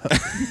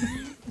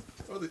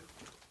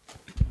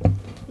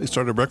 They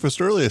started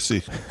breakfast early, I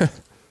see.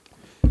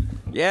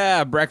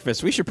 Yeah,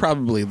 breakfast. We should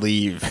probably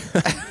leave.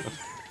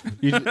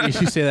 You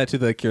should say that to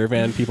the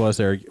caravan people as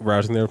they're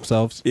rousing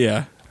themselves.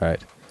 Yeah. All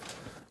right.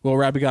 Well,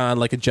 Rabigon,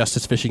 like a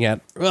justice fishing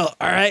hat. Well,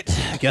 all right.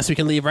 Guess we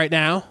can leave right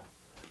now.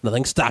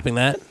 Nothing's stopping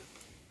that.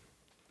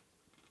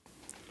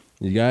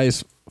 You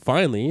guys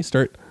finally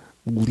start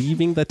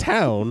leaving the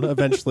town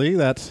eventually.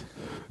 That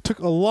took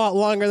a lot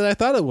longer than I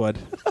thought it would.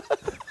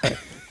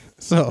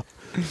 So,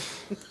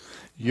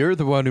 You're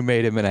the one who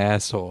made him an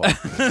asshole.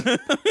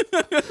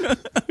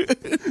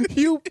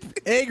 you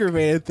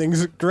aggravated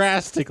things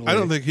drastically. I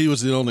don't think he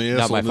was the only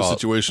asshole my in this fault.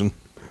 situation.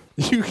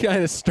 You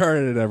kind of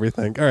started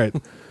everything. All right.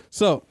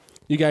 So,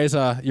 you guys,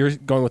 you're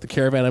going with the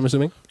caravan, I'm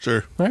assuming?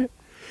 Sure. All right.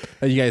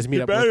 You guys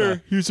meet up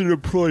with... He's an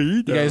employee.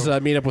 you guys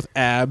meet up with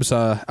Abs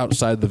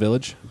outside the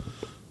village.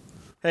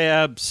 Hey,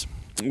 Abs.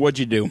 What'd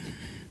you do?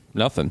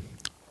 Nothing.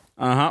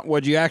 Uh-huh.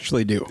 What'd you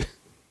actually do?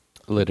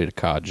 Lit a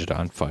codget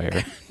on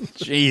fire.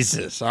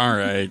 Jesus. All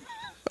right.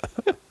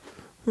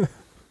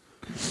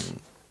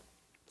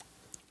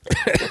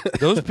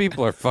 Those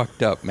people are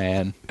fucked up,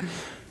 man.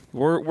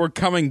 We're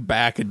coming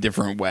back a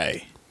different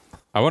way.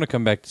 I want to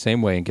come back the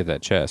same way and get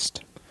that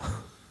chest.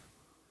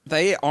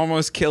 They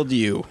almost killed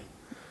you.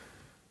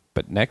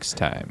 But next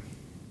time,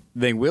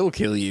 They will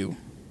kill you.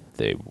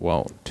 they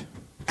won't.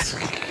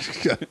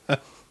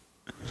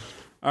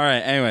 All right.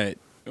 Anyway,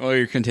 well,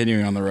 you're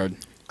continuing on the road.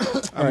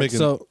 All right,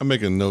 I'm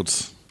making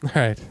notes. All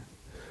right.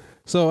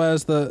 So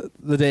as the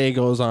day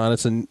goes on,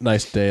 it's a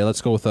nice day.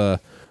 Let's go with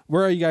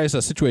where are you guys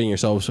situating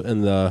yourselves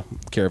in the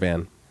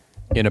caravan?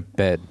 In a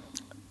bed.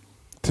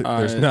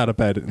 There's not a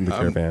bed in the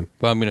caravan.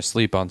 Well, I'm going to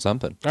sleep on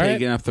something. All right.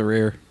 Taking up the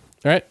rear.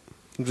 All right.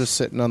 I'm just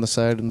sitting on the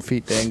side and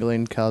feet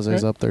dangling.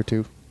 Kaze's Right. up there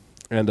too.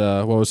 And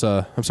what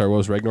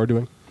was Ragnar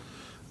doing?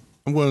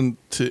 I'm going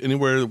to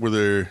anywhere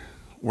where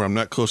I'm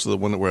not close to the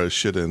one where I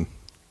shit in.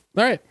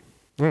 All right.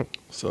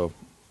 So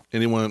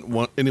any one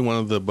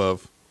of the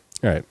above.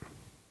 All right.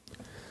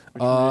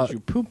 Which one did you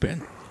poop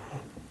in?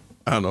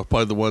 I don't know,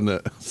 probably the one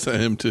that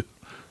sent him to.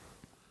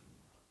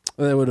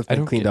 That would have I been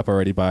don't cleaned get- up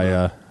already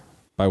by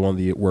one of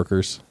the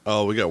workers.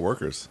 Oh, we got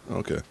workers.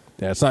 Okay.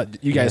 Yeah, it's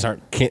not. You guys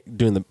aren't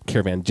doing the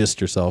caravan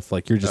just yourself.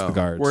 Like you're just the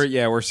guards.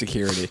 We're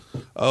security.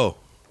 Oh,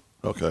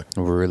 okay.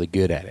 We're really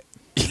good at it.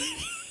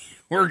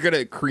 We're good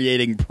at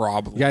creating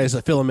problems. You guys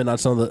fill them in on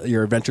some of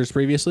your adventures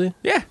previously.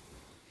 Yeah.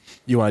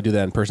 You want to do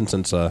that in person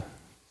since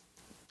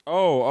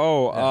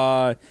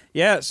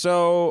Yeah.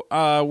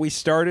 So we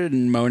started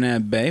in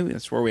Monad Bay.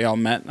 That's where we all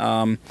met.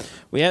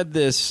 We had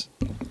this.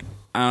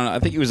 I don't know. I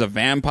think he was a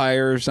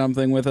vampire or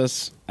something with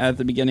us at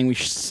the beginning. We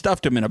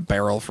stuffed him in a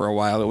barrel for a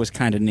while. It was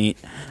kind of neat.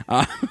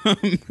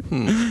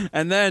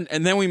 And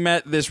then we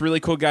met this really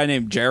cool guy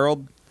named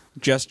Gerald.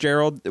 Just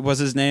Gerald was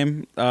his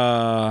name.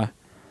 I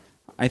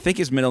think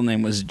his middle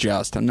name was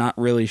Just. I'm not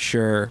really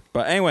sure.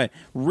 But anyway,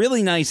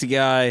 really nice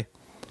guy.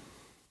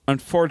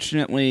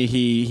 Unfortunately,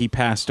 he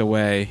passed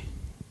away.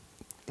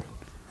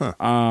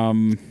 Huh.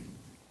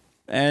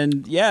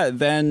 And yeah,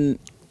 then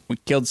we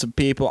killed some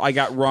people. I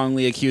got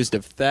wrongly accused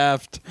of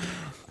theft.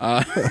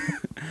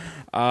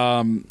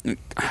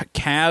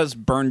 Kaz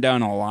burned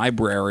down a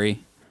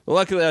library.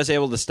 Luckily, I was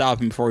able to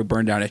stop him before he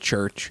burned down a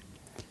church.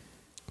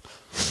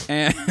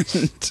 And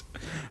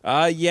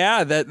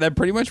yeah, that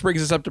pretty much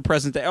brings us up to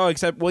present day. Oh,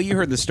 except, well, you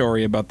heard the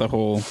story about the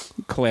whole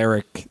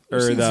cleric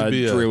or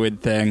the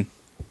druid thing.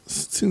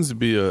 Seems to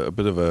be a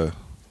bit of a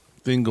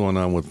thing going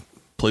on with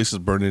places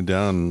burning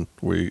down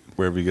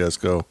wherever you guys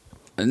go.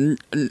 And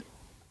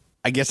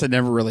I guess I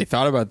never really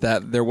thought about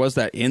that. There was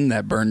that inn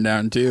that burned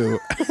down too.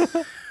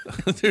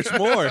 there's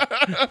more.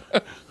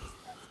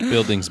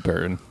 Buildings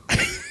burn.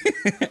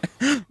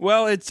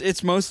 Well,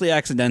 it's mostly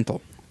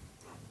accidental.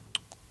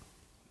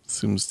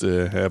 Seems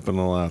to happen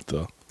a lot,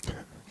 though.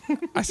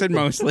 I said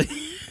mostly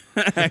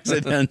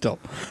accidental.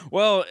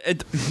 Well,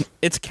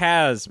 it's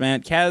Kaz,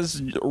 man.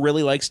 Kaz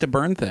really likes to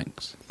burn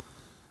things.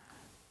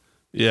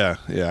 Yeah.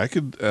 I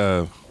could.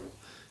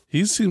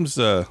 He seems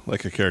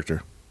like a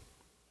character.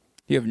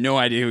 You have no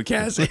idea who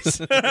Kaz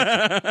is.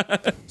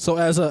 So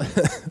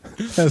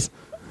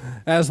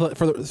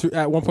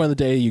at one point in the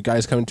day, you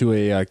guys come into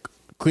a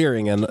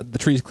clearing, and the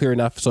tree's clear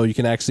enough so you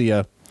can actually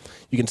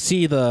you can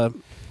see the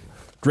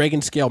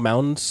Dragon Scale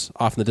Mountains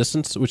off in the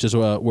distance, which is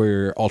where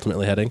you're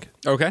ultimately heading.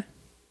 Okay.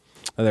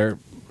 There,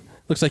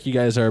 looks like you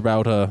guys are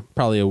about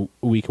probably a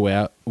week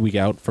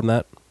out from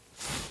that.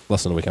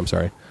 Less than a week. I'm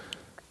sorry.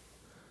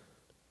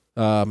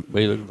 What are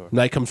you looking for?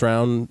 Night comes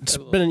around. It's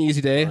been an easy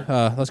day.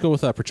 Let's go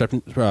with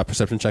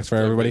perception checks for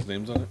everybody.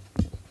 Names on it?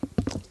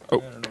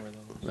 Oh.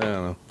 I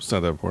don't know. It's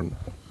not that important.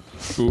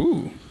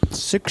 Ooh.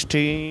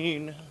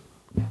 16.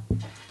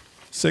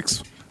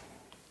 6.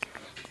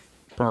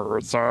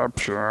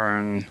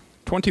 Perception.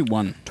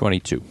 21.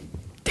 22.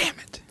 Damn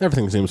it.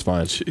 Everything seems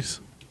fine. Jeez.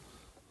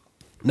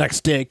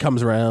 Next day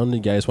comes around. You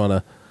guys want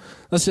to?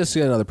 Let's just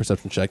get another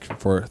perception check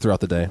for throughout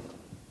the day.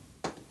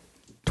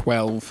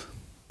 12.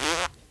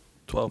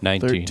 19.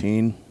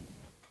 13.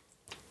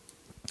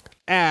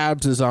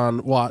 Abs is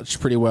on watch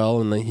pretty well,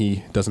 and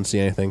he doesn't see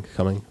anything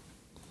coming.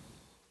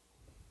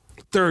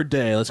 Third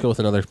day. Let's go with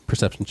another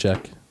perception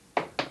check.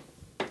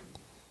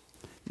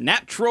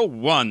 Natural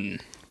 1.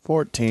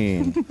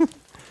 14.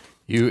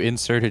 You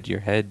inserted your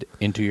head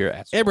into your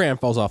ass. Abraham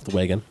falls off the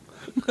wagon.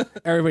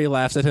 Everybody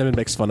laughs at him and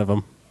makes fun of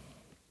him.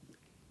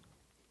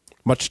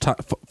 Much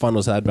fun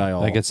was had by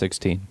all. I get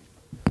 16.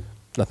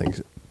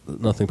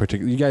 Nothing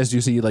particular. You guys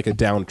do see like a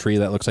downed tree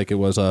that looks like it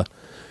was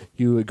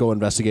you would go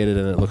investigate it,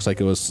 and it looks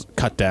like it was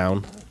cut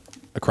down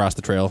across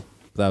the trail.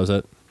 That was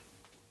it.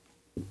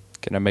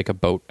 Can I make a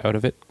boat out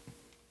of it?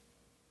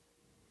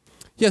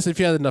 Yes, if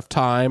you had enough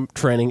time,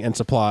 training, and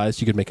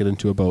supplies, you could make it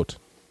into a boat.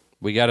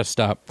 We gotta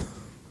stop.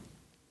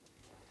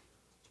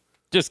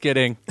 Just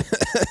kidding.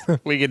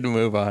 We get to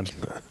move on.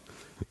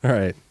 All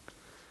right.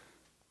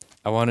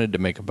 I wanted to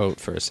make a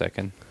boat for a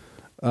second.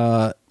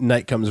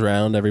 Night comes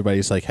around.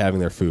 Everybody's like having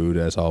their food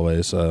as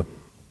always.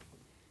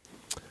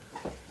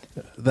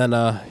 Then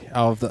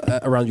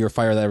around your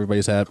fire that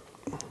everybody's at,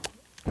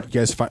 you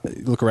guys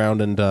look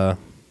around and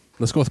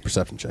let's go with a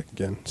perception check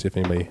again. See if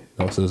anybody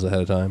notices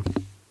ahead of time.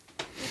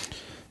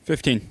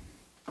 15.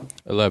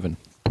 11.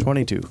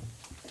 22.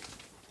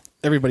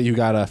 Everybody who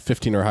got a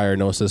 15 or higher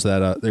notices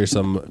that there's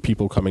some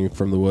people coming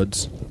from the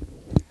woods.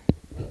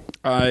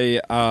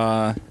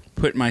 I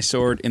put my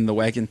sword in the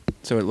wagon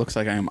so it looks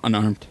like I am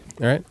unarmed.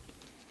 All right.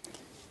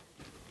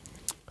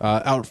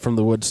 Out from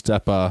the woods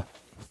step 5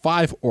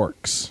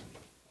 orcs.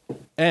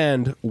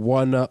 And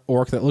one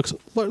orc that looks a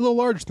little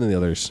larger than the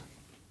others.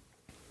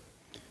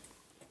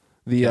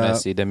 Can I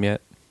see them yet?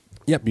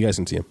 Yep, you guys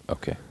can see him.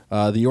 Okay.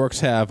 The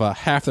orcs have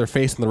half their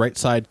face on the right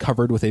side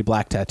covered with a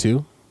black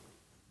tattoo.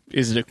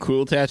 Is it a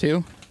cool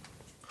tattoo?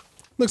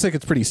 Looks like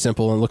it's pretty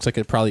simple, and looks like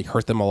it probably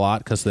hurt them a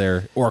lot because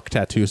their orc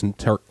tattoos and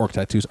orc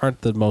tattoos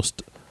aren't the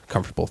most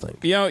comfortable thing.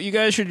 You know, you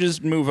guys should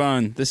just move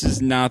on. This is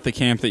not the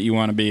camp that you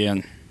want to be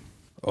in.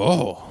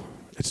 Oh,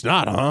 it's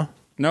not, huh?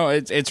 No,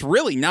 it's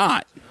really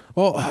not.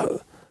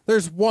 Well,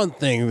 there's one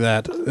thing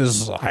that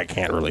is I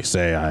can't really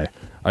say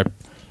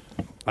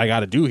I got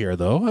to do here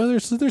though.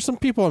 There's some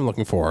people I'm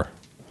looking for.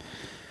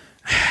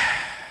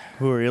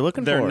 Who are you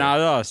looking They're for? not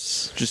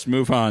us. Just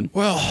move on.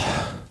 Well,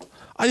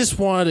 I just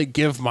wanted to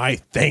give my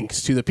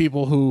thanks to the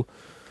people who.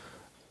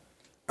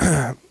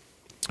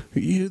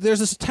 There's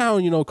this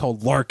town,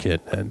 called Larkin,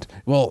 and,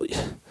 well,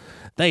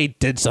 they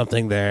did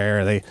something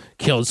there. They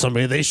killed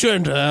somebody they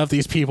shouldn't have,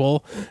 these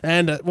people.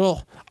 And,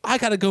 well, I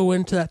got to go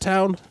into that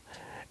town,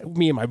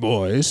 me and my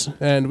boys,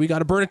 and we got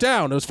to burn it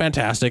down. It was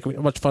fantastic.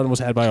 Much fun was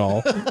had by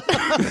all.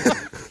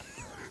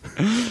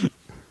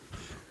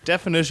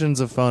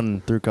 Definitions of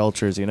fun through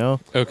cultures,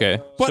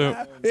 Okay.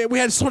 But So we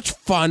had so much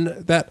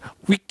fun that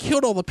we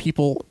killed all the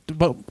people,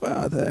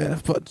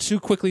 but too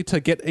quickly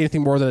to get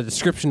anything more than a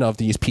description of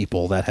these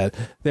people.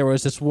 There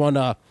was this one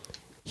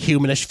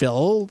humanish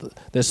Phil,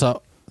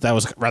 that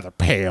was rather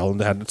pale and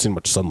hadn't seen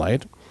much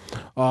sunlight.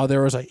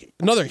 There was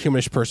another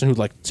humanish person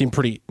who seemed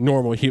pretty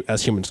normal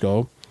as humans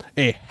go,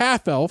 a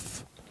half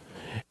elf,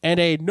 and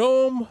a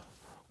gnome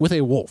with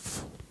a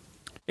wolf.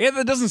 Yeah,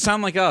 that doesn't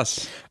sound like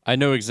us. I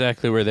know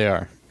exactly where they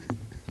are.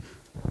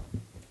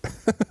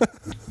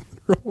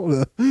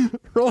 Roll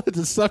a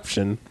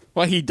deception.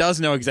 Well, he does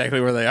know exactly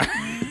where they are.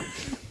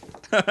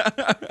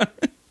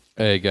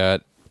 I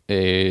got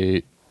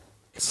a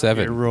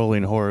 7. You're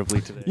rolling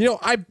horribly today.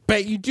 I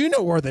bet you do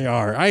know where they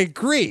are. I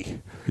agree.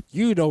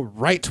 You know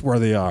right where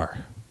they are.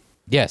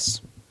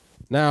 Yes.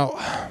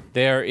 Now,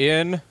 They are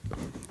in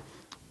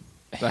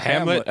the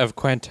Hamlet of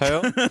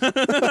Quantel.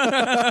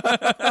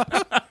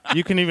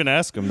 You can even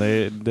ask them.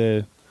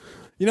 They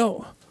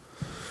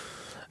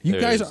you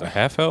guys There's a are.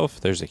 half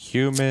elf. There's a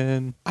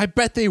human. I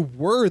bet they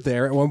were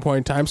there at one point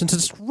in time, since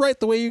it's right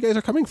the way you guys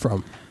are coming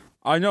from.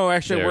 I know.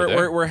 Actually, They're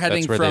there. we're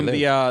heading That's where from they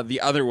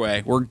the other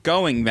way. We're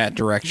going that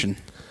direction.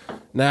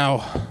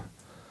 Now,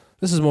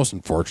 this is most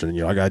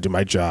unfortunate. I got to do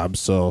my job,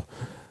 so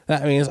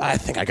that means I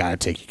think I got to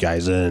take you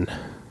guys in.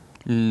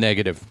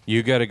 Negative.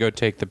 You got to go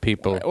take the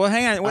people. Well,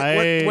 hang on.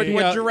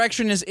 What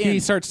direction is in? He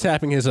starts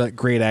tapping his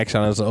great axe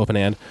on his open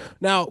hand.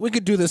 Now, we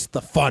could do this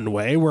the fun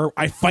way, where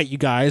I fight you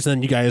guys,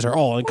 and you guys are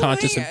all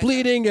unconscious and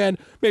bleeding, and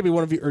maybe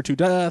one of you or two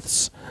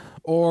deaths.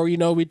 Or,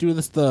 we do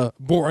this the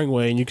boring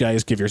way, and you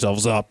guys give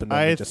yourselves up. And then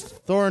I we just...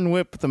 thorn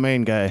whip the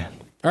main guy.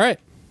 All right.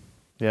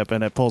 Yep,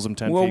 and it pulls him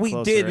 10 well, feet we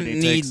closer. didn't and he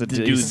need takes a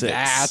to do D6.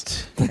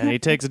 that. And he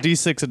takes a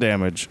D6 of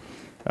damage.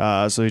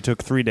 So he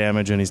took 3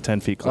 damage, and he's 10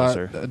 feet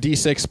closer.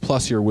 D6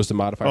 plus your wisdom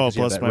modifier. Oh, 'cause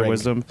you have plus that my ring.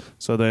 wisdom.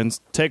 So then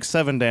takes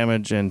 7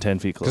 damage and 10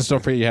 feet Just closer.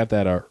 don't forget you have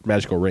that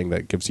magical ring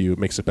that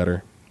makes it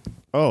better.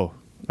 Oh,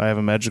 I have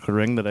a magical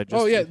ring that I just...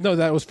 Oh, yeah. No,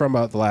 that was from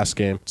the last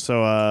game.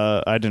 So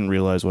I didn't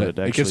realize what it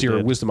actually It gives you a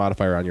did. wisdom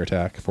modifier on your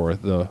attack for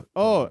the...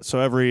 Oh, so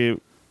every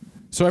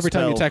So every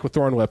time you spell. attack with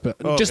Thorn Whip,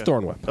 Oh, just okay.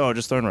 Thorn Whip. Oh,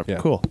 just thorn whip. Yeah.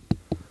 Cool.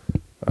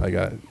 I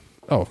got it.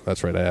 Oh,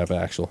 that's right. I have an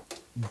actual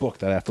book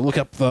that I have to look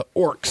up the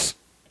orcs.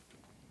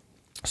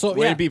 So,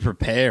 Way yeah. to be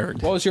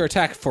prepared. What was your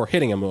attack for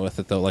hitting him with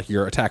it, though? Like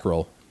your attack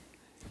roll?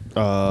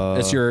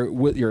 It's your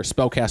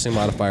spellcasting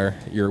modifier,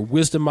 your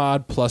wisdom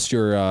mod plus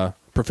your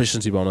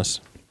proficiency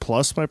bonus.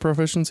 Plus my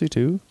proficiency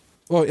too.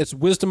 Well, it's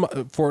wisdom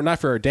for not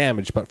for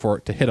damage, but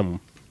to hit him.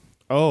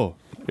 Oh,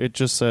 it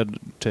just said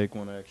take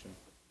 1 action.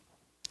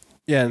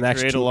 Yeah, and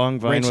actually Create a long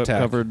vine range whip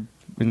attack. covered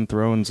in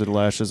thrones. It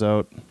lashes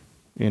out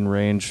in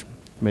range.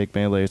 Make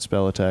melee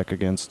spell attack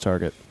against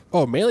target.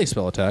 Oh, melee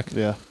spell attack.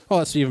 Yeah. Oh,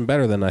 that's even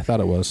better than I thought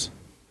it was.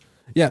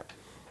 Yeah,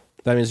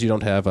 that means you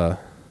don't have a.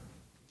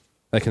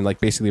 That can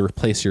basically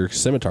replace your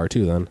scimitar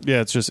too. Then.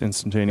 Yeah, it's just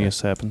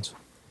instantaneous happens.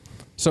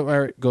 So, all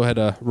right, go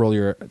ahead. Roll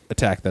your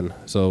attack then.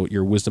 So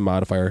your wisdom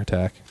modifier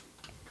attack.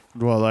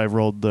 Well, I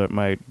rolled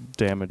my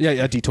damage.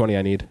 Yeah, D20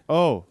 I need.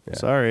 Oh, Yeah.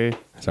 sorry.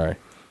 Sorry.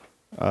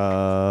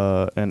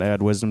 And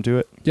add wisdom to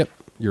it. Yep.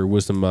 Your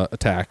wisdom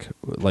attack,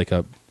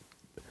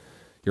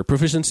 your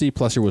proficiency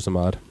plus your wisdom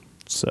mod.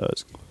 So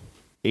it's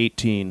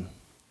 18.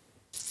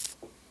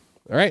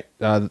 All right.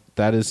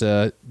 That is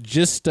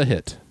just a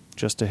hit.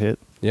 Just a hit.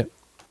 Yep.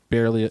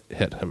 Barely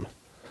hit him.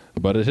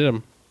 But it hit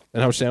him.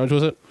 And how much damage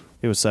was it?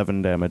 It was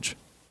 7 damage.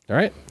 All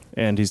right.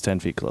 And he's 10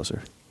 feet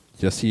closer.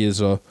 Yes, he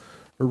is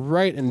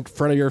right in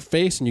front of your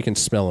face, and you can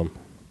smell him.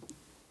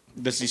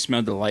 Does he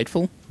smell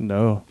delightful?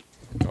 No.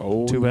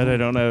 Oh, Too bad I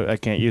don't know. I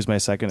can't use my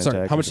second Sorry,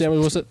 attack. how much damage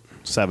was it?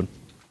 7.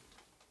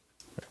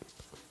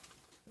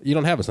 You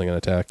don't have a second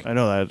attack. I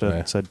know that.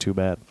 Yeah. Said too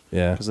bad.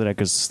 Yeah. Because then I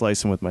could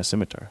slice him with my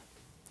scimitar.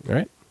 All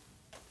right.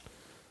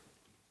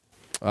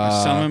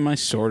 I summon my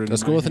sword.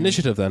 Let's go with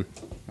initiative then.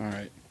 All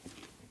right.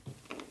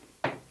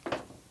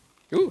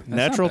 Ooh,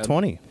 Natural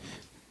 20.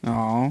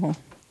 Oh,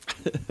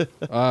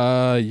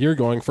 You're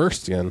going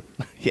first again.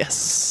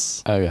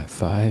 Yes. I got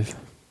 5.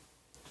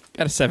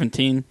 got a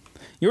 17.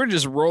 You were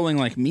just rolling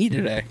like me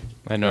today.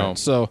 I know. Right,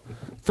 so,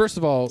 first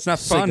of all, It's not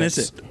fun, Cygnus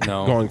is it?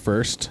 No. Going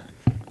first.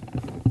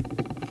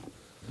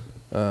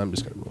 I'm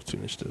just going to roll 2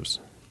 initiatives.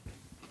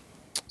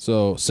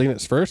 So,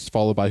 Cygnus first,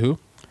 followed by who?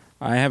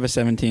 I have a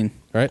 17.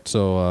 All right,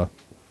 so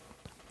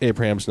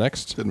Abraham's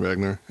next. Then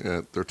Ragnar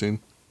at 13.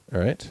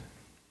 All right.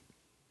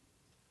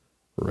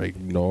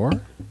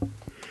 Ragnar.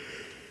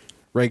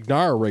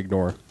 Ragnar or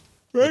Ragnar?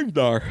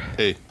 Ragnar.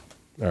 Hey,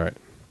 All right.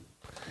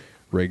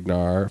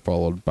 Ragnar,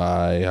 followed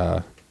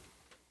by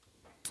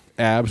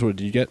Abs. What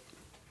did you get?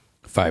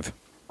 5.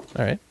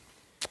 All right.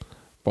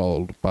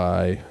 Followed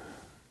by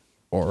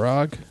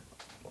Orog,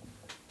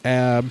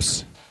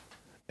 Abs,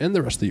 and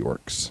the rest of the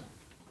orcs.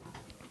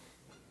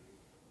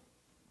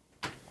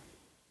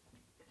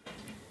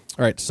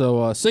 All right,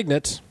 so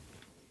Signet,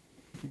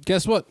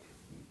 guess what?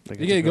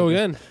 You get to go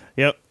again.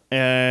 Yep.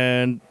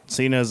 And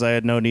seeing as I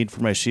had no need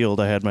for my shield,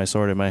 I had my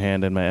sword in my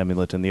hand and my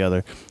amulet in the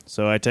other.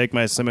 So I take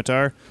my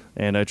scimitar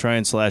and I try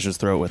and slash his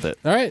throat with it.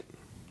 All right.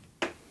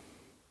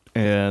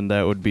 And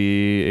that would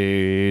be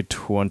a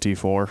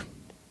 24.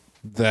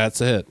 That's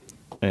a hit.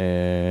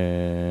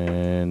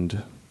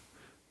 And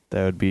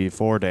that would be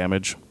 4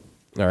 damage.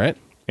 All right.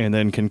 And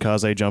then can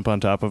Kaze jump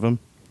on top of him?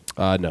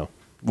 No.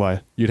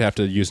 Why? You'd have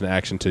to use an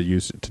action to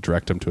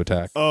direct him to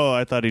attack. Oh,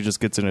 I thought he just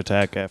gets an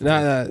attack after.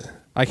 No,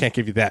 I can't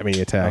give you that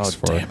many attacks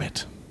for damn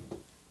it.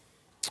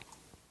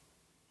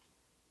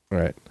 All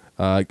right.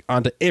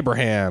 On to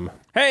Abraham.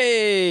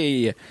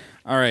 Hey!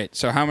 All right,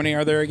 so how many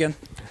are there again?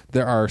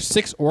 There are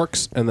 6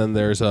 orcs, and then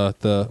there's 5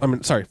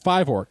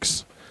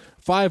 orcs.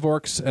 5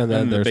 orcs, and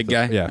then And the there's big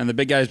guy? Yeah. And the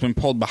big guy's been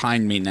pulled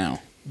behind me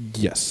now.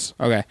 Yes.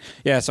 Okay.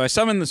 Yeah, so I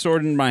summon the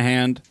sword in my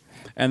hand,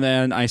 and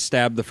then I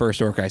stab the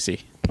first orc I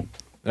see.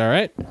 All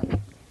right.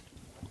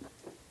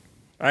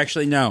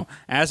 Actually, no.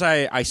 As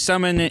I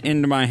summon it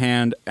into my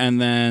hand,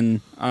 and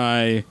then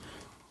I...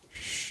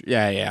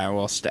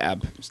 well,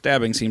 stab.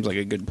 Stabbing seems like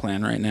a good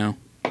plan right now.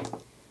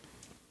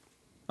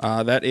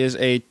 That is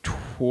a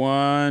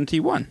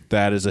 21.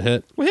 That is a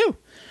hit. Woohoo!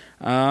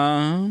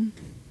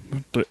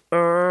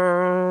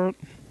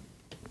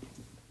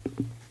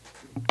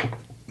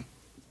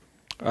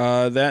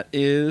 That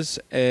is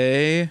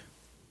a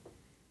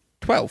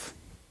 12.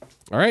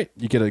 All right.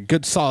 You get a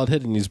good solid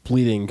hit, and he's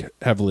bleeding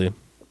heavily,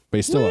 but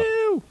he's still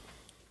Woo!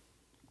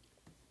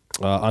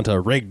 up. Onto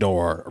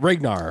Ragnar.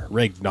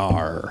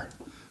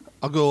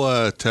 I'll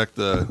go attack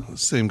the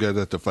same guy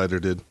that the fighter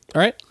did.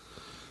 All right.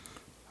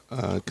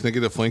 Can I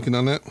get a flanking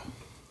on that?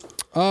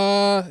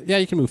 Yeah,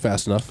 you can move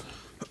fast enough.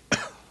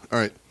 All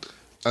right.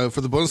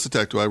 For the bonus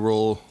attack, do I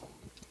roll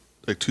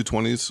like 2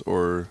 20s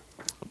or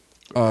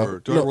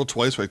do I roll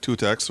twice for like 2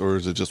 attacks, or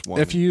is it just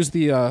one? If you use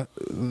the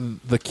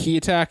key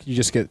attack, you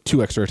just get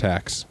 2 extra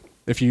attacks.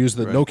 If you use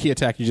the no key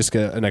attack, you just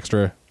get an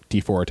extra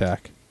D4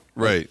 attack.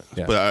 Right.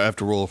 Yeah. But I have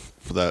to roll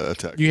for that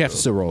attack. You have to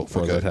still roll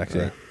for the attack,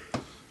 yeah. right.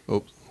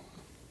 Oh.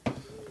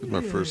 Here's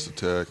my first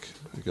attack.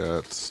 I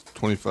got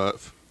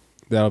 25.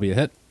 That'll be a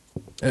hit.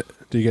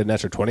 Do you get an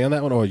extra 20 on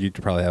that one, or you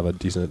probably have a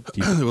decent...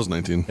 It was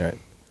 19. All right.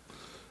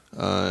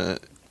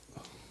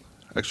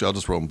 Actually, I'll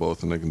just roll them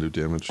both, and I can do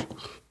damage.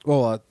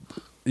 Well,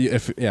 go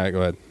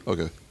ahead.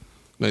 Okay.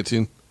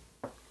 19.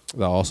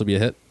 That'll also be a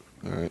hit.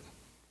 All right.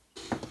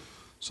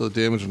 So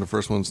the damage on the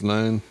first one's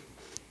 9.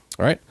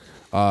 All right.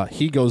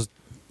 He goes...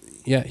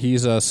 Yeah,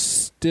 he's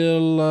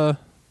still... oh,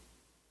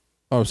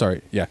 I'm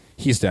sorry. Yeah,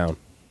 he's down.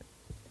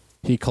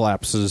 He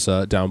collapses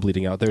down,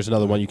 bleeding out. There's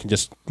another one. You can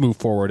just move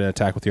forward and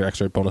attack with your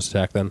extra bonus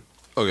attack then.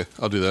 Okay,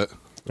 I'll do that.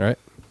 All right.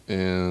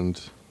 And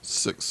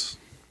 6.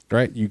 All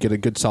right, you get a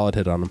good solid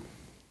hit on him.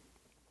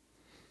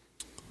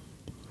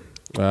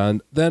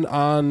 And then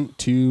on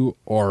to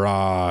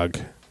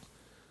Orog.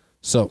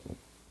 So,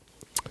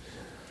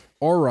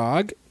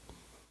 Orog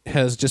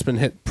has just been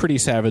hit pretty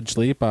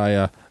savagely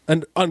by,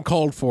 and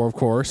uncalled for, of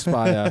course,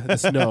 by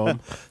this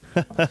gnome.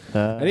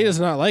 And he does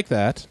not like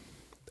that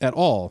at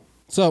all.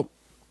 So,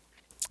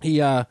 he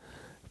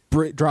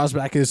draws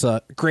back his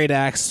great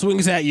axe,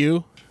 swings at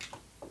you,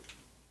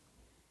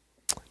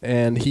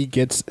 and he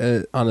gets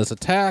on his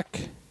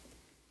attack.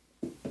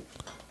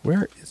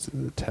 Where is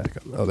the attack?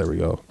 Oh, there we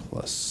go.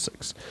 Plus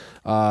 6.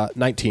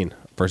 19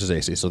 versus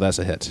AC, so that's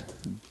a hit.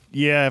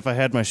 Yeah, if I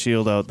had my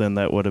shield out, then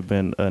that would have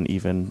been an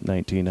even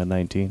 19 and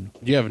 19.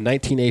 Do you have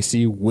 19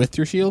 AC with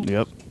your shield?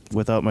 Yep.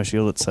 Without my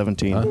shield, it's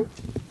 17.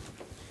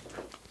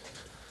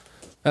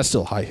 That's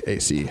still high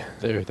AC.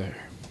 There.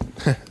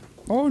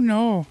 Oh,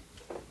 no.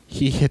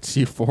 He hits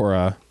you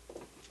for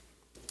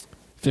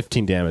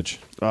 15 damage.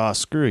 Ah,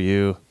 screw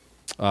you.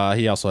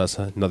 He also has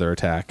another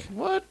attack.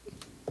 What?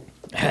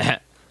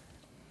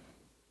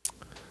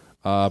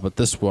 But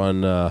this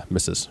one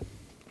misses.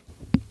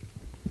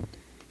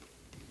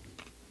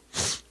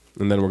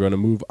 And then we're going to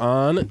move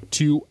on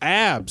to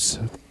Abs.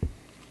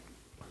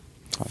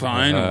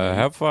 Fine.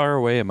 How far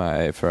away am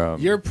I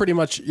from? You're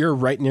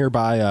right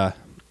nearby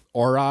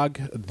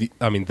Orog. The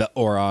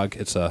Orog.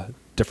 It's a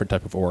different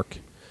type of orc.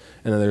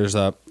 And then there's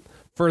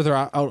further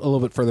out, a little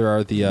bit further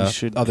are the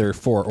other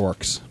 4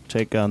 orcs.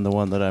 Take on the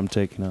one that I'm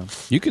taking on.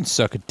 You can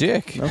suck a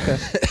dick. Okay.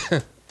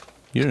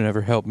 You didn't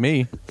ever help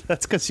me.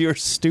 That's because you're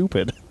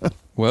stupid.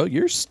 Well,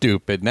 you're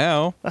stupid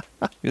now.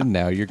 And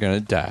now you're going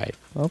to die.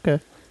 Okay.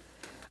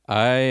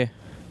 I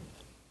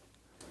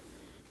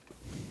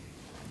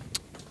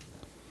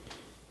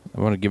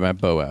want to get my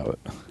bow out.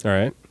 All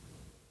right.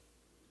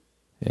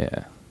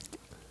 Yeah.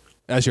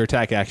 As your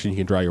attack action, you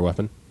can draw your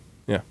weapon.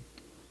 Yeah.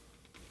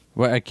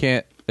 Well, I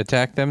can't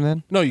attack them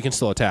then? No, you can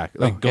still attack.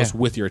 Like, it goes yeah.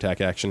 with your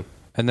attack action.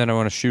 And then I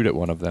want to shoot at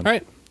one of them. All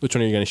right. Which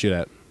one are you going to shoot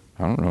at?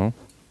 I don't know.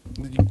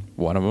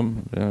 One of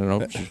them. I don't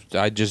know.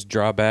 I just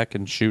draw back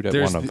and shoot at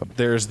one of them.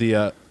 There's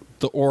the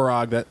the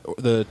Orog,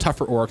 the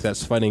tougher orc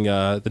that's fighting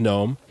the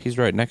gnome. He's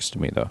right next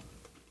to me, though.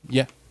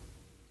 Yeah.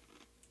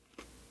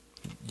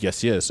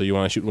 Yes, he is. So you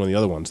want to shoot one of the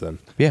other ones then?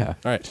 Yeah.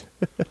 All right.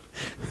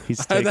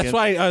 He's taking, That's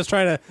why I was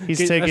trying to. he's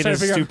I was taking trying his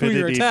to figure out who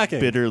you're stupidity attacking.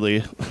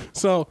 bitterly.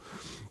 So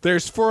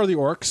there's 4 of the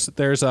orcs.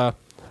 There's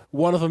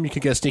one of them you can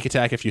get a sneak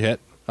attack if you hit.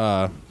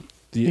 Then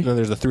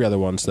there's the 3 other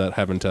ones that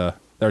haven't. That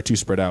are too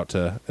spread out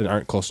and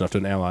aren't close enough to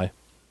an ally.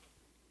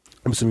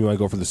 I'm assuming you want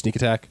to go for the sneak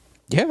attack.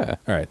 Yeah.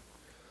 All right.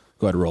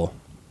 Go ahead and roll.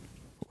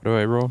 What do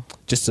I roll?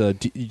 Just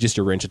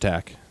your range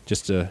attack.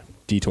 Just a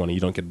D20. You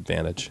don't get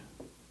advantage.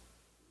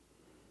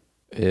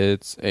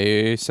 It's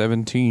a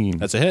 17.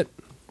 That's a hit.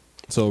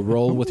 So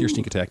roll with your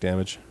sneak attack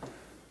damage.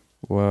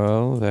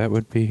 Well, that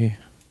would be...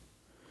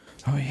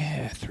 Oh,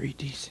 yeah,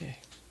 3d6.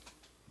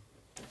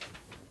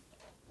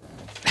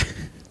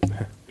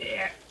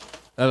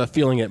 I have a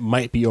feeling it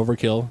might be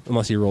overkill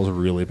unless he rolls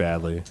really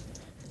badly.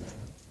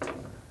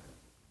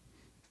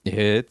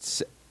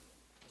 It's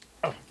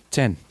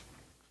 10.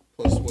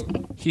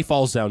 He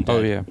falls down dead.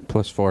 Oh, yeah,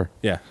 plus 4.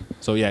 Yeah.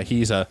 So, yeah,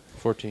 he's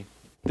 14.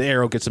 the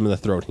arrow gets him in the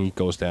throat and he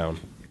goes down.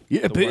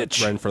 Yeah,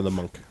 Right in front of the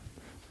monk.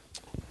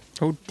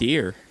 Oh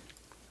dear.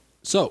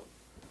 So,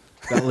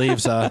 that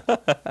leaves 3 of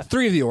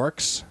the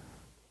orcs.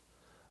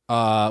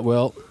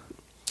 Well,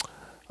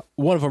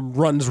 one of them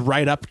runs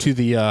right up to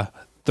the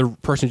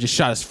person who just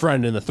shot his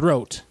friend in the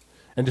throat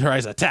and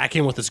tries to attack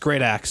him with his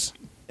great axe.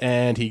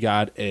 And he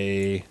got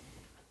a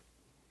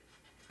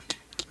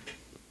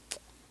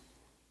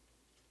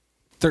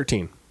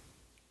 13.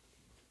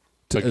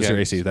 That's your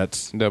AC.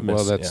 That's No,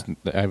 well, miss,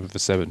 that's... I have a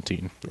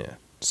 17. yeah.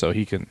 So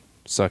he can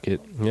suck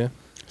it. Yeah.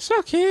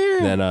 Suck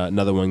here. Then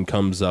another one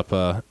comes up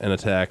and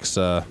attacks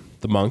the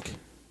monk,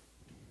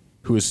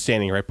 who is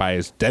standing right by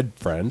his dead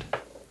friend.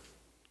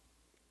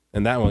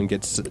 And that one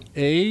gets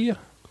a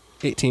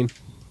 18.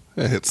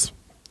 It hits.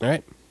 All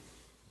right.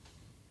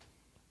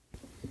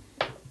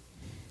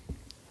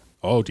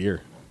 Oh,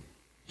 dear.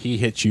 He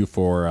hits you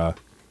for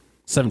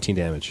 17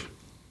 damage.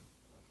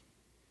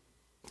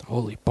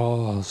 Holy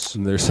balls.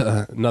 And there's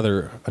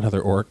another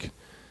orc.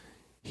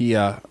 He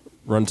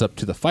runs up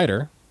to the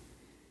fighter.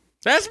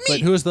 That's me.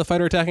 Wait, who is the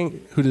fighter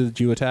attacking? Who did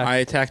you attack? I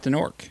attacked an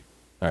orc.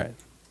 All right.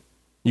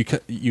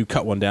 You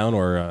cut one down,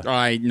 or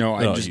I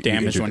just you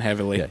damaged injured- one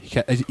heavily. Yeah,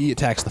 he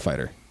attacks the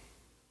fighter.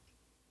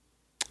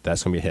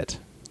 That's gonna be a hit.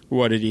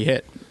 What did he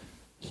hit?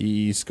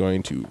 He's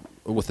going to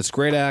with his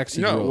great axe.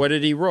 he No, rolled- what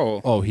did he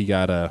roll? Oh, he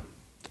got a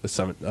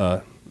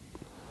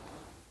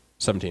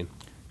 17.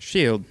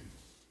 Shield.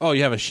 Oh,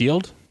 you have a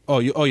shield.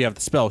 You have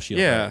the spell shield.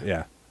 Yeah. right?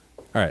 Yeah.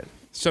 All right.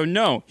 So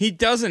no, he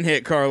doesn't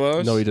hit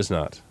Carlos. No, he does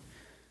not.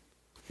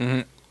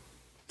 God,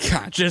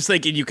 just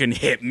thinking you can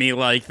hit me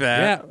like that.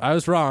 Yeah, I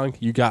was wrong.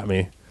 You got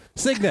me.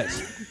 Signet,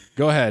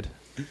 go ahead.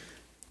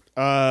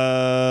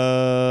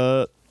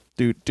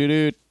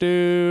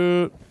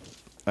 Do.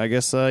 I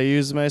guess I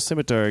use my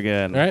scimitar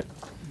again. All right.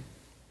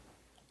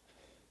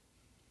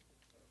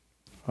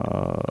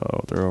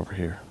 Oh, they're over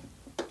here.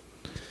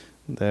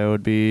 That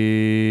would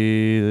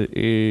be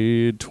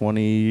a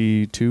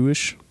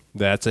 22-ish.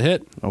 That's a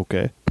hit.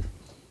 Okay.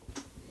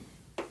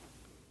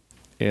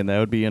 And that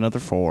would be another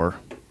 4.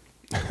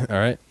 All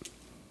right.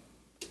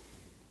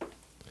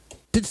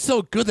 Did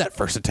so good that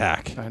first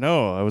attack. I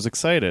know. I was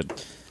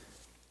excited.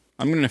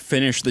 I'm gonna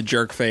finish the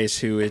jerk face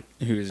who's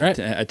Right.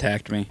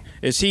 attacked me.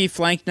 Is he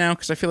flanked now?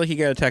 Because I feel like he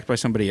got attacked by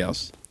somebody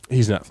else.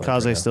 He's not flanked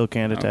Kaze right now. still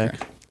can't attack.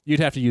 Okay. You'd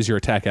have to use your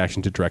attack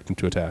action to direct him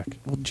to attack.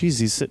 Well, geez,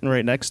 he's sitting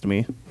right next to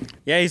me.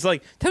 Yeah, he's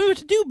like, tell me what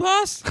to do,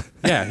 boss.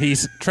 Yeah,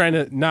 he's trying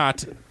to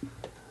not.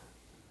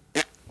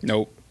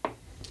 Nope.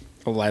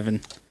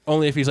 11.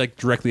 Only if he's like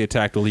directly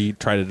attacked will he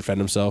try to defend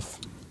himself.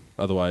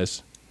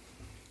 Otherwise,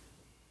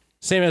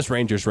 same as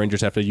Rangers.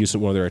 Rangers have to use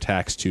one of their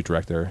attacks to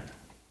direct their.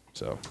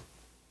 So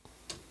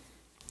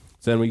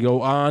then we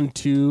go on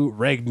to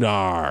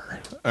Ragnar.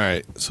 All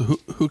right. So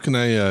who can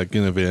I get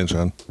an advantage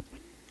on?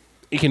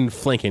 You can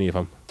flank any of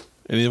them.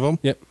 Any of them?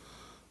 Yep.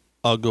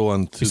 I'll go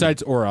on to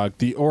Besides Orog,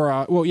 the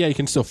Orog. Well, yeah, you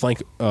can still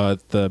flank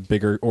the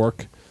bigger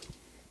orc.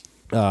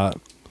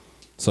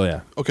 So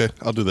yeah, Okay,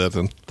 I'll do that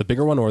then. the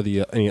bigger one or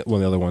the any one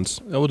of the other ones.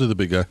 I will do the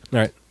big guy. All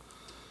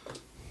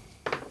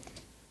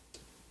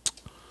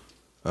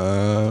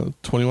right,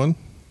 21.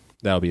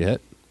 that'll be a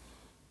hit.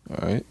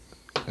 All right.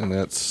 And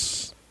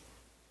that's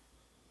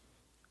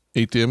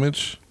 8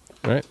 damage.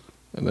 All right.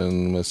 And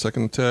then my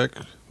second attack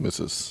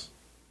misses.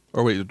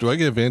 Or wait, do I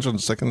get advantage on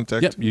the second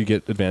attack? Yep, you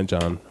get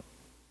advantage on.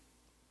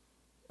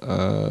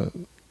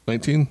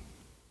 19.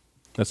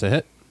 That's a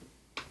hit.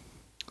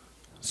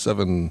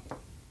 7.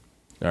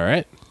 All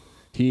right.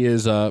 He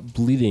is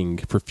bleeding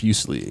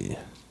profusely.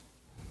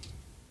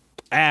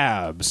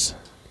 Abs.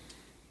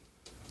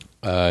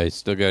 I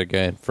still got a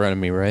guy in front of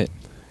me, right?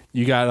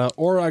 You got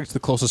Orog's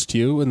the closest to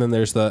you, and then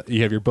there's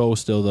you have your bow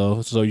still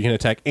though, so you can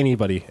attack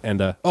anybody.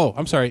 And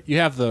I'm sorry, you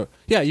have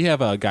you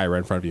have a guy right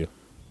in front of you.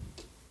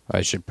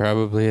 I should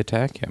probably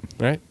attack him.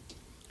 All right.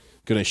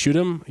 Gonna shoot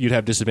him. You'd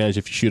have disadvantage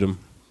if you shoot him,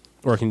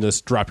 or you can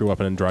just drop your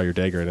weapon and draw your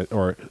dagger in it,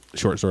 or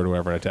short sword or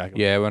whatever and attack him.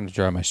 Yeah, I want to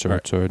draw my short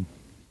Alright. sword.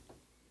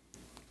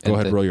 Go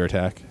ahead and roll your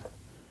attack.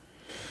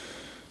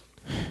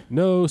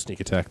 No sneak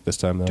attack this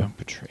time, though. Don't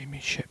betray me,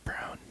 shit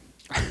brown.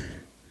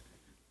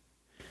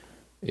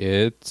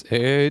 It's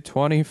a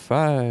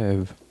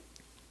 25.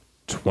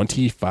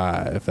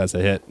 25. That's a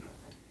hit.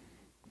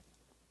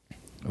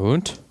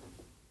 Und?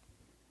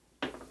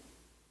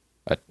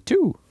 A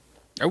 2.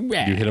 Oh,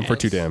 yeah. You hit him for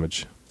 2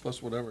 damage.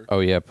 Plus whatever. Oh,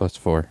 yeah, plus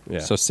 4. Yeah.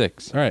 So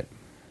 6. All right.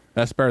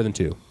 That's better than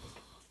 2.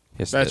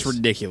 Yes, That's it is.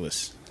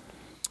 ridiculous.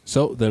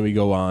 So then we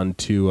go on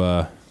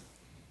to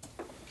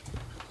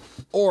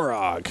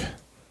Orog.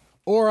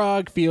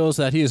 Orog feels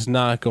that he is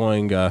not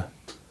going.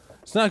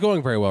 It's not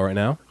going very well right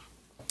now,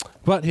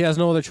 but he has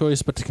no other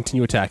choice but to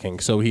continue attacking.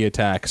 So he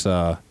attacks.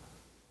 Do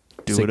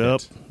it Signet.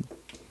 up.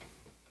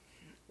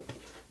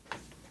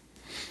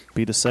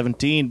 Beat a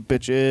 17,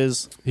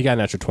 bitches. He got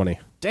an extra 20.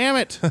 Damn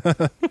it.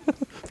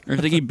 I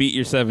think he beat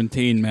your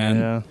 17, man.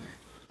 Yeah.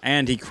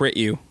 And he crit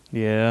you.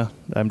 Yeah,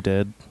 I'm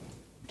dead.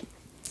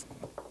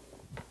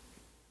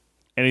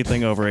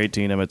 Anything over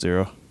 18, I'm at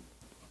 0.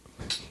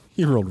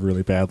 He rolled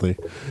really badly.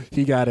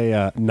 He got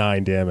a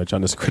 9 damage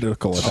on his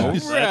critical attack.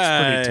 That's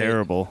Right. pretty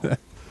terrible.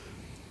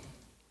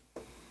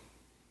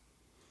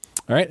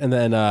 All right, and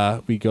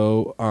then we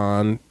go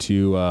on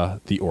to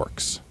the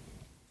orcs.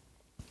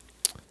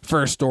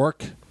 First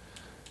orc.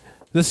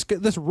 This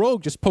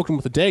rogue just poked him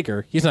with a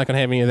dagger. He's not going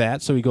to have any of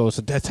that, so he goes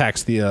and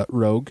attacks the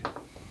rogue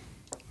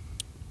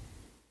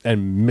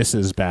and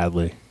misses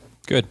badly.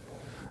 Good.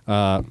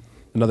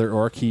 Another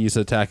orc. He's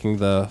attacking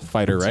the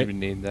fighter, Didn't right? even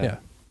need that. Yeah,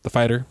 the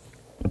fighter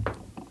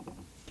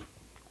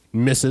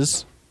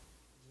misses.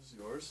 This is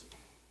yours.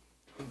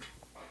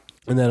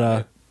 And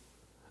then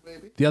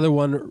the other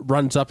one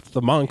runs up to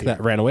the monk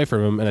that ran away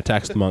from him and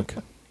attacks the monk.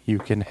 You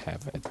can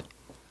have it.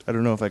 I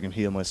don't know if I can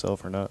heal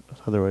myself or not.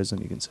 Otherwise,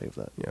 then you can save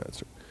that. Yeah,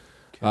 that's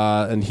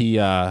right. And he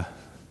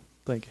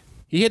Thank you.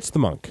 he hits the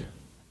monk.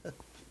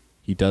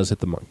 He does hit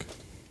the monk.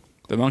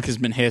 The monk has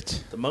been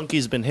hit. The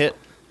monkey's been hit.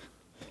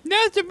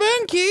 Not the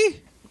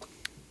monkey!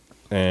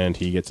 And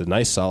he gets a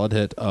nice solid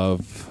hit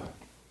of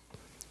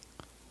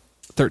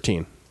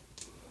 13.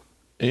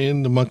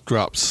 And the monk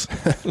drops.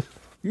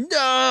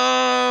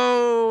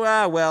 No!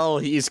 Ah, well,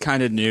 he's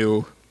kind of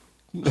new.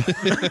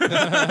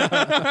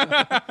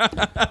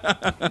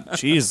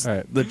 Jeez, All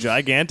right. the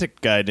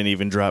gigantic guy didn't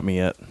even drop me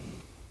yet.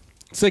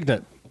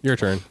 Signet, your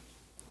turn.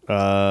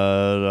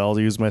 I'll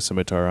use my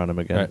scimitar on him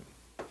again. All right.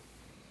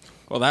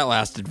 Well, that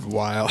lasted a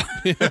while.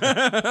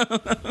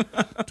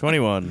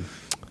 21.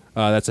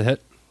 That's a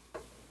hit.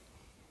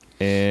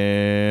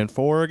 And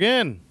 4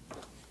 again.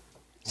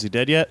 Is he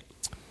dead yet?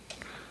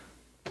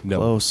 No.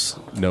 Close.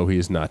 No, he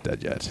is not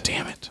dead yet.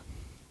 Damn it.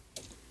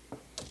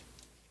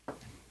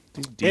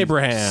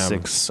 Abraham.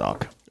 6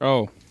 suck.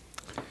 Oh.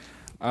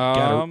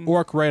 Got an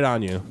orc right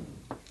on you.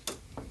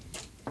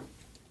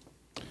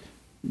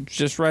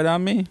 Just right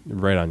on me?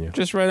 Right on you.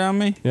 Just right on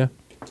me? Yeah.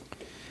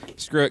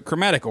 Screw it.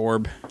 Chromatic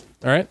orb.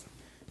 All right.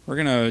 We're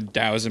going to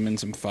douse him in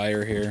some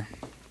fire here.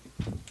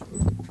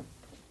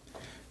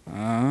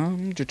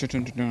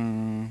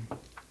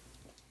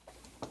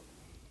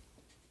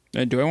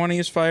 Do I want to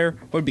use fire?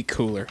 What would be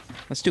cooler?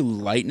 Let's do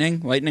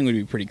lightning. Lightning would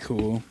be pretty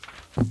cool.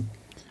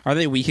 Are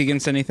they weak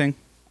against anything?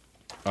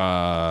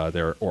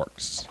 They're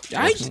orcs.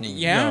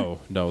 Yeah.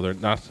 No, they're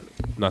not.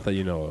 Not that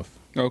you know of.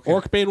 Okay.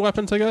 Orc-bane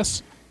weapons, I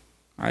guess.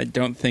 I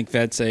don't think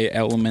that's a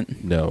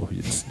element. No,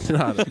 it's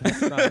not.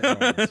 It's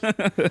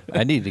not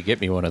I need to get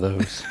me one of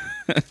those.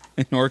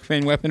 An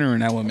Orc-bane weapon or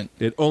an element?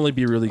 It'd only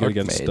be really good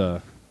against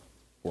Orc-bane.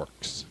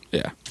 orcs.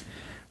 Yeah.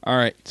 All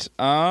right.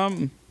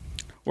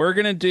 We're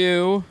gonna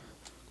do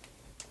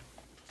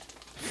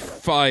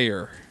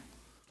fire.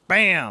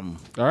 Bam!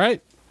 All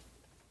right.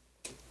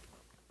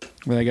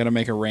 But I got to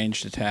make a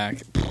ranged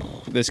attack.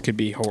 This could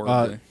be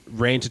horrible.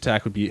 Range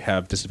attack would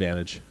have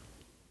disadvantage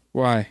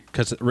Why?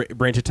 because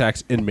range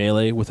attacks in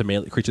melee with a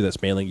melee creature that's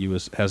mailing you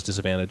has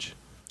disadvantage.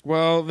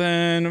 Well,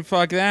 then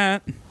fuck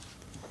that.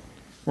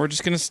 We're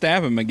just gonna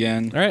stab him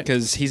again. All right.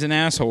 Because he's an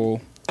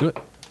asshole, Do it.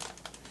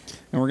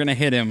 and we're gonna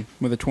hit him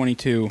with a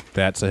 22.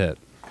 That's a hit.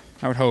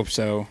 I would hope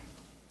so.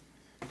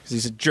 Because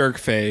he's a jerk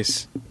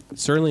face. It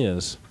certainly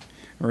is.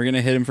 We're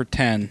gonna hit him for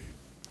 10.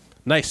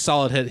 Nice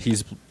solid hit.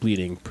 He's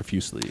bleeding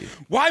profusely.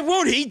 Why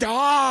won't he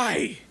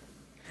die?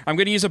 I'm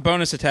gonna use a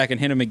bonus attack and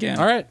hit him again.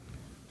 All right.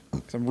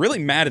 'Cause I'm really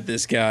mad at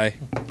this guy.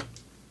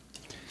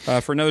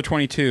 For another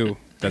 22,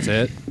 That's a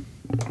hit.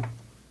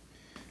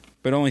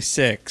 but only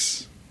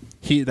 6.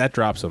 That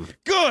drops him.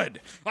 Good.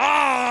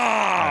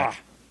 Ah.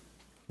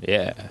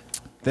 Yeah.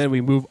 Then we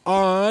move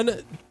on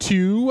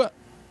to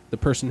the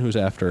person who's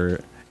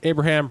after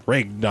Abraham.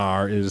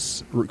 Ragnar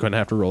is going to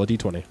have to roll a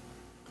d20.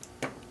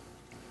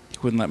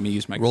 Wouldn't let me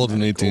use my Rolled an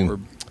chromatic 18.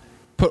 orb.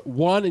 Put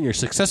 1 in your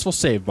successful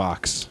save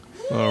box.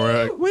 All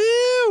right.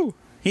 Woo!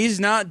 He's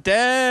not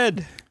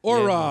dead.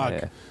 Orog.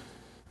 Yeah.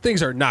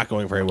 Things are not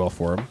going very well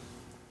for him.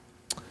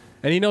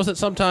 And he knows that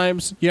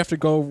sometimes you have to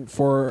go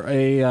for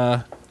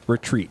a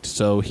retreat.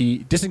 So he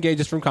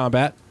disengages from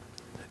combat,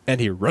 and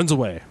he runs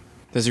away.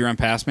 Does he run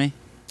past me?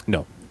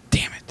 No.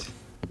 Damn it.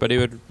 But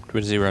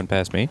does he run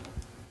past me?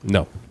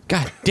 No.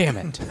 God damn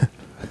it.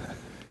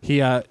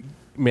 He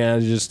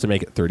manages to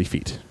make it 30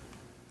 feet.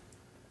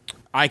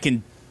 I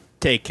can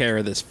take care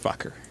of this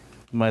fucker.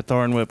 My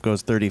thorn whip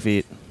goes 30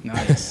 feet.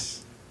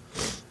 Nice.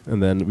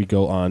 And then we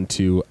go on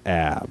to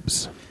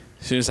Abs.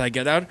 As soon as I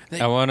get out,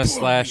 I want to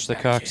slash the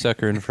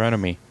cocksucker in front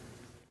of me.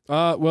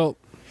 Well,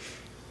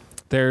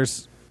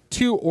 there's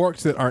 2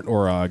 orcs that aren't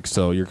Orog,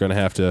 so you're going to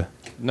have to...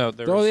 No,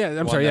 there Oh, was yeah, I'm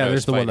one sorry. that Yeah, I there's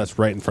was the one fighting. that's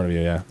right in front of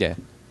you, yeah. Yeah.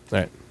 All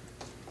right.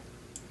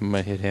 I'm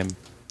going to hit him.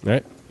 All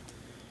right.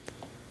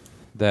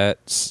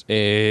 That's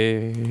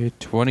a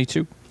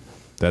 22.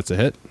 That's a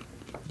hit.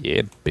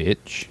 Yeah,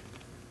 bitch.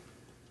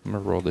 I'm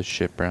going to roll this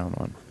shit brown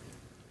one.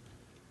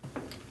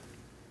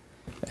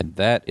 And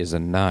that is a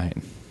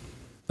 9.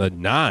 A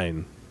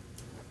 9.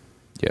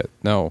 Yeah,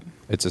 no,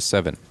 it's a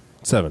 7.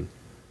 7.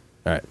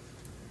 All right.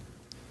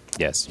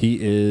 Yes. He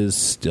is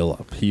still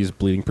up. He's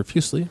bleeding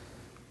profusely.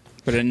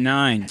 but a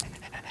 9.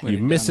 You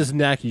miss his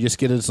neck. You just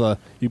get his... but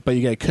you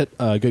get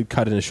a good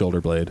cut in his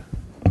shoulder blade.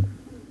 All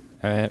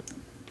right.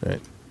 All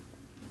right.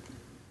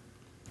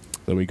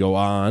 Then we go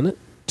on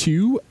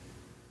to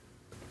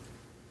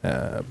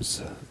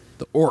Abs.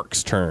 The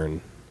orc's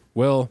turn.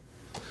 Well,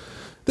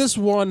 this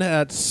one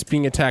that's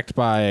being attacked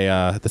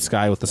by this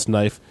guy with this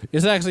knife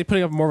is actually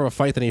putting up more of a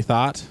fight than he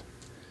thought.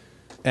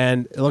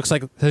 And it looks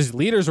like his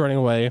leader's running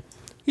away.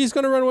 He's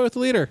going to run away with the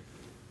leader,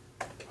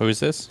 Who is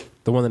this?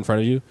 the one in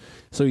front of you.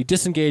 So he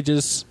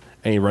disengages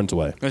and he runs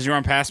away. Does you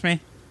run past me?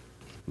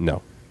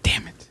 No,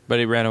 Damn it. But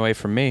he ran away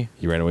from me.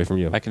 he ran away from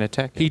you. I can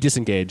attack him. He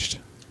disengaged.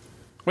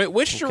 Wait,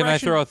 which direction? Can I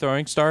throw a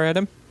throwing star at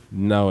him?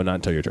 No, not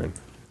until your turn.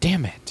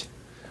 Damn it.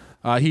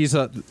 He's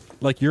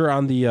like you're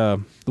on the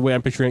way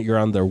I'm picturing it. You're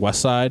on the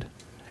west side,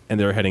 and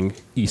they're heading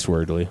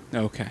eastwardly.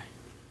 Okay.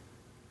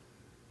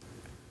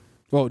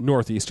 Well,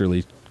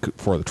 northeasterly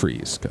for the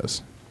trees,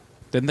 because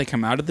Didn't they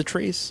come out of the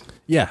trees?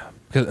 yeah,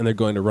 and they're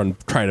going to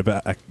try to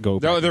go. No,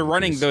 back they're to the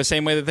running trees. the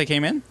same way that they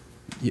came in?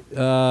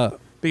 Uh,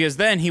 Because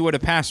then he would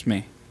have passed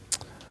me.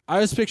 I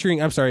was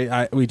picturing. I'm sorry,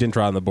 we didn't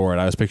draw on the board.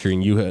 I was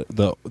picturing you.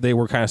 They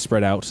were kind of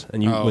spread out,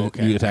 and you Oh, when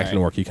okay. you attacked an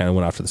All right. orc. You kind of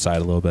went off to the side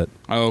a little bit.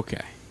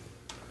 Okay.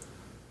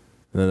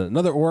 And then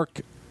another orc,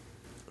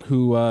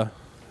 who I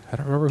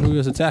don't remember who he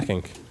was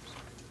attacking.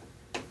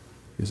 He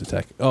was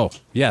attacking. Oh,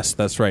 yes,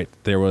 that's right.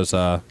 There was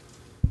the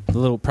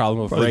little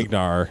problem of Probably-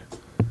 Ragnar.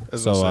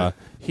 As So I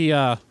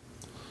say.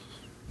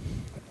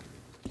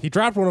 he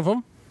dropped one of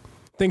them.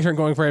 Things aren't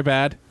going very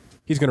bad.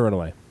 He's going to run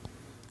away,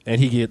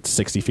 and he gets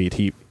 60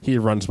 feet. He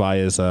runs by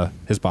his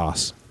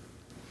boss.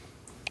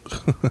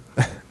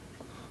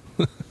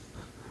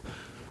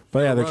 But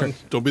yeah, they're Run.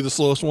 Don't be the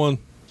slowest one.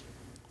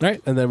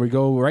 right, and then we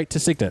go right to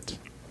Signet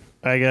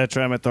I gotta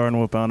try my thorn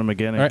whip on him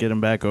again and All right. get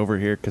him back over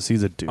here because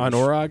he's a douche. on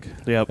Orog.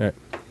 Yep. All right.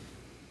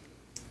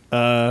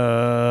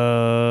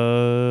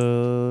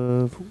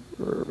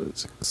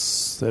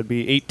 6, that'd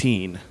be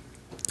 18.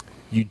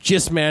 You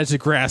just managed to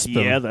grasp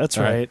him. Yeah, that's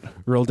All right.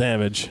 Roll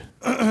damage.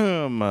 Just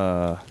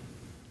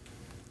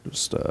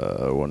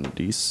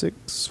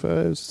 1d6,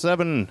 5,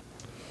 7.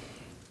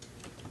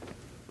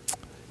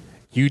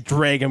 You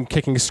drag him,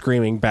 kicking,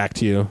 screaming, back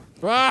to you.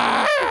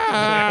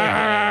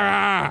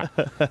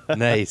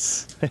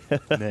 Nice.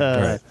 All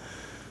right.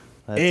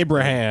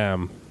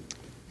 Abraham.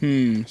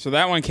 So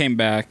that one came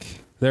back.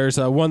 There's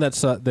one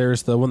that's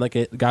there's the one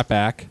that got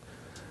back.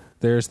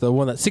 There's the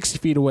one that's 60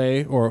 feet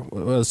away, or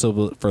so a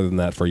little further than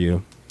that for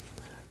you.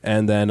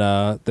 And then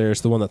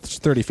there's the one that's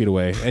 30 feet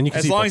away. And you can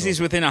As see long both as of he's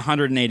them. within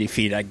 180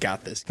 feet, I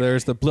got this.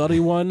 There's the bloody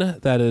one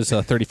that is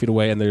 30 feet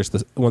away, and there's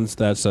the ones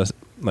that's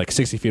like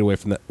 60 feet away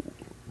from that.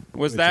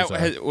 Was Which that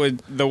is, would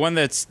the one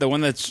that's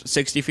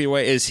 60 feet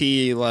away? Is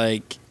he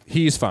like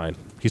He's fine.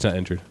 He's not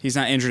injured. he's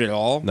not injured at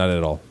all? Not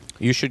at all.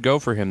 You should go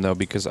for him, though,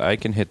 because I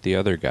can hit the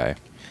other guy.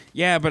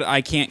 Yeah, but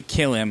I can't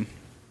kill him,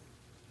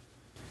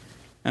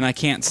 and I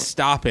can't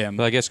stop him.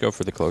 Well, I guess go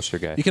for the closer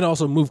guy. You can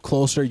also move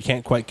closer. You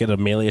can't quite get a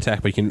melee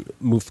attack, but you can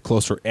move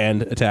closer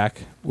and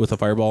attack with a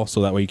fireball,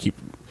 so that way you keep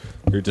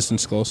your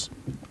distance close.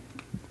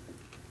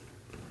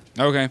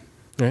 Okay.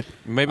 Right.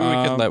 Maybe we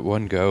could let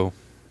one go.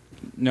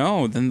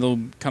 No, then they'll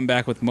come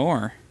back with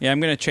more. Yeah, I'm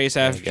gonna chase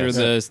after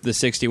guess. the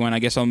 61. I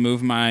guess I'll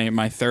move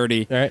my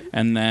 30, All right.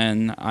 and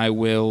then I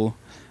will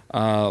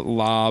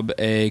lob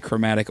a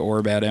chromatic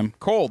orb at him.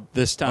 Cold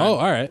this time. Oh,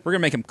 all right. We're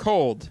gonna make him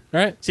cold. All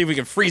right. See if we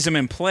can freeze him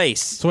in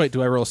place. So wait,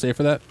 do I roll a save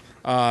for that?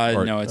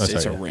 Or- No, it's oh,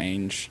 sorry, a yeah.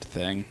 ranged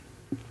thing.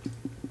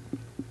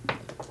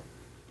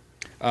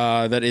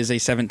 That is a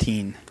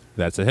 17.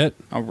 That's a hit.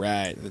 All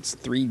right, that's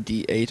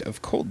 3d8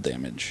 of cold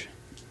damage.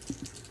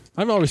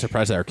 I'm always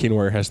surprised that Arcane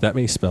Warrior has that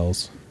many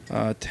spells.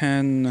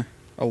 10,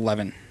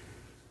 11.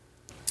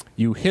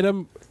 You hit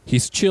him,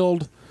 he's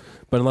chilled,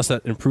 but unless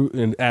that improve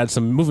and adds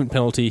some movement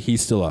penalty,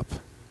 he's still up.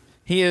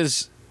 He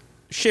is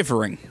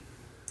shivering.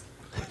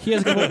 He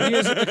has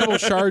a couple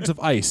shards of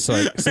ice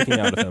like sticking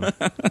out of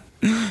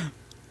him.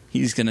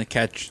 He's gonna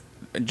catch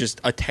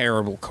just a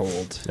terrible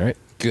cold. All right.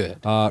 Good.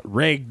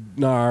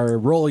 Ragnar,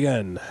 roll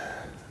again.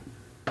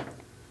 A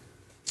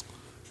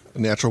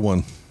natural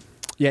one.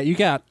 Yeah, you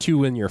got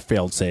 2 in your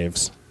failed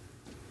saves.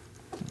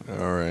 All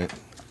right.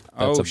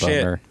 That's oh a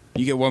shit! bummer.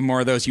 You get one more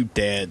of those, you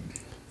dead.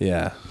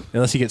 Yeah,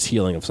 unless he gets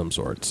healing of some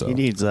sort. So He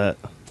needs that.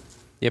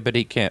 Yeah, but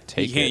he can't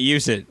He take can't it.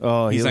 use it.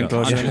 Oh, he's healing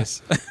potion.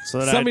 unconscious. So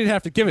then somebody'd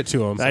have to give it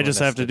to him. I just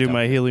have to do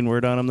my healing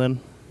word on him then.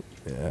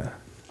 Yeah.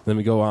 Then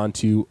we go on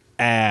to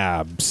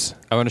Abs.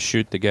 I want to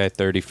shoot the guy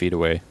 30 feet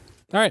away.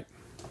 All right.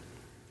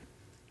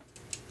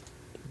 The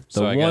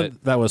So I one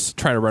got. that was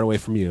trying to run away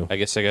from you. I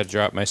guess I got to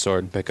drop my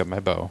sword and pick up my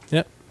bow.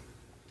 Yep.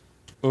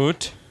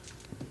 Oot.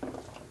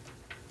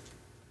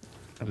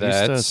 I'm used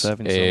to That's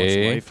having so much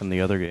a life in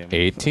the other game.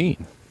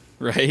 18.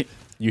 Right?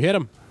 You hit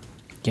him.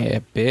 Yeah,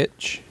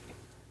 bitch.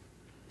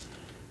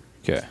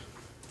 Okay.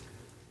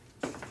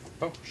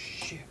 Oh,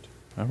 shit.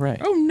 All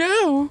right. Oh,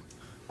 no.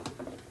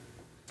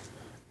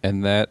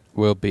 And that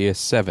will be a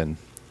 7.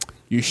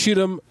 You shoot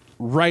him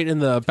right in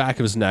the back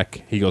of his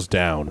neck. He goes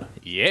down.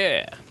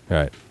 Yeah. All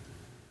right.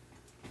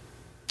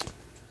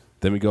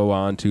 Then we go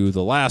on to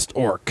the last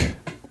orc,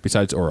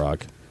 besides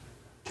Orog.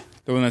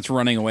 The one that's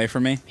running away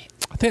from me?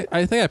 I think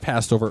I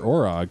passed over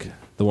Orog,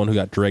 the one who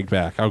got dragged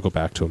back. I'll go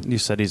back to him. You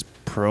said he's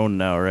prone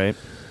now, right?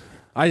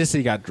 I just see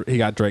he got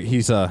dragged.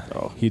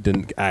 He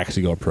didn't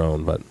actually go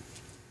prone, but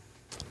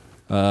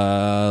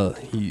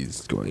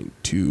he's going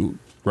to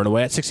run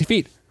away at 60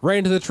 feet, right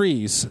into the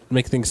trees,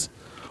 make things.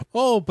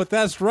 Oh, but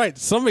that's right.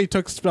 Somebody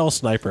took Spell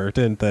Sniper,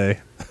 didn't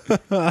they?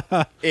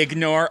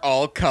 Ignore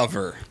all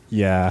cover.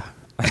 Yeah.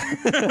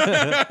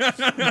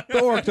 The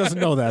orc doesn't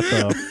know that,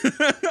 though.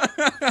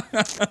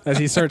 As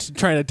he starts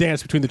trying to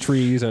dance between the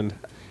trees, and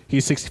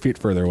he's 60 feet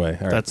further away.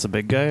 All right. That's the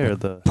big guy or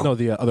the... No,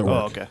 the other orc.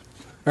 Oh, okay.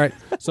 All right.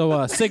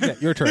 So,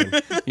 Signet, your turn.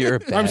 You're a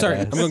badass. I'm sorry.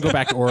 I'm going to go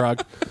back to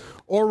Orog.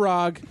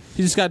 Orog,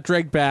 he just got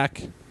dragged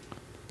back.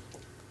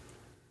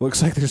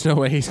 Looks like there's no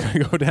way he's going to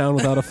go down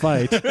without a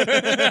fight.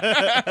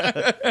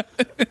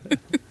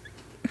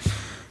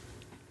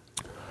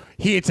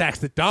 He attacks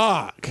the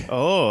dog.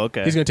 Oh,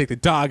 okay. He's going to take the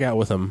dog out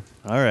with him.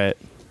 All right.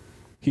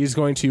 He's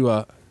going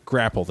to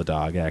grapple the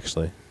dog,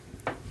 actually.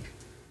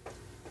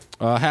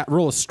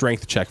 Roll a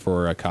strength check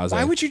for Kaze.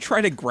 Why would you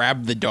try to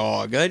grab the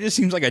dog? That just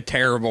seems like a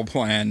terrible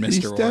plan, He's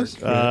Mr. Orc.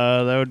 desperate.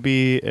 That would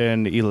be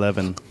an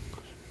 11.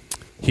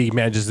 He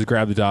manages to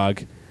grab the dog,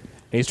 and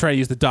he's trying to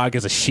use the dog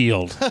as a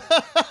shield.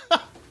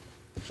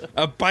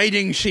 A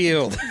biting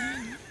shield.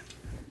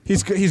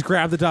 He's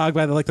grabbed the dog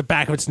by the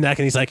back of its neck,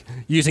 and he's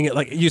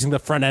using the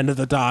front end of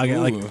the dog.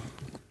 And, Ooh.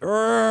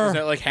 Is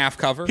that like half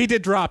cover? he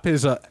did drop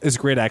his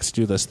great axe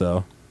to do this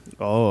though.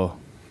 Oh,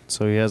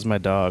 so he has my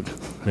dog.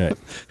 Right.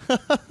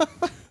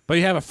 But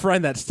you have a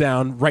friend that's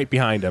down right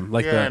behind him.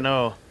 I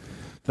know.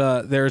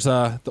 There's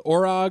the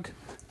Orog.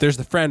 There's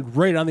the friend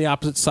right on the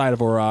opposite side of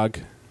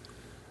Orog.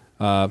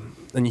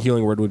 And your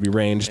healing word would be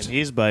ranged. And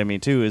he's by me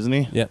too, isn't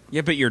he? Yeah. Yeah,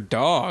 but your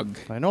dog.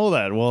 I know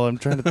that. Well, I'm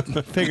trying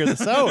to figure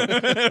this out.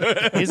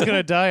 He's going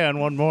to die on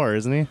one more,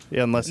 isn't he?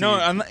 Yeah, unless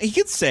No, he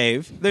could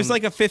save. There's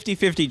like a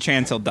 50-50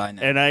 chance he'll die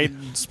now. And I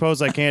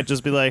suppose I can't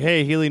just be like,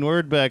 hey, healing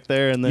word back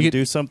there, and then You could-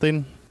 do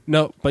something.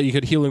 No, but you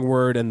could healing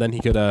word, and then he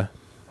could have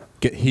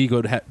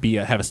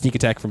a sneak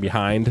attack from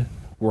behind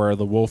where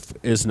the wolf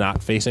is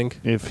not facing.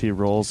 If he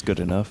rolls good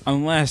enough.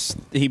 Unless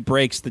he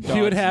breaks the dog's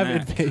He would have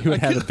neck. he would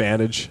have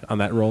advantage on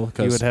that roll.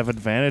 He would have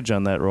advantage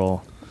on that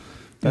roll.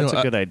 That's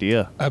a good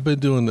idea. I've been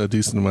doing a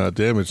decent amount of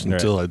damage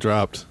until I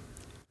dropped.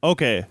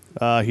 Okay.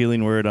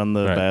 Healing word on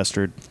the Right.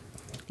 bastard.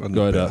 On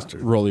Go the ahead,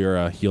 bastard. roll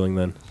your healing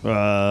then.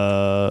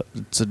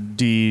 It's a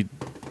D4,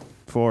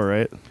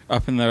 right?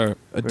 Up in the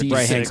A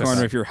right-hand D6,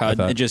 corner of your I HUD,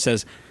 thought. it just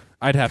says,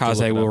 I'd have to Kaze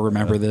look it will up.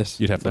 remember this.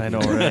 You'd have to. I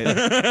Look know, it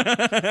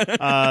up.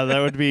 right? That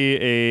would be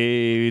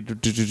a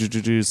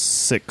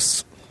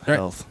 6 Right.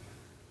 health.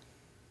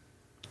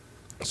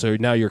 So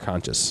now you're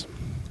conscious.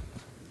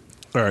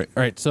 All right.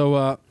 All right.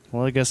 So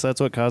Well, I guess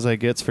that's what Kaze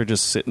gets for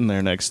just sitting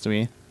there next to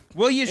me.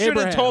 Well, you should have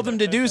Abraham. told him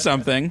to do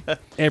something.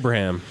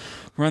 Abraham,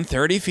 Run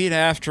 30 feet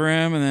after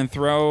him and then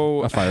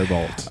throw a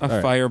firebolt. a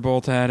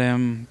firebolt at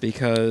him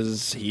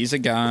because he's a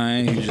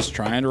guy who's just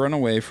trying to run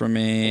away from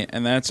me,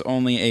 and that's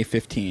only a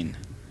 15.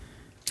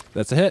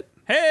 That's a hit.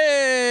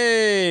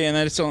 Hey! And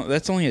that's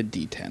only a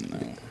D10,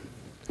 though.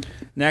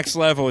 Next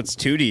level, it's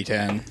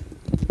 2D10.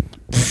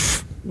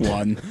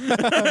 1.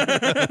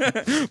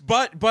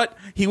 But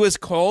he was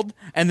cold,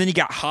 and then he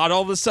got hot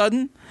all of a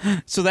sudden,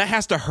 so that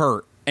has to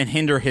hurt and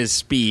hinder his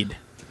speed.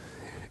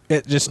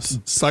 It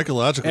just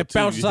Psychological, It too.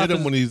 bounces You hit off him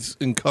his- when he's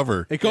in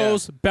cover. it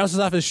goes bounces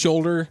off his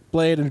shoulder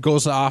blade and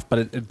goes off, but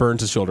it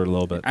burns his shoulder a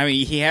little bit. I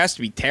mean, he has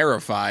to be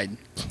terrified.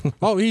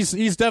 Oh, he's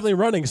definitely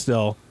running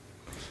still.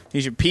 He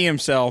should pee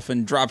himself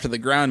and drop to the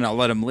ground, and I'll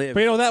let him live.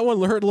 But that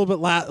one hurt a little bit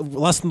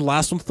less than the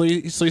last one, so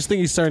you think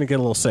he's starting to get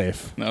a little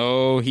safe.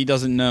 No, he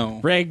doesn't know.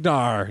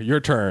 Ragnar,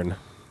 your turn.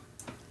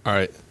 All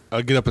right.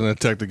 I'll get up and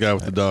attack the guy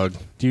with the dog.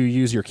 Do you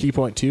use your key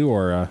point too,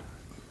 or?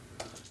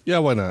 Yeah,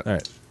 why not? All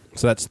right.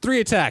 So that's 3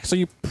 attacks. So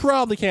you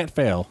probably can't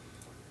fail.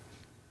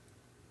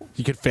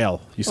 You could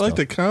fail. You I still. like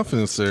the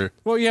confidence there.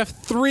 Well, you have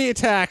 3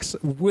 attacks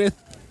with,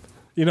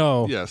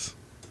 Yes.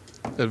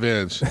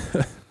 Advantage.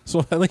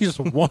 So at least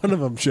one of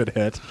them should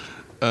hit.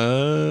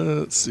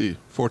 Let's see.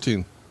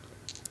 14.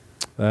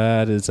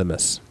 That is a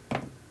miss.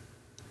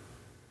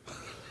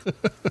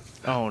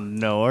 Oh,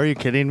 no. Are you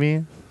kidding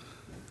me?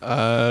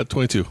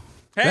 22.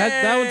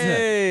 That one's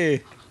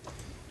hit.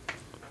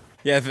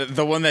 Yeah,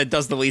 the one that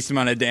does the least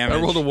amount of damage.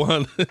 I rolled a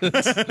 1.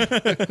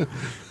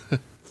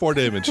 4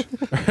 damage.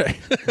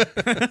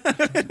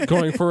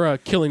 Going for a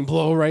killing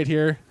blow right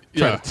here.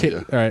 Yeah, Try to yeah.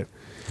 All right.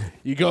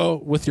 You go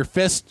with your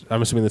fist.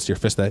 I'm assuming that's your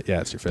fist. It's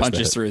your fist.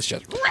 Punches that through his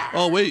chest.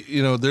 Oh, wait.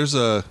 There's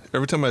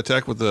every time I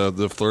attack with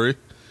the flurry,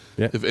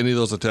 Yeah. if any of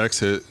those attacks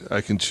hit,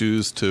 I can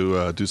choose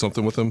to do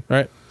something with him. All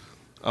right.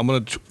 I'm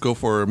going to go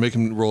for make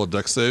him roll a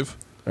dex save.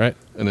 All right.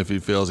 And if he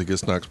fails, he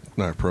gets knocked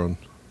prone.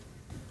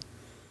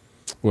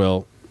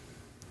 Well,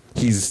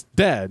 he's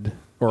dead.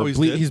 Or Oh, he's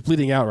dead? he's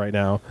bleeding out right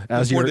now.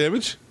 As 4 you're-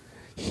 damage?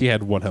 He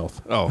had 1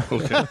 health. Oh,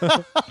 okay.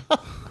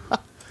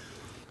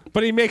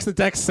 But he makes the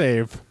dex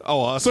save. Oh,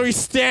 awesome. So he's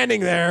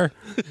standing there.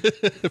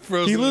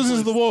 Frozen He in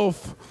loses place. the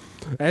wolf.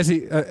 As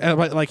he,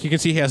 like you can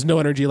see, he has no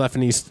energy left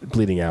and he's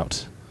bleeding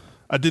out.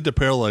 I did the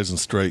paralyzing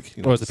strike.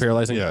 Oh, was the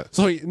paralyzing? Yeah.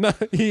 So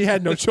he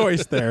had no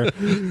choice there.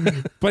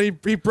 But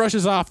he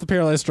brushes off the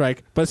paralyzed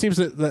strike. But it seems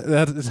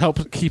that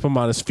helps keep him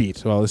on his feet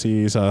while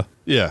he's.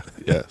 Yeah.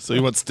 So he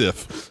went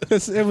stiff.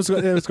 it was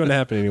going to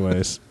happen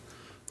anyways.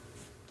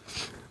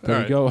 But All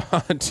we right. go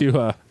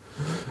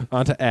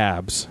onto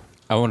Abs.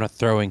 I want to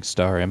throwing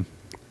star him.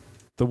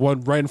 The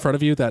one right in front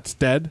of you that's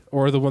dead,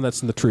 or the one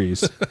that's in the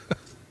trees.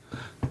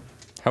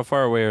 How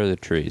far away are the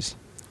trees?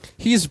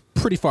 He's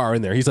pretty far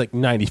in there. He's like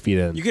 90 feet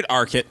in. You could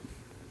arc it.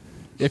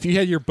 If you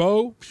had your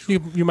bow,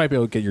 you might be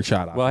able to get your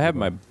shot off. Well, I have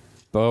my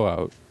bow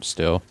out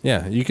still.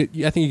 Yeah, you could.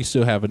 I think you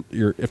still have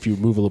your. If you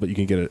move a little bit, you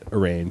can get it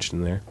arranged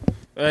in there.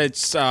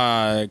 It's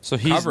So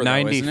he's cover, though,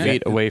 90 isn't it?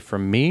 feet away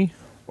from me,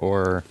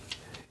 or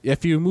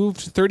If you moved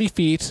 30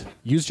 feet,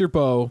 used your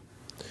bow,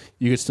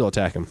 you could still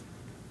attack him.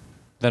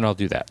 then I'll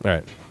do that. All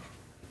right.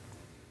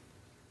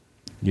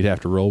 You'd have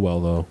to roll well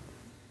though.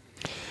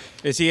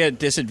 Is he at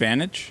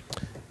disadvantage?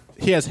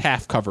 He has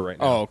half cover right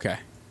now. Oh, okay.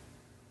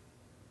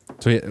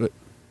 So he,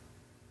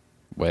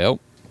 Well,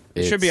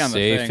 It should be on the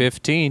say thing.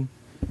 15.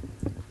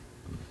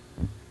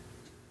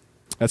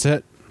 that's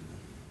it.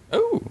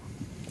 Oh.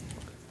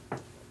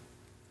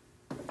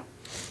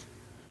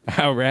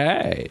 All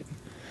right.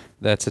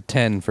 That's a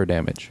 10 for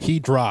damage. He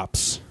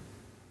drops.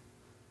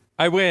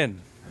 I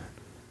win.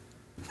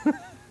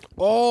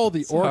 All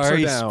the orcs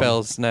Sorry, are down.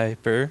 spell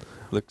sniper.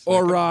 Looks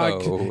like a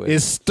Orog bow.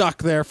 is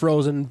stuck there,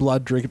 frozen,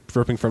 blood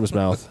dripping from his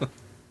mouth.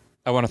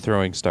 I want to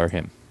throwing star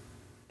him.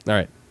 All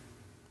right.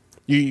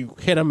 You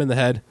hit him in the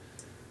head,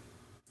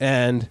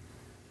 and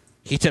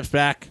he tips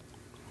back.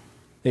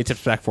 He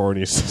tips back forward,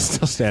 and he's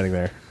still standing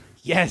there.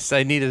 Yes,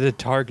 I needed a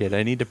target.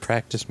 I need to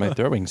practice my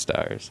throwing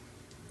stars.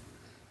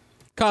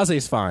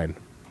 Kaze's fine.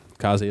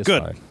 Kaze is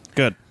Good. fine.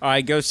 Good.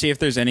 I go see if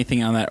there's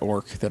anything on that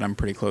orc that I'm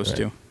pretty close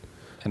to.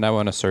 And I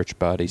want to search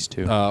bodies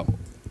too.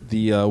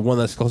 The one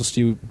that's closest to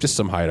you, just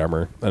some hide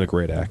armor and a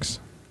great axe.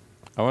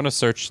 I want to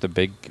search the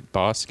big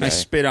boss guy. I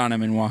spit on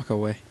him and walk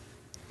away.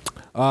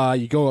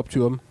 You go up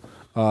to him.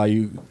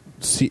 You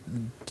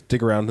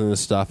dig around in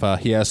this stuff.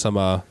 He has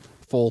some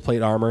full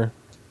plate armor,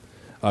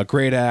 a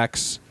great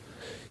axe.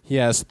 He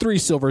has 3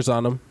 silvers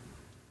on him,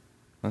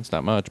 That's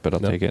not much, but I'll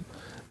Nope. take it.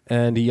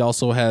 and he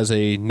also has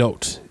a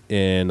note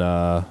in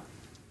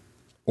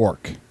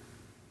orc.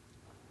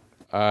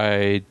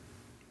 I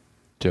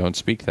don't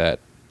speak that,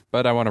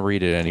 but I want to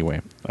read it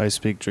anyway. I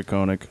speak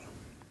Draconic.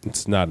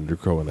 It's not a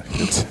draconic.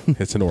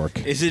 It's an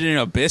orc. Is it an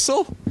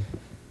abyssal?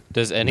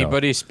 Does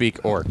anybody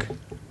speak orc?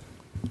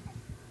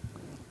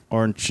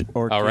 Orange.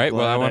 All right,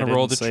 well, I wanna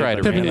roll to try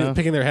to read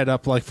Picking their head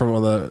up like from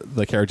one of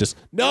the carriages.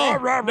 No,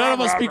 none of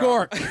us speak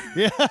orc.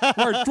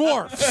 We're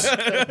dwarfs,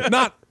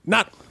 not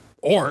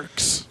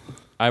orcs.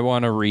 I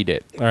want to read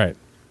it. All right,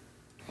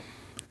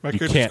 My You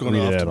character's can't going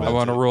read off it to at all. I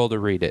want to roll to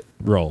read it.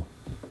 roll.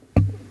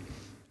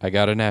 I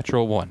got a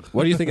natural 1.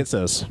 What do you think it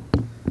says?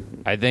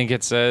 I think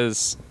it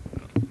says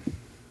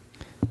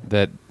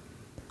that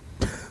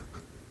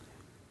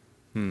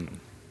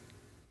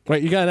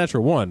Wait, you got a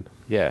natural 1.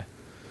 yeah.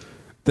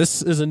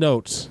 This is a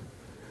note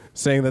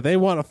saying that they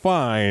want to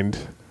find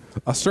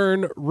a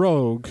certain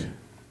rogue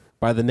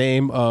by the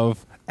name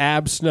of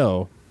Ab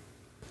Snow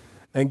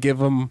and give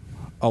him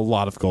a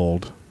lot of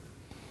gold.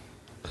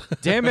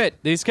 Damn it!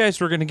 These guys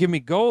were going to give me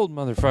gold,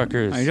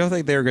 motherfuckers. I don't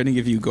think they're going to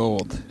give you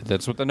gold.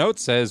 That's what the note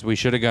says. We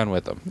should have gone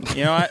with them.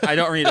 You know what? I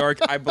don't read orc.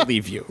 I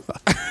believe you.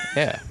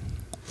 Yeah.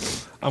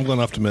 I'm going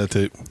off to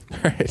meditate, All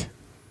right.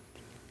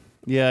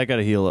 Yeah, I got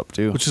to heal up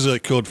too. which is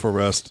like code for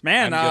rest.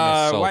 Man, I'm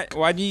gonna sulk.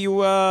 why do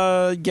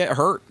you get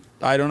hurt?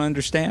 I don't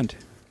understand.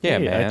 Yeah,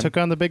 Hey, man. I took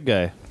on the big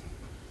guy.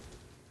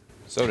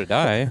 So did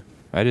I.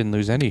 I didn't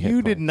lose any hit You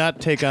points. did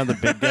not take on the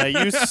big guy.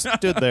 You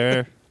stood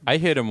there. I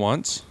hit him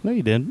once. No,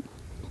 you didn't.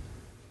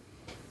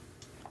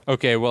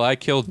 Okay, well, I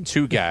killed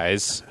 2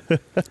 guys.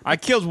 I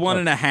killed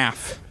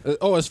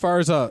 1.5. As far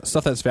as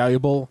stuff that's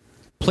valuable,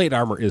 plate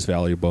armor is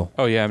valuable.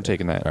 Oh, yeah, I'm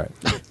taking that. All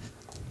right.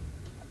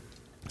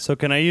 So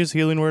can I use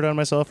healing word on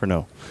myself or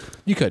no?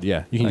 You could,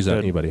 yeah. You can use that on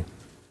could. anybody.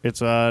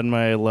 It's on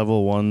my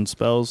level 1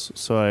 spells,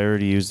 so I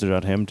already used it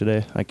on him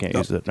today. I can't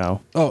use it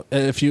now. Oh,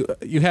 if you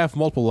have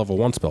multiple level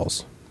 1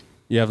 spells.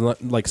 You have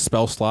like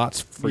spell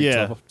slots for each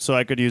Yeah, level. so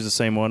I could use the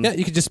same one. Yeah,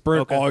 you could just burn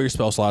Okay. all your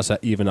spell slots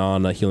even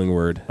on a healing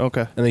word.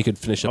 Okay. And then you could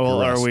finish up Well,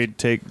 your rest. are we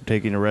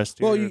taking a rest?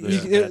 Here, Well,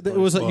 or it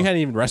was like you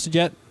hadn't even rested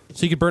yet,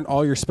 so you could burn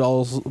all your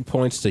spells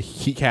points to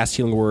cast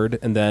healing word,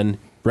 and then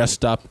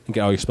rest up and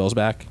get all your spells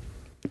back.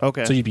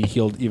 okay. So you'd be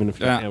healed even if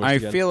you got damaged I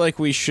again. feel like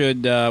we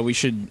should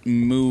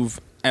move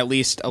at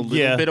least a little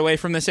Yeah. bit away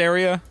from this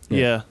area.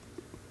 yeah,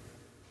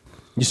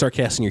 You start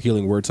casting your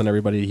healing words on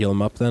everybody to heal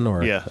them up, then,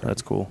 or yeah,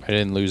 that's cool. I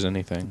didn't lose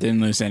anything.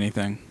 Didn't lose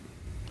anything.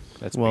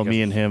 That's Well, because-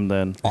 me and him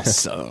then.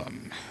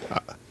 Awesome.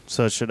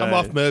 So should I'm I?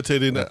 off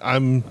meditating.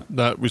 I'm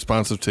not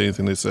responsive to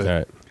anything they say. All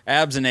right.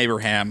 Abs and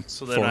Abraham.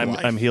 So then for I'm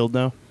life. I'm healed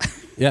now.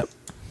 Yep.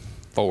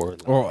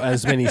 forward. Or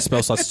as many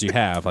spell slots as you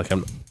have. Like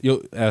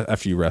you'll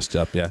after you rest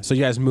up. Yeah. So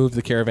you guys move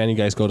the caravan. You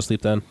guys go to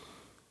sleep then.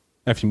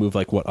 After you move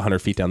 100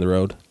 feet down the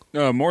road.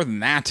 More than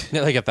that.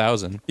 Yeah, like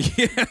 1,000.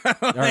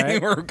 All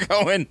right. we're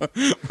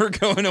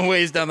going a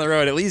ways down the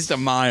road, at least a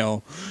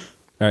mile.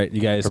 All right.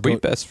 You guys. Are we go-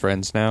 best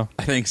friends now?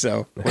 I think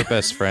so. We're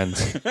best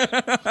friends.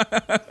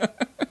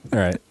 All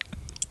right.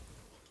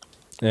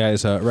 You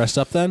guys rest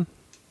up then.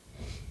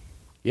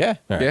 Yeah.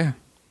 All right. Yeah.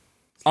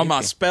 All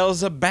my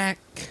spells are back.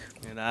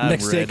 And I'm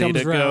Next day ready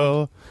comes to around.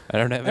 go. I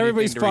don't have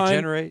Everybody's anything to fine.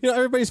 regenerate.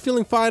 Everybody's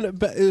feeling fine,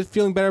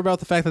 feeling better about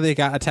the fact that they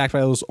got attacked by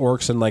those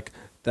orcs and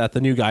that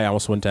the new guy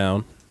almost went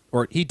down,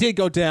 or he did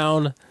go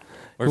down.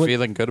 We're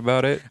feeling good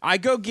about it. I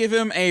go give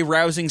him a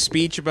rousing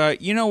speech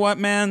about, you know what,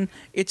 man,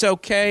 it's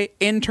okay.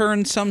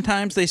 Interns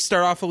sometimes they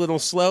start off a little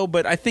slow,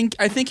 but I think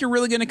you're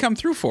really going to come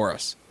through for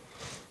us.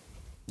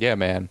 Yeah,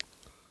 man.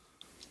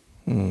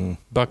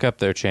 Buck up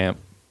there, champ.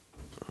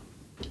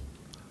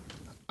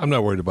 I'm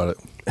not worried about it.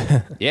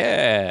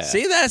 Yeah.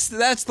 See, that's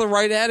the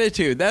right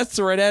attitude. That's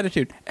the right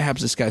attitude.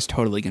 Abs, this guy's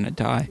totally going to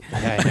die.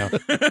 Yeah, I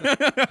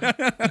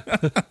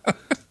know.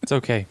 It's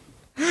okay.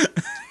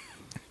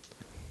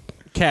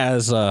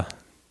 Kaz,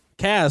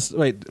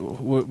 wait,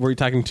 were you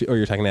talking to? Or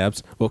you're talking to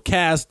Abs? Well,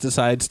 Kaz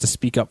decides to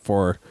speak up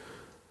for.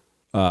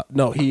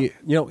 No, he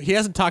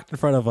hasn't talked in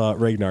front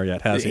of Ragnar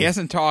yet, has he? He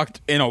hasn't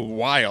talked in a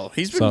while.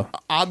 He's been So-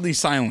 oddly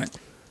silent.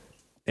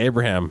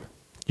 Abraham,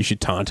 you should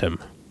taunt him.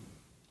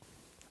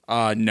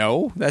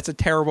 No, that's a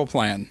terrible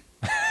plan.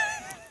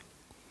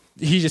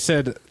 He just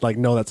said,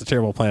 no, that's a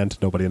terrible plan to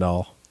nobody at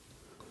all.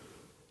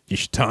 You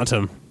should taunt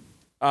him.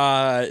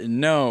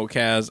 No,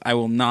 Kaz, I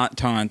will not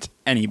taunt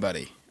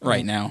anybody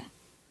right now.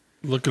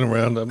 Looking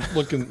around, I'm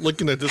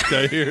looking at this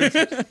guy here.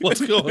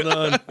 What's going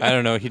on? I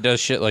don't know. He does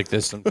shit like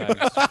this sometimes.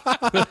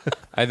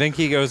 I think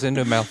he goes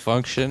into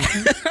malfunction.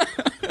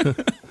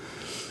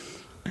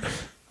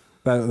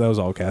 That was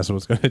all Kaz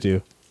was going to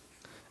do.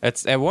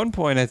 At one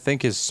point, I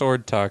think his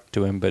sword talked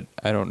to him, but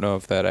I don't know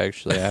if that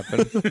actually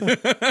happened.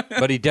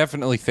 But he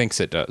definitely thinks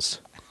it does.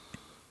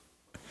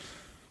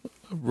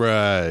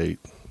 Right.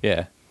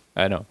 Yeah,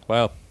 I know.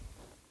 Well,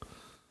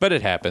 but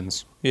it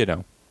happens.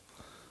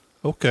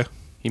 Okay.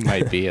 He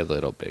might be a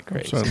little bit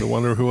crazy. Starting to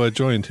wonder who I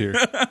joined here.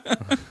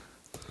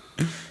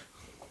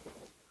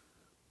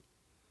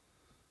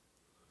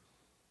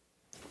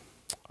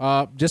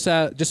 Just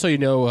so you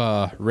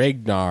know,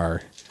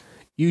 Ragnar,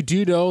 you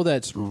do know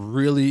that's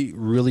really,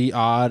 really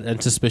odd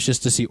and suspicious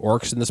to see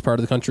orcs in this part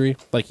of the country.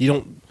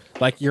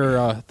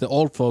 The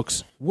old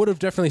folks would have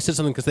definitely said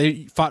something because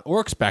they fought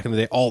orcs back in the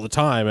day all the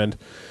time, and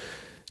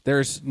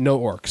there's no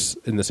orcs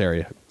in this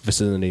area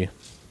vicinity.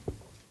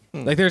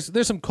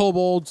 There's some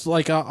kobolds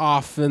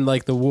off in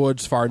the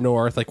woods far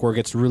north, where it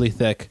gets really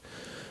thick,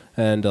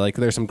 and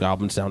there's some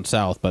goblins down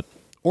south, but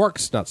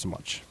orcs not so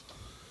much.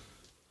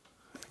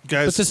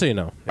 Guys, But just so you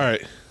know, all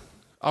right.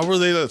 I'll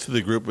relay that to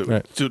the group. But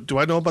Right. do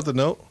I know about the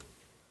note?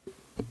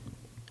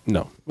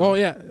 no. Well,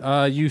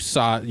 yeah, you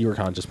saw it. You were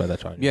conscious by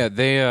that time. Yeah,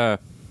 they.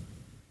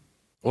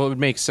 Well, it would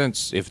make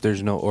sense if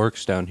there's no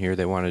orcs down here.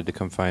 They wanted to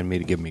come find me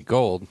to give me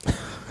gold.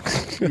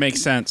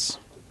 Makes sense.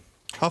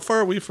 How far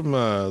are we from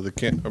the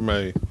camp or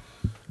my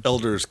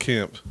elder's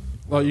camp?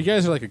 Well, you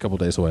guys are a couple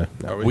days away.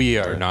 Are We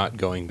are not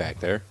going back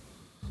there.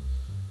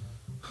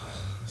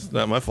 It's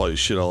not my fault you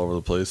shit all over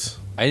the place.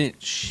 I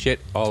didn't shit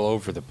all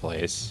over the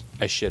place.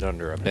 I shit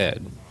under a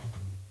bed.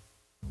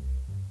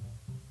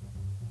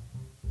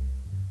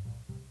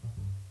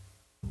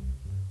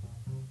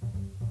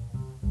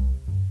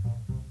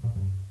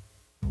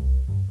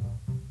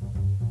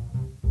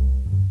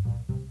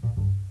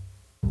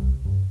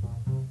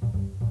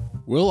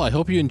 Well, I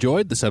hope you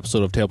enjoyed this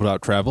episode of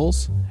Tabletop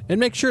Travels, and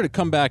make sure to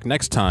come back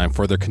next time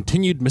for their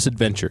continued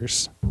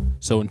misadventures.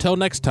 So until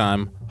next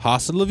time,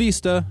 hasta la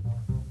vista.